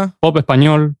 Maná. Pop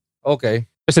español. Ok.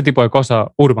 Ese tipo de cosas,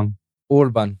 urban.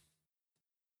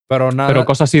 Pero nada. Pero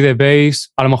cosas así de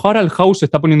bass. A lo mejor ahora el house se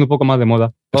está poniendo un poco más de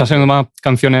moda. Está haciendo más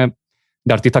canciones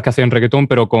de artistas que hacen reggaetón,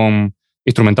 pero con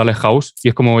instrumentales house. Y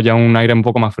es como ya un aire un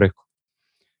poco más fresco.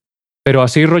 Pero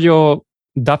así rollo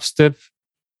dubstep,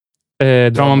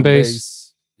 drum and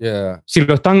bass. Yeah. Si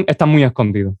lo están muy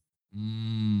escondidos.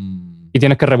 Y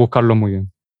tienes que rebuscarlo muy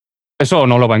bien. Eso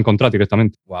no lo va a encontrar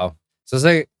directamente. Wow.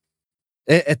 Entonces,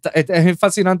 es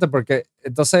fascinante porque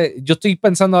entonces yo estoy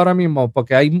pensando ahora mismo,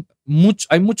 porque hay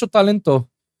mucho talento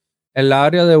en la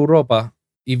área de Europa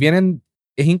y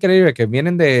es increíble que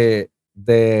vienen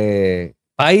de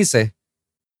países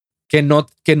que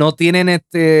no tienen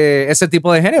ese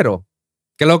tipo de género,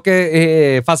 que es lo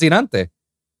que es fascinante.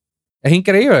 Es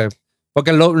increíble,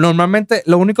 porque normalmente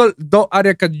los únicos dos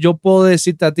áreas que yo puedo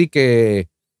decirte a ti que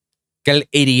el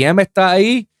EDM está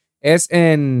ahí es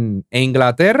en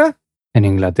Inglaterra. En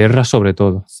Inglaterra sobre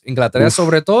todo.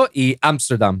 Sobre todo y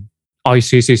Ámsterdam. Ay,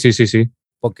 sí.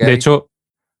 Porque de hecho,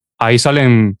 ahí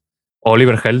salen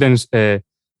Oliver Heldens,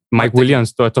 Mike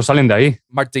Williams, todos estos salen de ahí.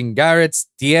 Martin Garrix,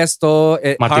 Tiesto,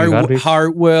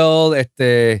 Hardwell,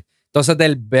 entonces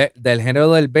del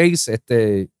género del bass,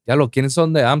 ¿quiénes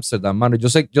son de Ámsterdam, mano?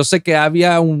 Yo sé que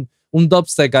había un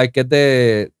dubstep ahí que es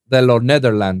de los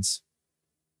Netherlands.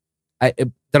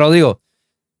 Te lo digo.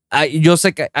 Yo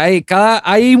sé que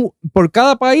por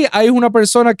cada país hay una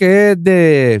persona que es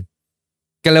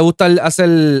que le gusta hacer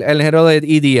el género de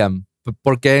EDM,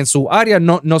 porque en su área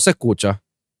no se escucha.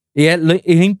 Y es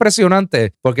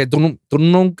impresionante, porque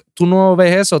tú no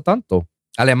ves eso tanto.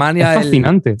 Alemania es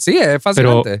fascinante. Sí, es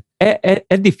fascinante. Pero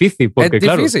es difícil, porque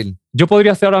claro, yo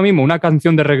podría hacer ahora mismo una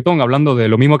canción de reggaetón hablando de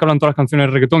lo mismo que hablan todas las canciones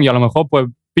de reggaetón y a lo mejor pues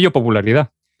pillo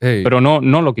popularidad. Hey. Pero no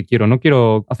lo que quiero. No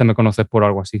quiero hacerme conocer por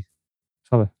algo así,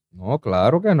 ¿sabes? No,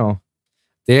 claro que no.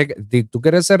 Tú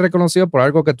quieres ser reconocido por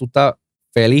algo que tú estás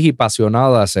feliz y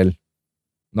apasionado de hacer.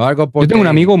 No algo porque... Yo tengo un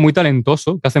amigo muy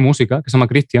talentoso que hace música, que se llama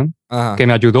Christian, que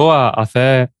me ayudó a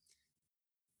hacer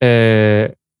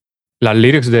las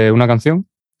lyrics de una canción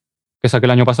que saqué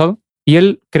el año pasado. Y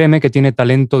él, créeme que tiene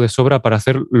talento de sobra para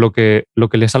hacer lo que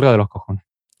le salga de los cojones.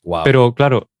 Wow. Pero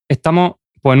claro, estamos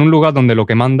pues, en un lugar donde lo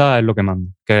que manda es lo que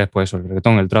manda, que es pues, eso, el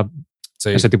reggaetón, el trap,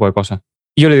 ese tipo de cosas.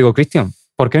 Y yo le digo, Christian,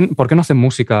 ¿por qué no haces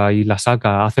música y la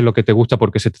sacas, haces lo que te gusta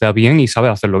porque se te da bien y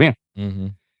sabes hacerlo bien?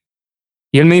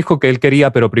 Y él me dijo que él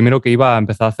quería, pero primero que iba a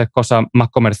empezar a hacer cosas más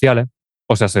comerciales,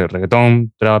 o sea, hacer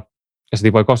reggaetón, trap, ese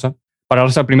tipo de cosas, para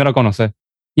darse el primero a conocer.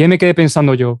 Y ahí me quedé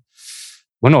pensando yo,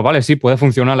 bueno, vale, sí, puede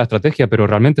funcionar la estrategia, pero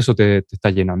 ¿realmente eso te está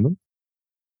llenando?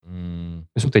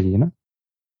 Eso te llena.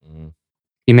 Mm.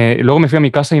 Y luego me fui a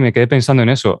mi casa y me quedé pensando en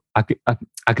eso.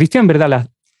 A Cristian, en verdad,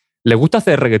 le gusta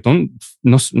hacer reggaetón,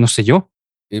 no sé yo.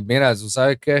 Y mira, tú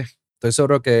sabes que estoy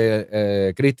seguro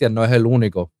que Cristian no es el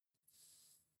único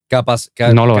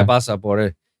No lo que es. pasa por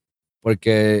él.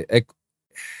 Porque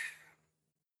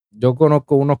yo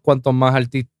conozco unos cuantos más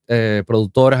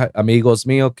productores, amigos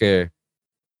míos, que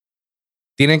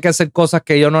tienen que hacer cosas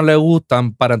que a ellos no les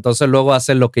gustan para entonces luego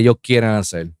hacer lo que ellos quieren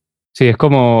hacer. Sí, es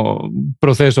como un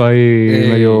proceso ahí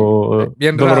medio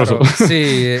bien doloroso. raro.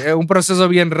 Sí, es un proceso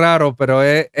bien raro, pero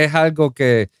es algo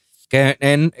que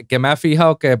me ha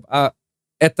fijado que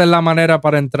esta es la manera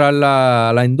para entrar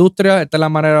a la industria, esta es la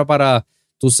manera para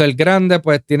tú ser grande,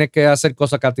 pues tienes que hacer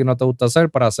cosas que a ti no te gusta hacer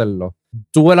para hacerlo.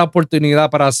 Tuve la oportunidad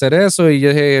para hacer eso y yo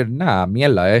dije, nada,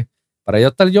 mierda, para yo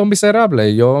estar yo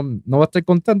miserable, yo no voy a estar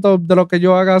contento de lo que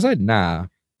yo haga hacer,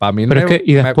 nada. Para mí Pero es que,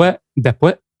 ¿y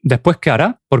después qué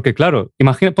hará? Porque claro,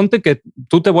 imagina, ponte que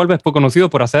tú te vuelves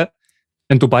conocido por hacer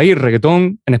en tu país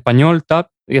reggaetón, en español, tap,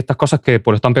 y estas cosas que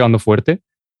pues están pegando fuerte.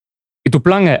 Y tu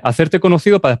plan es hacerte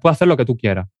conocido para después hacer lo que tú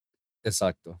quieras.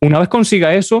 Exacto. Una vez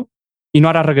consiga eso y no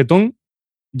harás reggaetón,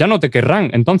 ya no te querrán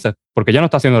entonces, porque ya no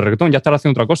estás haciendo reggaetón, ya estarás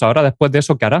haciendo otra cosa. Ahora, después de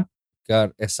eso, ¿qué harás?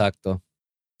 Claro, exacto.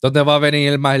 ¿Dónde va a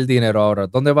venir más el dinero ahora?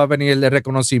 ¿Dónde va a venir el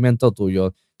reconocimiento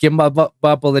tuyo? ¿Quién va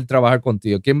a poder trabajar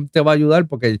contigo? ¿Quién te va a ayudar?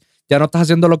 Porque ya no estás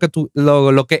haciendo lo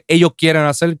que ellos quieren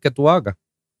hacer que tú hagas.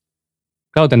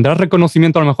 Claro, tendrás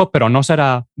reconocimiento a lo mejor, pero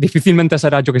difícilmente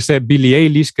será, yo que sé, Billie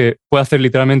Eilish, que puede hacer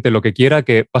literalmente lo que quiera,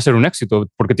 que va a ser un éxito,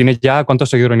 porque tiene ya, ¿cuántos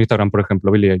seguidores en Instagram, por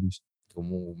ejemplo, Billie Eilish?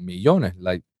 Como millones,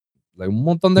 un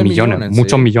montón de millones.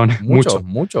 Muchos sí. millones, muchos.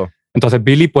 Entonces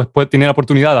Billie pues tiene la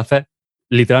oportunidad de hacer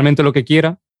literalmente lo que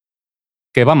quiera,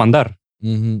 que va a mandar.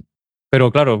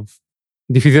 Pero claro,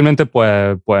 difícilmente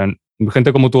pues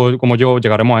gente como tú, como yo,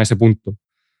 llegaremos a ese punto.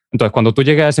 Entonces, cuando tú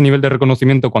llegues a ese nivel de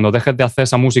reconocimiento, cuando dejes de hacer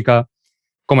esa música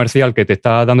comercial que te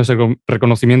está dando ese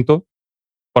reconocimiento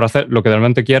por hacer lo que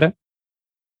realmente quieres,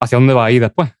 ¿hacia dónde va a ir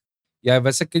después? Y hay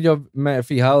veces que yo me he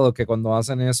fijado que cuando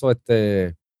hacen eso,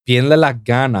 pierden las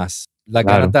ganas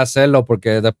de hacerlo,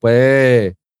 porque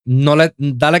después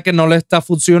dale que no le está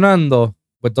funcionando,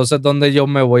 pues entonces donde yo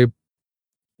me voy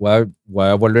a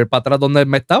volver para atrás donde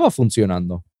me estaba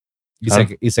funcionando.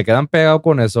 Y se quedan pegados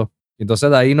con eso. Entonces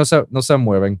de ahí no se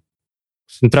mueven.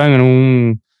 Entran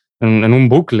en un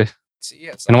bucle. Sí,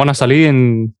 que no van a salir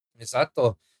en...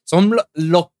 Exacto. Son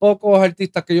los pocos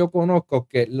artistas que yo conozco,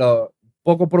 los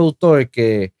pocos productores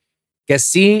que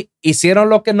sí hicieron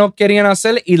lo que no querían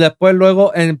hacer y después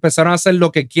luego empezaron a hacer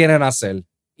lo que quieren hacer.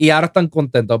 Y ahora están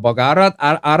contentos porque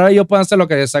ahora ellos pueden hacer lo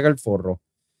que les saca el forro.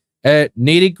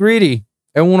 Nitty Gritty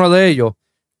es uno de ellos,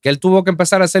 que él tuvo que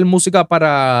empezar a hacer música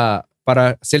para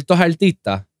ciertos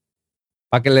artistas,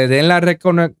 para que le den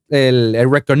el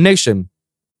recognition.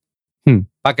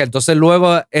 Para que entonces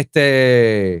luego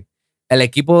el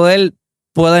equipo de él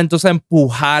pueda entonces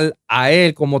empujar a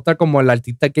él como tal, como el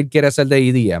artista que él quiere ser de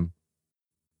EDM.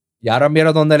 Y ahora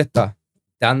mira dónde él está.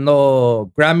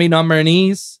 Dando Grammy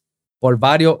nominees por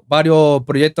varios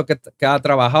proyectos que ha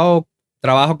trabajado.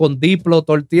 Trabaja con Diplo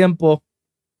todo el tiempo.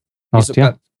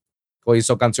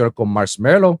 Hizo canciones con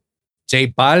Marshmello.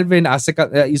 J Balvin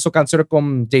hizo canciones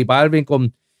con J Balvin,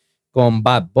 con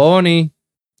Bad Bunny.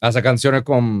 Hace canciones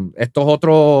con estos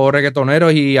otros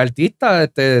reggaetoneros y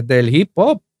artistas del hip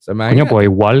hop. Coño, pues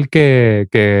igual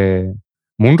que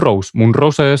Moonrose.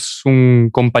 Moonrose es un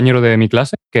compañero de mi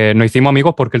clase que nos hicimos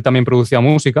amigos porque él también producía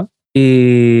música.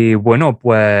 Y bueno,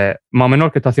 pues más o menos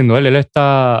lo que está haciendo él. Él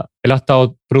ha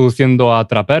estado produciendo a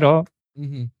traperos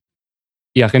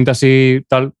y a gente así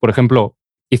tal. Por ejemplo,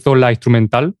 hizo la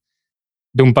instrumental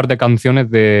de un par de canciones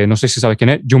de, no sé si sabes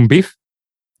quién es, Young Beef.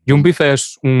 Young Beef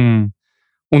es un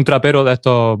trapero de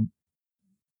estos...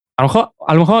 A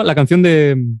lo mejor la canción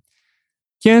de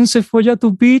 ¿Quién se folla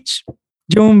tu bitch?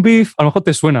 Young Beef. A lo mejor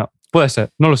te suena. Puede ser,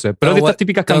 no lo sé. Pero es de estas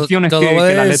típicas canciones que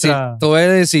la letra... Te voy a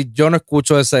decir, yo no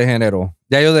escucho ese género.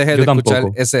 Ya yo dejé de escuchar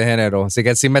ese género. Así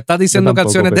que si me estás diciendo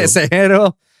canciones de ese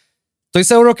género, estoy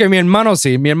seguro que mi hermano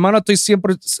sí. Mi hermano estoy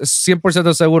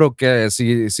 100% seguro que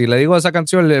si le digo esa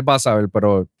canción, él va a saber.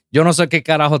 Pero yo no sé qué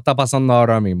carajo está pasando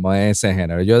ahora mismo en ese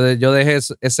género. Yo dejé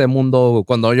ese mundo.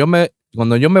 Cuando yo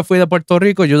me fui de Puerto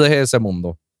Rico, yo dejé ese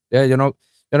mundo. Yo no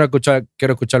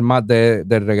quiero escuchar más de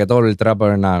reggaetón, el trap,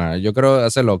 nada. Yo quiero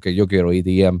hacer lo que yo quiero.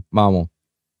 EDM, vamos.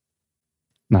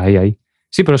 Ahí.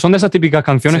 Sí, pero son de esas típicas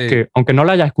canciones que, aunque no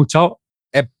las hayas escuchado,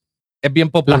 es bien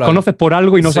popular. Las conoces por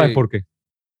algo y no sabes por qué.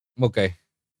 Ok.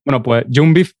 Bueno, pues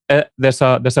Young Beef es de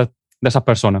esas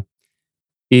personas.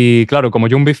 Y claro, como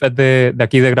Young Beef es de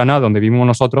aquí de Granada, donde vivimos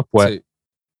nosotros, pues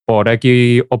por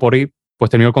X o por Y, pues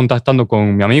terminó contactando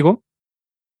con mi amigo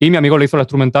y mi amigo le hizo las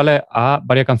instrumentales a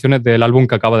varias canciones del álbum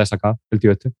que acaba de sacar el tío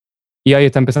este. Y ahí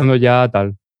está empezando ya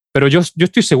tal. Pero yo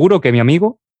estoy seguro que mi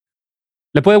amigo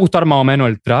le puede gustar más o menos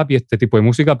el trap y este tipo de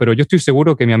música, pero yo estoy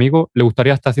seguro que a mi amigo le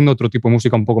gustaría estar haciendo otro tipo de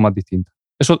música un poco más distinta.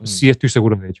 Eso sí estoy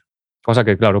seguro de ello. Cosa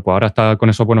que, claro, pues ahora está con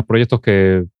esos buenos proyectos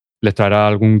que les traerá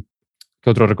algún que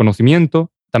otro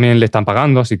reconocimiento. También le están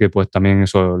pagando, así que pues también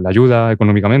eso le ayuda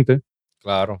económicamente.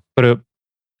 Claro. Pero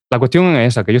la cuestión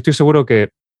es esa, que yo estoy seguro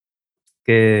que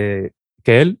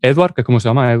él, Edward, que es como se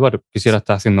llama, Edward, quisiera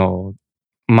estar haciendo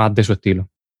más de su estilo.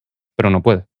 Pero no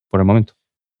puede, por el momento.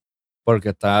 Porque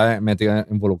está metido,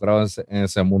 involucrado en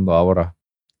ese mundo ahora.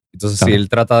 Entonces, Claro. si él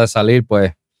trata de salir,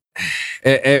 pues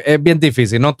es bien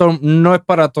difícil. No es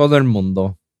para todo el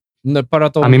mundo. No es para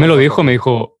todo A el mí me mundo. lo dijo,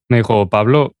 me dijo,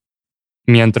 Pablo,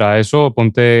 mientras eso,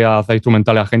 ponte a hacer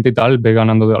instrumentales a gente y tal, ve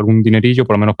ganando algún dinerillo,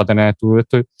 por lo menos para tener tú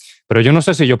esto. Pero yo no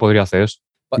sé si yo podría hacer eso.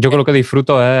 Yo creo que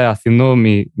disfruto es haciendo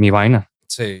mi vaina.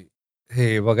 Sí,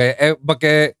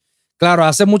 porque, claro,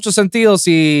 hace mucho sentido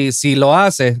si lo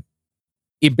haces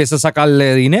y empiezas a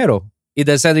sacarle dinero. Y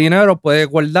de ese dinero puedes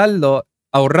guardarlo,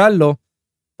 ahorrarlo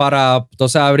para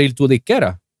entonces abrir tu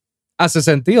disquera. Hace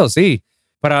sentido, sí.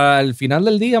 Para el final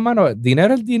del día, mano,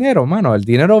 dinero es dinero, mano. El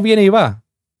dinero viene y va.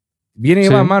 Viene y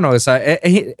va, mano. O sea,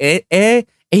 es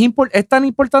tan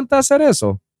importante hacer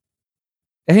eso.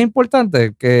 Es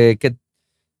importante que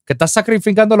estás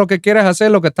sacrificando lo que quieres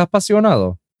hacer, lo que estás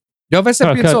apasionado. Yo a veces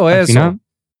pienso al eso. final,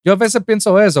 Yo a veces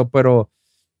pienso eso, pero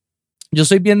yo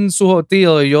soy bien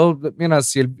subjetivo y yo, mira,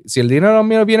 si el dinero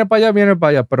mío viene para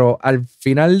allá, pero al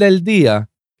final del día,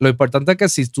 lo importante es que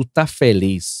si tú estás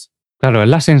feliz. claro, es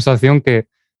la sensación que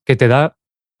te da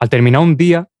al terminar un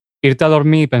día, irte a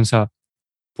dormir y pensar,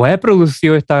 pues he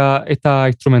producido esta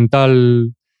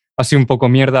instrumental así un poco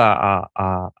mierda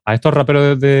a estos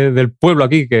raperos del pueblo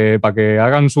aquí que para que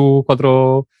hagan sus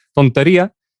 4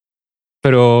 tonterías,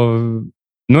 pero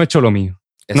no he hecho lo mío.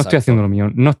 Exacto. No estoy haciendo lo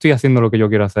mío, no estoy haciendo lo que yo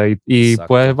quiero hacer. Y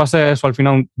pues va a ser eso al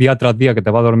final, un día tras día que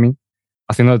te va a dormir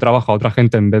haciendo el trabajo a otra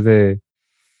gente en vez de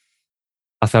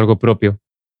hacer algo propio.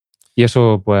 Y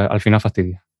eso, pues, al final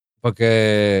fastidia.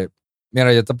 Porque,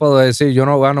 mira, yo te puedo decir, yo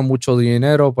no gano mucho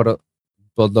dinero por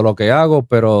todo lo que hago,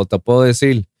 pero te puedo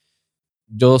decir,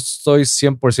 yo estoy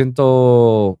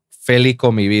 100% feliz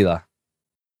con mi vida.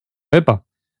 Epa,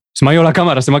 se me ha ido la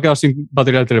cámara, se me ha quedado sin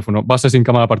batería el teléfono. Va a ser sin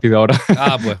cámara a partir de ahora.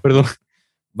 Ah, pues. Perdón.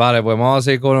 Vale, pues vamos a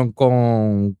seguir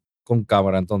con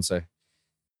cámara entonces.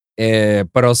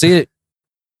 Pero sí,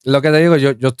 lo que te digo,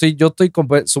 yo estoy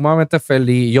sumamente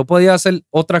feliz. Yo podía hacer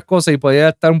otras cosas y podía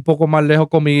estar un poco más lejos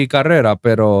con mi carrera,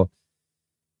 pero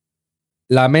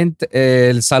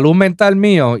el salud mental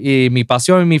mío y mi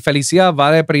pasión y mi felicidad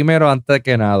vale primero antes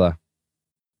que nada.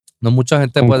 No mucha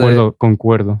gente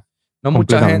Concuerdo. No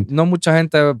mucha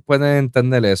gente puede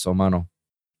entender eso, mano.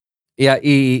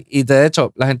 Y de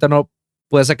hecho, la gente no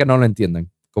puede ser que no lo entiendan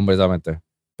completamente.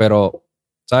 Pero,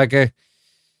 ¿sabes qué?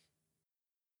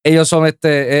 Ellos son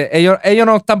ellos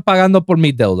no están pagando por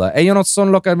mis deudas. Ellos no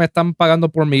son los que me están pagando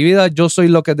por mi vida. Yo soy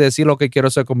lo que decir lo que quiero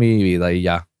hacer con mi vida y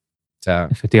ya. O sea,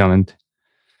 efectivamente.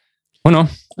 Bueno,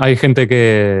 hay gente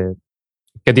que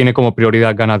tiene como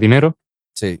prioridad ganar dinero.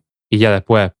 Sí. Y ya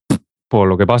después, por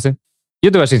lo que pase.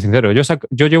 Yo te voy a ser sincero,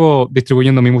 yo llevo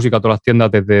distribuyendo mi música a todas las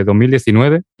tiendas desde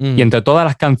 2019 y entre todas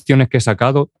las canciones que he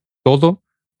sacado,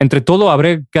 entre todo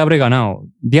habré ganado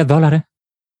 $10.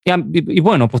 Y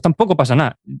bueno, pues tampoco pasa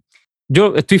nada.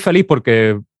 Yo estoy feliz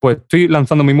porque pues estoy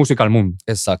lanzando mi música al mundo.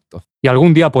 Exacto. Y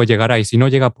algún día pues llegará y si no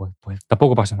llega pues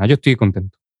tampoco pasa nada. Yo estoy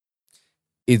contento.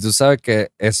 Y tú sabes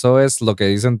que eso es lo que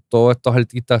dicen todos estos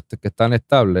artistas que están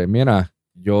estables. Mira,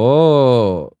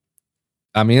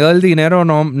 a mí el dinero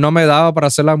no me daba para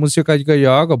hacer la música que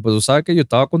yo hago, pues tú sabes que yo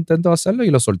estaba contento de hacerlo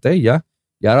y lo solté y ya.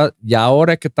 Y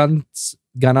ahora es que están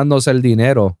ganándose el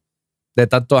dinero de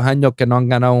tantos años que no han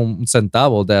ganado un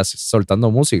centavo de soltando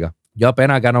música. Yo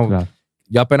apenas gano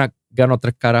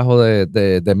 3 carajos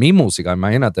de mi música,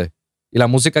 imagínate. Y la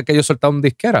música que yo he soltado en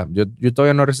disquera, yo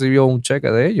todavía no he recibido un cheque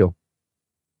de ellos.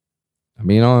 A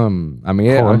mí no, a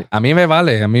mí me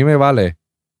vale, a mí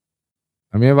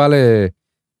me vale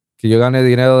que yo gane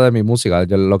dinero de mi música.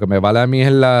 Lo que me vale a mí es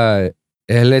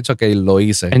el hecho que lo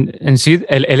hice. En sí,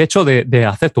 el hecho de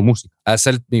hacer tu música.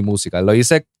 Hacer mi música. Lo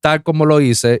hice tal como lo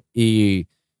hice y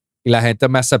la gente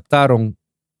me aceptaron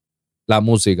la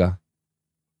música.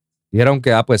 Dijeron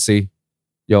que, pues sí.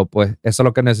 Yo, pues, eso es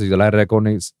lo que necesito, la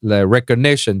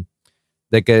recognition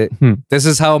de que this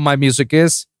is how my music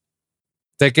is.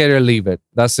 Take it or leave it.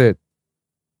 That's it.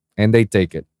 And they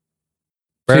take it.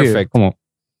 Perfect. Sí,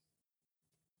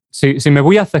 Si me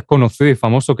voy a hacer conocido y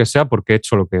famoso que sea porque he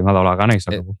hecho lo que me ha dado la gana y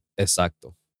se acabó.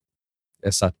 Exacto.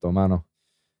 Exacto, mano.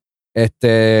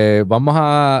 Vamos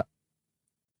a...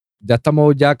 Ya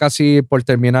estamos ya casi por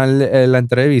terminar la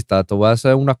entrevista. Te voy a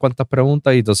hacer unas cuantas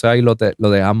preguntas y entonces ahí lo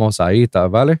dejamos ahí,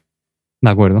 ¿vale? De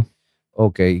acuerdo.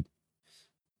 Ok.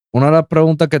 Una de las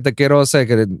preguntas que te quiero hacer,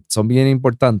 que son bien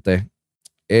importantes,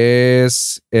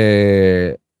 es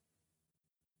el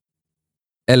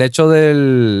hecho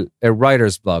del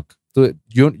writer's block.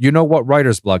 You know what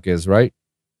writer's block is, right?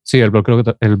 Sí, el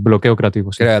bloqueo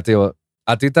creativo. Sí. Creativo.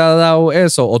 ¿A ti te ha dado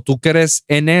eso? ¿O tú crees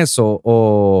en eso?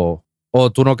 ¿O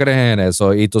tú no crees en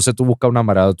eso? Y entonces tú buscas una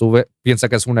manera. ¿Tú piensas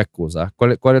que es una excusa?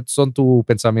 ¿Cuáles son tus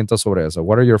pensamientos sobre eso?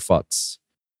 What are your thoughts?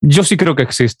 Yo sí creo que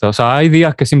existe. O sea, hay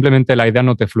días que simplemente las ideas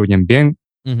no te fluyen bien.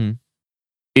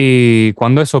 Y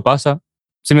cuando eso pasa,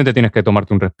 simplemente tienes que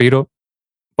tomarte un respiro.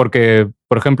 Porque,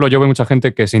 por ejemplo, yo veo mucha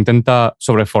gente que se intenta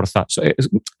sobreesforzar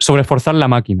la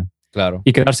máquina. Claro.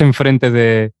 Y quedarse enfrente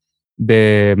del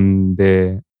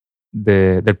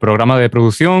programa de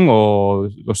producción o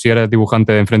si eres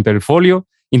dibujante enfrente del folio,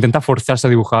 intenta forzarse a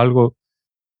dibujar algo.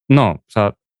 No, o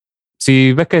sea,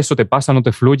 si ves que eso te pasa, no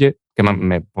te fluye, que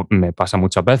me pasa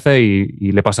muchas veces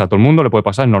y le pasa a todo el mundo, le puede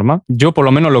pasar, es normal. Yo, por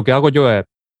lo menos, lo que hago yo es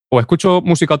o escucho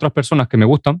música a otras personas que me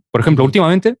gustan. Por ejemplo,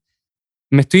 últimamente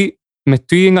me estoy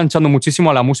enganchando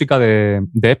muchísimo a la música de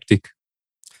Ep89.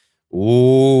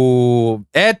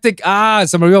 Ep89.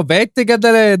 Se me olvidó.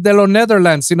 Ep89 es de los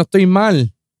Netherlands, si no estoy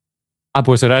mal.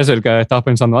 Pues era ese el que estabas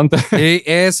pensando antes. Sí,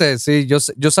 ese, sí.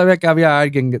 Yo sabía que había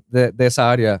alguien de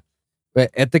esa área.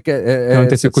 Estoy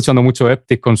escuchando mucho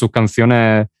Ep89 con sus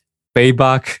canciones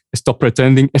Payback, Stop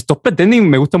Pretending. Stop Pretending,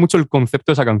 me gusta mucho el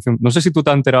concepto de esa canción. No sé si tú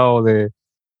te has enterado de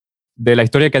la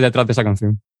historia que hay detrás de esa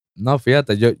canción. No,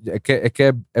 fíjate, es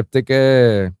que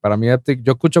Ep89, para mí Ep89,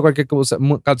 yo escucho cualquier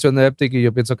canción de Ep89 y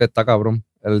yo pienso que está cabrón.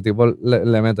 El tipo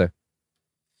le mete.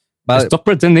 Vale. Stop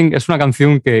Pretending es una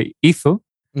canción que hizo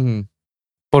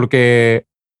porque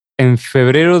en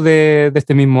febrero de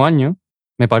este mismo año,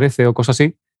 me parece, o cosa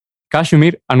así,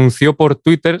 Kashmir anunció por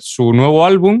Twitter su nuevo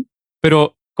álbum,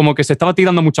 pero como que se estaba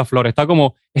tirando muchas flores. Está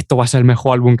como, esto va a ser el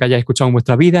mejor álbum que hayáis escuchado en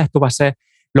vuestra vida, esto va a ser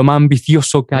lo más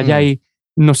ambicioso que hayáis,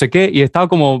 no sé qué, y estaba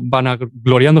como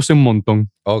vanagloriándose un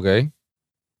montón. Ok.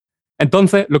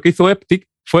 Entonces, lo que hizo Ep89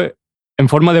 fue, en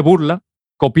forma de burla,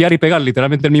 copiar y pegar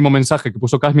literalmente el mismo mensaje que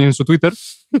puso Kashmir en su Twitter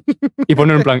y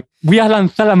poner en plan, voy a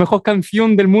lanzar la mejor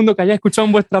canción del mundo que hayáis escuchado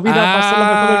en vuestra vida para ser la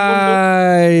mejor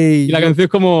del mundo. Y la canción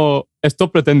es como,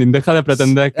 Stop Pretending, deja de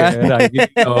pretender que eres aquí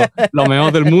lo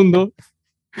mejor del mundo.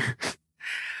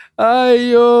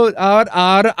 Ay,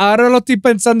 ahora lo estoy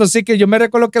pensando, sí, que yo me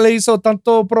recuerdo que le hizo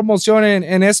tanto promoción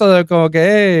en eso de como que,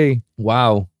 hey,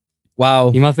 wow.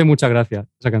 Y me hace mucha gracia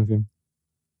esa canción.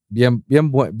 Bien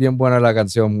buena la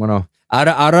canción. Bueno,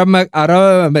 ahora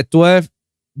me estuve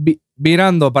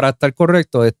mirando para estar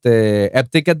correcto.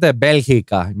 Ep89 es de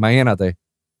Bélgica, imagínate.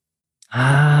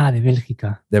 De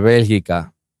Bélgica. De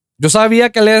Bélgica. Yo sabía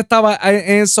que él estaba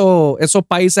en esos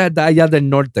países de allá del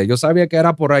norte. Yo sabía que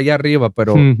era por allá arriba,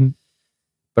 pero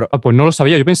pues no lo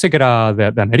sabía. Yo pensé que era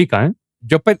de América, ¿eh?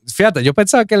 Fíjate, yo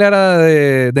pensaba que él era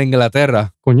de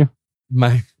Inglaterra. Coño.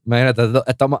 Imagínate,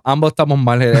 ambos estamos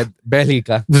mal.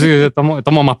 Bélgica. Sí,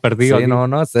 estamos más perdidos. Sí, aquí.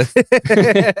 no sé.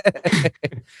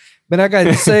 Ven acá,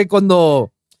 entonces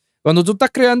cuando tú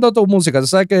estás creando tu música, tú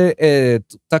sabes que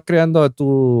tú estás creando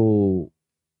tu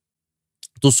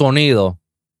sonido.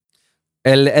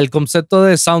 El concepto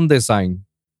de sound design,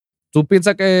 ¿tú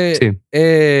piensas que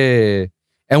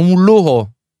es un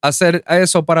lujo hacer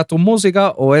eso para tu música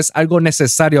o es algo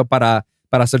necesario para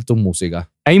hacer tu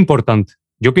música? Es importante.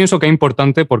 Yo pienso que es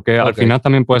importante porque al final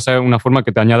también puede ser una forma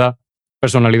que te añada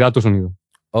personalidad a tu sonido.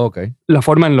 La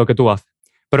forma en lo que tú haces.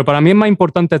 Pero para mí es más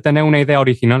importante tener una idea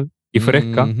original y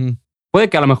fresca. Puede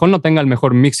que a lo mejor no tenga el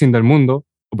mejor mixing del mundo,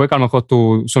 o puede que a lo mejor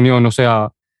tu sonido no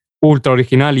sea ultra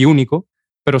original y único,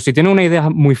 pero si tienes una idea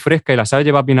muy fresca y la sabes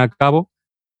llevar bien a cabo,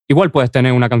 igual puedes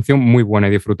tener una canción muy buena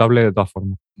y disfrutable de todas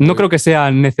formas. No creo que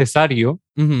sea necesario,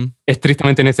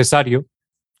 estrictamente necesario,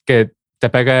 que te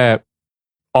pegues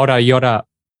horas y horas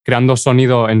creando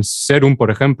sonido en Serum, por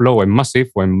ejemplo, o en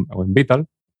Massive, o en Vital.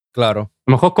 Claro.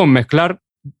 A lo mejor con mezclar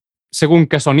según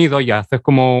qué sonido y haces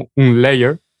como un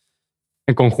layer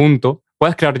en conjunto,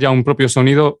 puedes crear ya un propio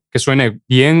sonido que suene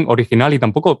bien, original y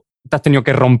tampoco te has tenido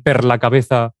que romper la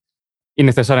cabeza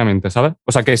innecesariamente, ¿sabes?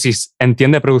 O sea que si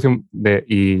entiendes producción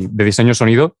y de diseño de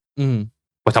sonido, pues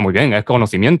está muy bien, es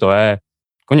conocimiento,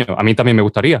 coño, a mí también me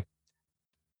gustaría.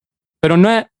 Pero no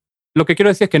es, lo que quiero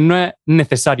decir es que no es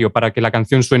necesario para que la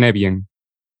canción suene bien.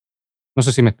 No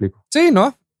sé si me explico. Sí,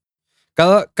 ¿no?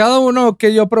 Cada uno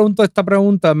que yo pregunto esta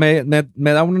pregunta me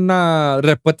da una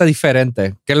respuesta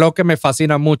diferente, que es lo que me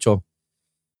fascina mucho.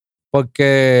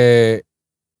 Porque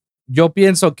yo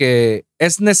pienso que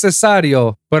es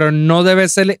necesario, pero no debe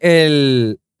ser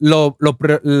el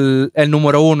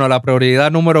número uno, la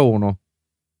prioridad número uno.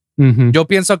 Yo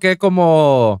pienso que es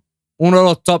como uno de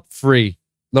los top 3,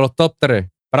 de los top 3.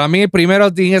 Para mí,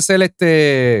 primero tiene que ser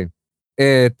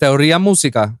teoría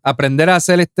música, aprender a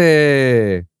hacer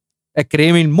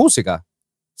escribir música.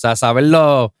 O sea, saber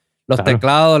los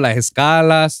teclados, las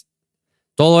escalas,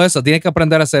 todo eso. Tienes que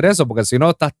aprender a hacer eso, porque si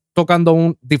no, estás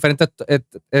tocando diferentes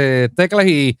teclas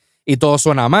y todo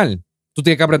suena mal. Tú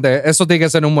tienes que aprender. Eso tiene que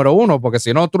ser número uno, porque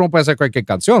si no, tú no puedes hacer cualquier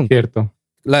canción. Cierto.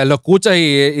 Lo escuchas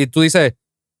y tú dices,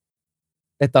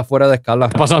 está fuera de escala.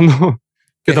 ¿Qué está pasando?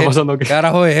 ¿Qué está pasando aquí? ¿Qué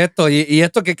carajo es esto? ¿Y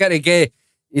esto qué?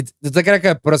 ¿Y usted cree que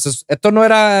el proceso? Esto no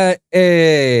era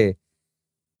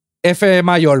F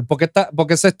mayor. ¿Por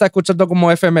qué se está escuchando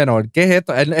como F menor? ¿Qué es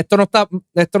esto? Esto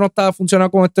no está funcionando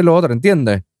con esto y lo otro,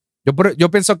 ¿entiendes? Yo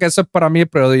pienso que eso es para mí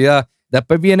prioridad.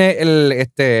 Después viene el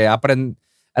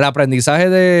aprendizaje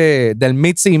del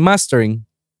mixing y mastering.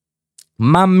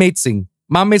 Más mixing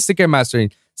que mastering.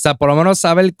 O sea, por lo menos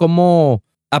saber cómo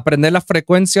aprender las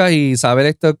frecuencias y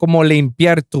saber cómo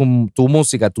limpiar tu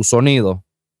música, tu sonido,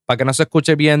 para que no se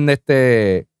escuche bien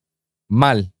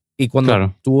mal. Y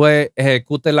cuando tú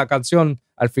ejecutes la canción,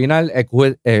 al final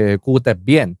ejecutes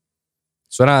bien.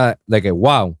 Suena de que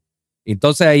wow.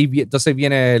 Entonces entonces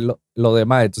viene lo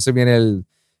demás. Entonces viene el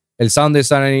sound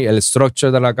design, el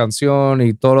structure de la canción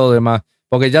y todo lo demás.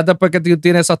 Porque ya después que tú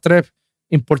tienes esas 3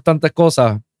 importantes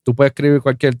cosas, tú puedes escribir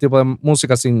cualquier tipo de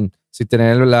música sin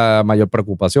tener la mayor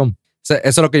preocupación. Eso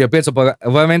es lo que yo pienso, porque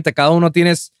obviamente cada uno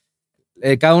tiene sus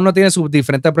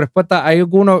diferentes respuestas. Hay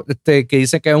algunos que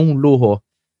dicen que es un lujo,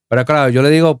 pero claro, yo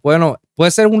le digo, bueno,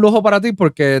 puede ser un lujo para ti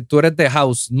porque tú eres de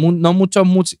house. No mucha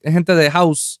gente de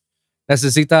house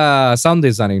necesita sound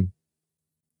designing.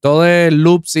 Todo es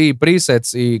loops y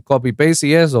presets y copy-paste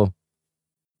y eso.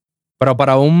 Pero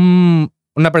para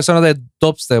una persona de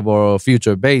dubstep o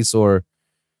future bass o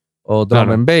drum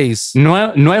and bass. No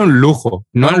es un lujo,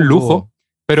 no es un lujo,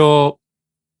 pero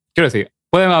quiero decir,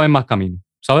 pueden haber más caminos,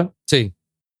 ¿sabes? Sí.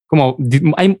 Como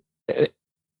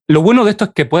lo bueno de esto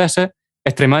es que puede ser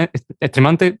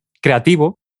extremadamente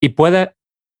creativo y puedes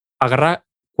agarrar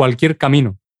cualquier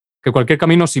camino. Que cualquier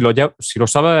camino, si lo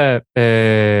sabes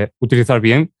utilizar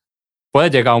bien,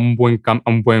 puedes llegar a un buen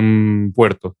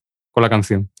puerto con la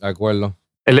canción. De acuerdo.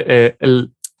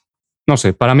 No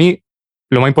sé, para mí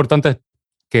lo más importante es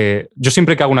que yo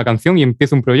siempre que hago una canción y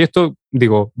empiezo un proyecto,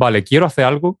 digo, vale, quiero hacer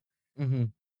algo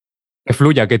que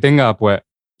fluya, que tenga pues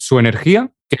su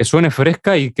energía, que suene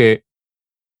fresca y que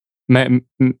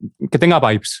tenga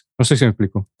vibes. No sé si me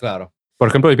explico. Claro. Por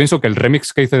ejemplo, yo pienso que el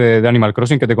remix que hice de Animal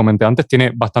Crossing que te comenté antes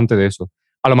tiene bastante de eso.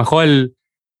 A lo mejor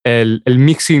el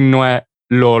mixing no es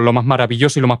lo más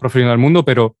maravilloso y lo más profesional del mundo,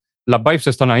 pero las vibes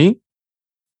están ahí,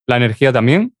 la energía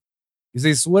también. Y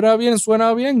si suena bien,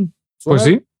 suena bien. Pues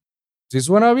sí. Si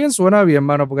suena bien,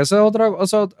 mano, porque ese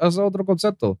es otro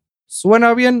concepto.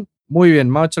 Suena bien, muy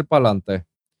bien, vamos a echar para adelante.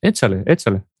 Échale.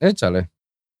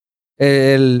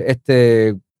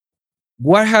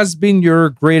 What has been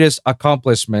your greatest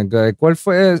accomplishment? ¿Cuál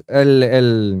fue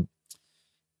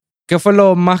qué fue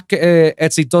lo más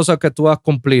exitoso que tú has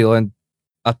cumplido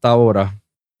hasta ahora?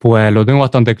 Pues lo tengo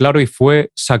bastante claro y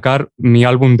fue sacar mi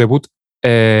álbum debut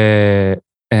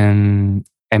en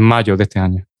mayo de este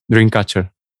año,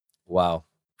 Dreamcatcher. Wow.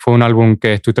 Fue un álbum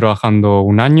que estoy trabajando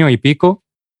 1 año y pico,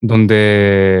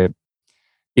 donde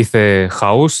hice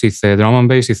house, hice drum and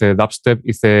bass, hice dubstep,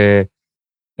 hice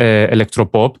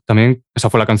electropop también. Esa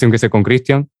fue la canción que hice con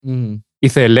Christian.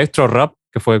 Hice electro rap,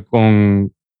 que fue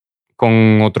con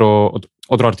otro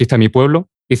artista de mi pueblo.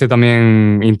 Hice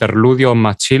también interludios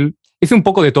más chill. Hice un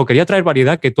poco de todo. Quería traer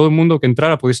variedad, que todo el mundo que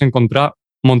entrara pudiese encontrar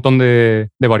un montón de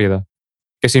variedad.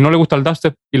 Que si no le gusta el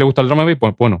dubstep y le gusta el drum and bass,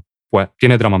 pues bueno, pues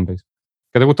tiene drum and bass.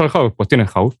 ¿Que te gusta el house? Pues tienes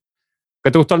house.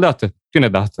 ¿Que te gusta el dubstep?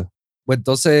 Tienes dubstep. Pues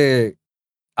entonces,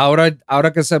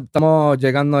 ahora que estamos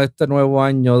llegando a este nuevo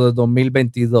año de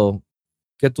 2022,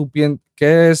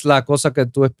 ¿qué es la cosa que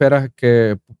tú esperas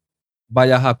que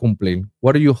vayas a cumplir?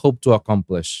 What do you hope to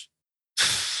accomplish?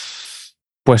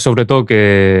 Pues sobre todo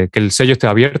que el sello esté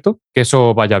abierto, que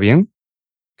eso vaya bien,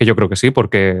 que yo creo que sí,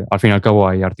 porque al fin y al cabo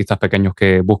hay artistas pequeños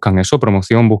que buscan eso,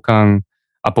 promoción, buscan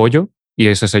apoyo, y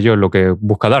ese sello es lo que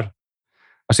busca dar.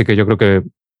 Así que yo creo que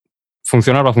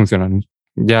funcionar va a funcionar,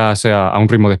 ya sea a un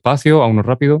ritmo despacio, a uno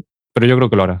rápido, pero yo creo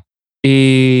que lo hará.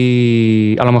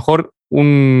 Y a lo mejor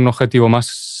un objetivo más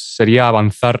sería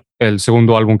avanzar el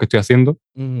segundo álbum que estoy haciendo,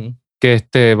 que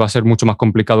este va a ser mucho más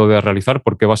complicado de realizar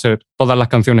porque va a ser todas las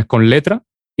canciones con letra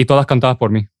y todas cantadas por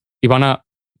mí. Y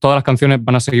todas las canciones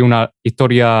van a seguir una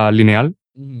historia lineal,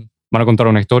 van a contar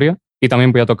una historia y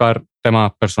también voy a tocar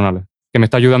temas personales. Que me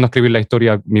está ayudando a escribir la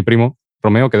historia mi primo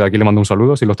Romeo, que de aquí le mando un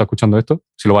saludo si lo está escuchando esto,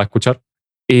 si lo va a escuchar.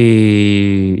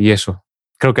 Y eso.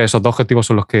 Creo que esos dos objetivos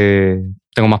son los que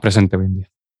tengo más presente hoy en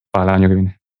día, para el año que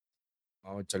viene.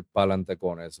 Vamos a echar para adelante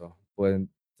con eso. Pues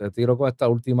te tiro con esta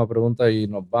última pregunta y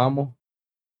nos vamos.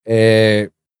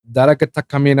 Dale que estás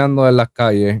caminando en las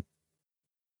calles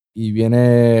y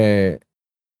viene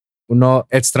unos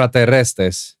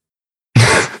extraterrestres.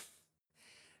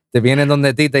 Te vienen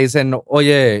donde ti y te dicen,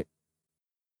 oye,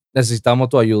 necesitamos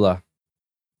tu ayuda.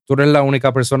 Tú eres la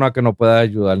única persona que nos puede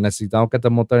ayudar. Necesitamos que te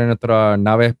montes en nuestra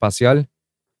nave espacial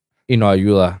y nos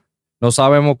ayuda. No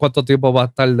sabemos cuánto tiempo va a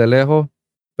estar de lejos,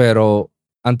 pero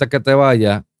antes que te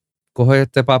vayas, coge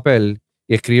este papel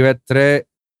y escribe tres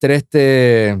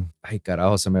ay,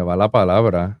 carajo, se me va la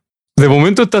palabra. De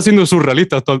momento está siendo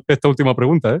surrealista esta última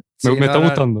pregunta, ¿eh? Sí, me está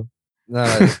gustando.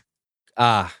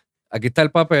 Aquí está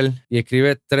el papel y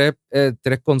escribe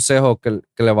tres consejos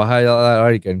que le vas a dar a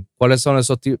alguien. ¿Cuáles son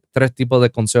esos tres tipos de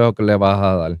consejos que le vas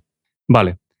a dar?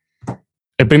 Vale.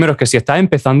 El primero es que si estás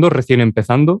empezando, recién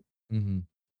empezando,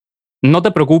 no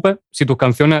te preocupes si tus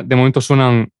canciones de momento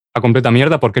suenan a completa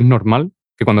mierda, porque es normal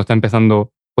que cuando estás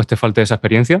empezando pues te falte esa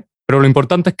experiencia. Pero lo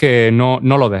importante es que no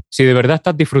lo des. Si de verdad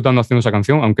estás disfrutando haciendo esa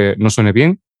canción, aunque no suene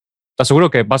bien, te aseguro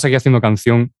que vas a seguir haciendo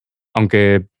canción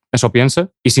aunque eso pienses,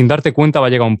 y sin darte cuenta va a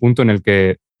llegar a un punto en el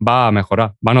que va a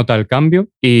mejorar, va a notar el cambio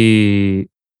y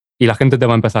la gente te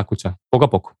va a empezar a escuchar, poco a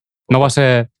poco. No va a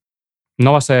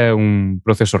ser un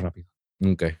proceso rápido.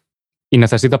 Okay. Y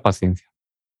necesitas paciencia.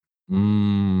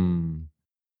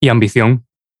 Y ambición.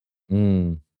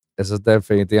 Esos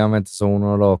definitivamente son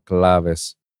uno de los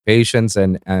claves. Patience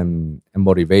and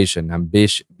motivation.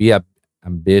 Be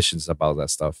ambitious about that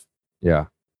stuff. Yeah.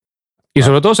 Y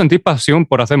sobre todo sentir pasión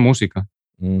por hacer música.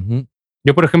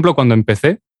 Yo, por ejemplo, cuando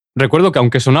empecé, recuerdo que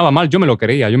aunque sonaba mal, yo me lo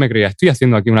creía. Yo me creía, estoy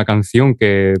haciendo aquí una canción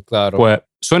que pues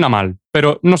suena mal,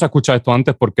 pero no se ha escuchado esto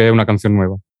antes porque es una canción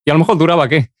nueva. Y a lo mejor duraba,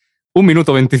 ¿qué? 1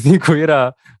 minuto 25 y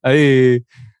era ahí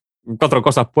 4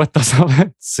 cosas puestas,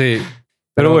 ¿sabes? Sí.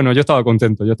 Pero bueno, yo estaba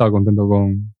contento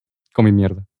con mi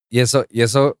mierda. Y eso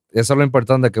es lo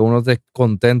importante, que uno esté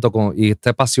contento y esté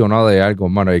apasionado de algo,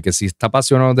 mano. Y que si está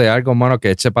apasionado de algo, mano, que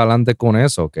eche para adelante con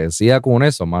eso, que siga con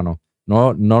eso, mano.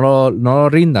 No lo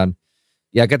rindan.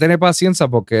 Y hay que tener paciencia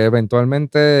porque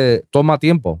eventualmente toma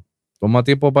tiempo. Toma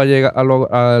tiempo para llegar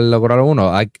a lograr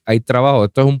uno. Hay trabajo.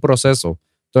 Esto es un proceso.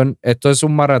 Esto es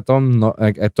un maratón.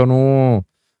 Esto no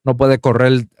puede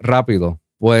correr rápido.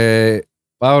 Pues,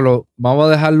 Pablo, vamos a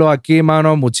dejarlo aquí,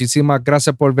 mano. Muchísimas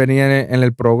gracias por venir en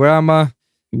el programa.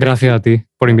 Gracias a ti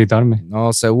por invitarme.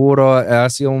 No, seguro. Ha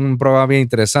sido un programa bien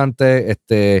interesante.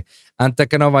 Antes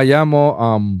que nos vayamos,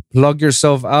 plug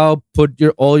yourself out, put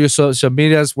all your social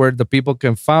medias where the people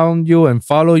can find you and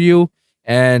follow you,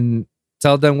 and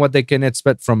tell them what they can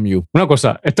expect from you. Una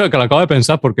cosa, esto que lo acabo de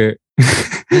pensar porque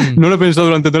no lo he pensado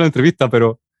durante toda la entrevista,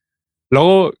 pero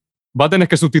luego va a tener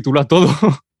que subtitular todo.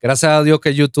 Gracias a Dios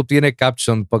que YouTube tiene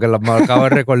captions, porque me acabo de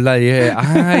recordar y dije,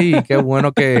 ay, qué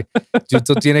bueno que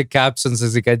YouTube tiene captions,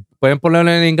 así que pueden ponerlo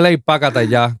en inglés y págate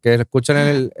ya, que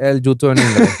escuchen el YouTube en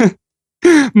inglés.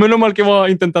 Menos mal que vamos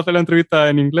a intentar hacer la entrevista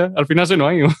en inglés. Al final se nos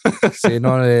ha ido. Sí,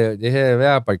 no, dije,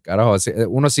 vea, para el carajo. Si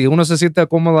uno se siente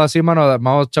cómodo así, mano,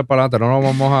 vamos a echar para adelante. No nos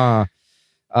vamos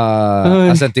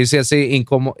a sentirse así,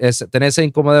 tener esa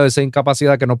incomodidad, esa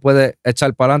incapacidad que no puede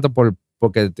echar para adelante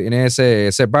porque tiene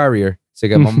ese barrier. Así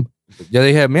que yo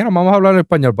dije, mira, vamos a hablar en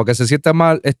español porque se siente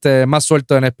más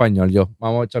suelto en español.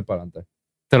 Vamos a echar para adelante.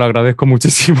 Te lo agradezco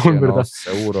muchísimo, en verdad.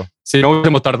 Seguro. Si no,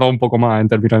 hubiésemos tardado un poco más en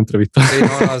terminar la entrevista. Sí,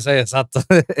 no sé, exacto.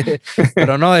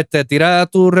 Pero no, tira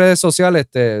tus redes sociales,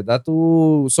 da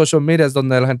tus social medias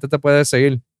donde la gente te puede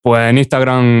seguir. Pues en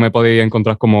Instagram me podéis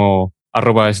encontrar como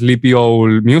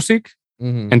 @SleepyOwlMusic.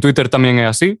 En Twitter también es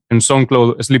así. En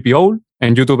SoundCloud SleepyOwl.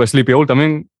 En YouTube SleepyOwl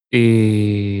también.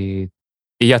 Y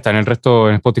ya está. En el resto,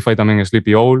 en Spotify también es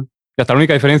SleepyOwl. Ya está. La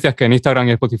única diferencia es que en Instagram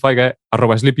y Spotify que es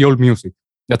 @SleepyOwlMusic.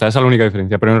 Ya está, esa es la única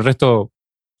diferencia. Pero en el resto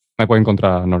me puede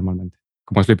encontrar normalmente,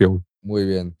 como SleepyOwl. Muy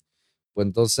bien. Pues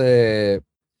entonces,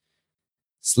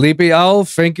 Sleepy Owl,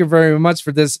 thank you very much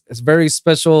for this very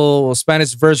special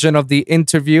Spanish version of the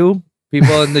interview.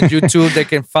 People in the YouTube, they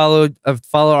can follow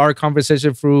our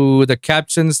conversation through the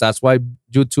captions. That's why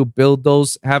YouTube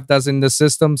have that in the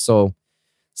system. So,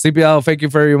 Sleepy Owl, thank you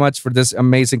very much for this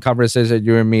amazing conversation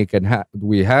you and me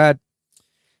we had.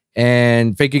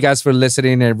 And thank you guys for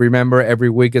listening. And remember, every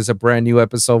week is a brand new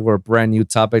episode or a brand new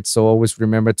topic. So always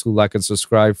remember to like and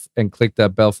subscribe and click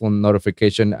that bell for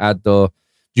notification at the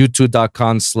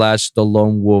youtube.com/The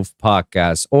Lone Wolv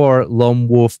Podcast or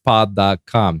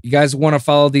lonewolfpod.com. You guys want to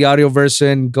follow the audio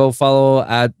version, go follow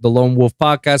at The Lone Wolv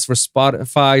Podcast for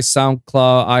Spotify,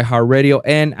 SoundCloud, iHeartRadio,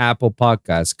 and Apple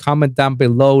Podcasts. Comment down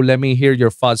below. Let me hear your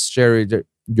thoughts, share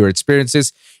your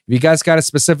experiences. If you guys got a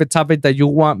specific topic that you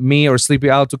want me or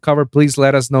SleepyOwl to cover, please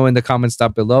let us know in the comments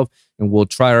down below, and we'll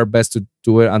try our best to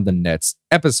do it on the next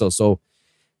episode. So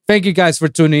thank you guys for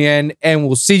tuning in, and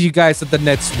we'll see you guys at the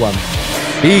next one.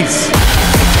 Peace.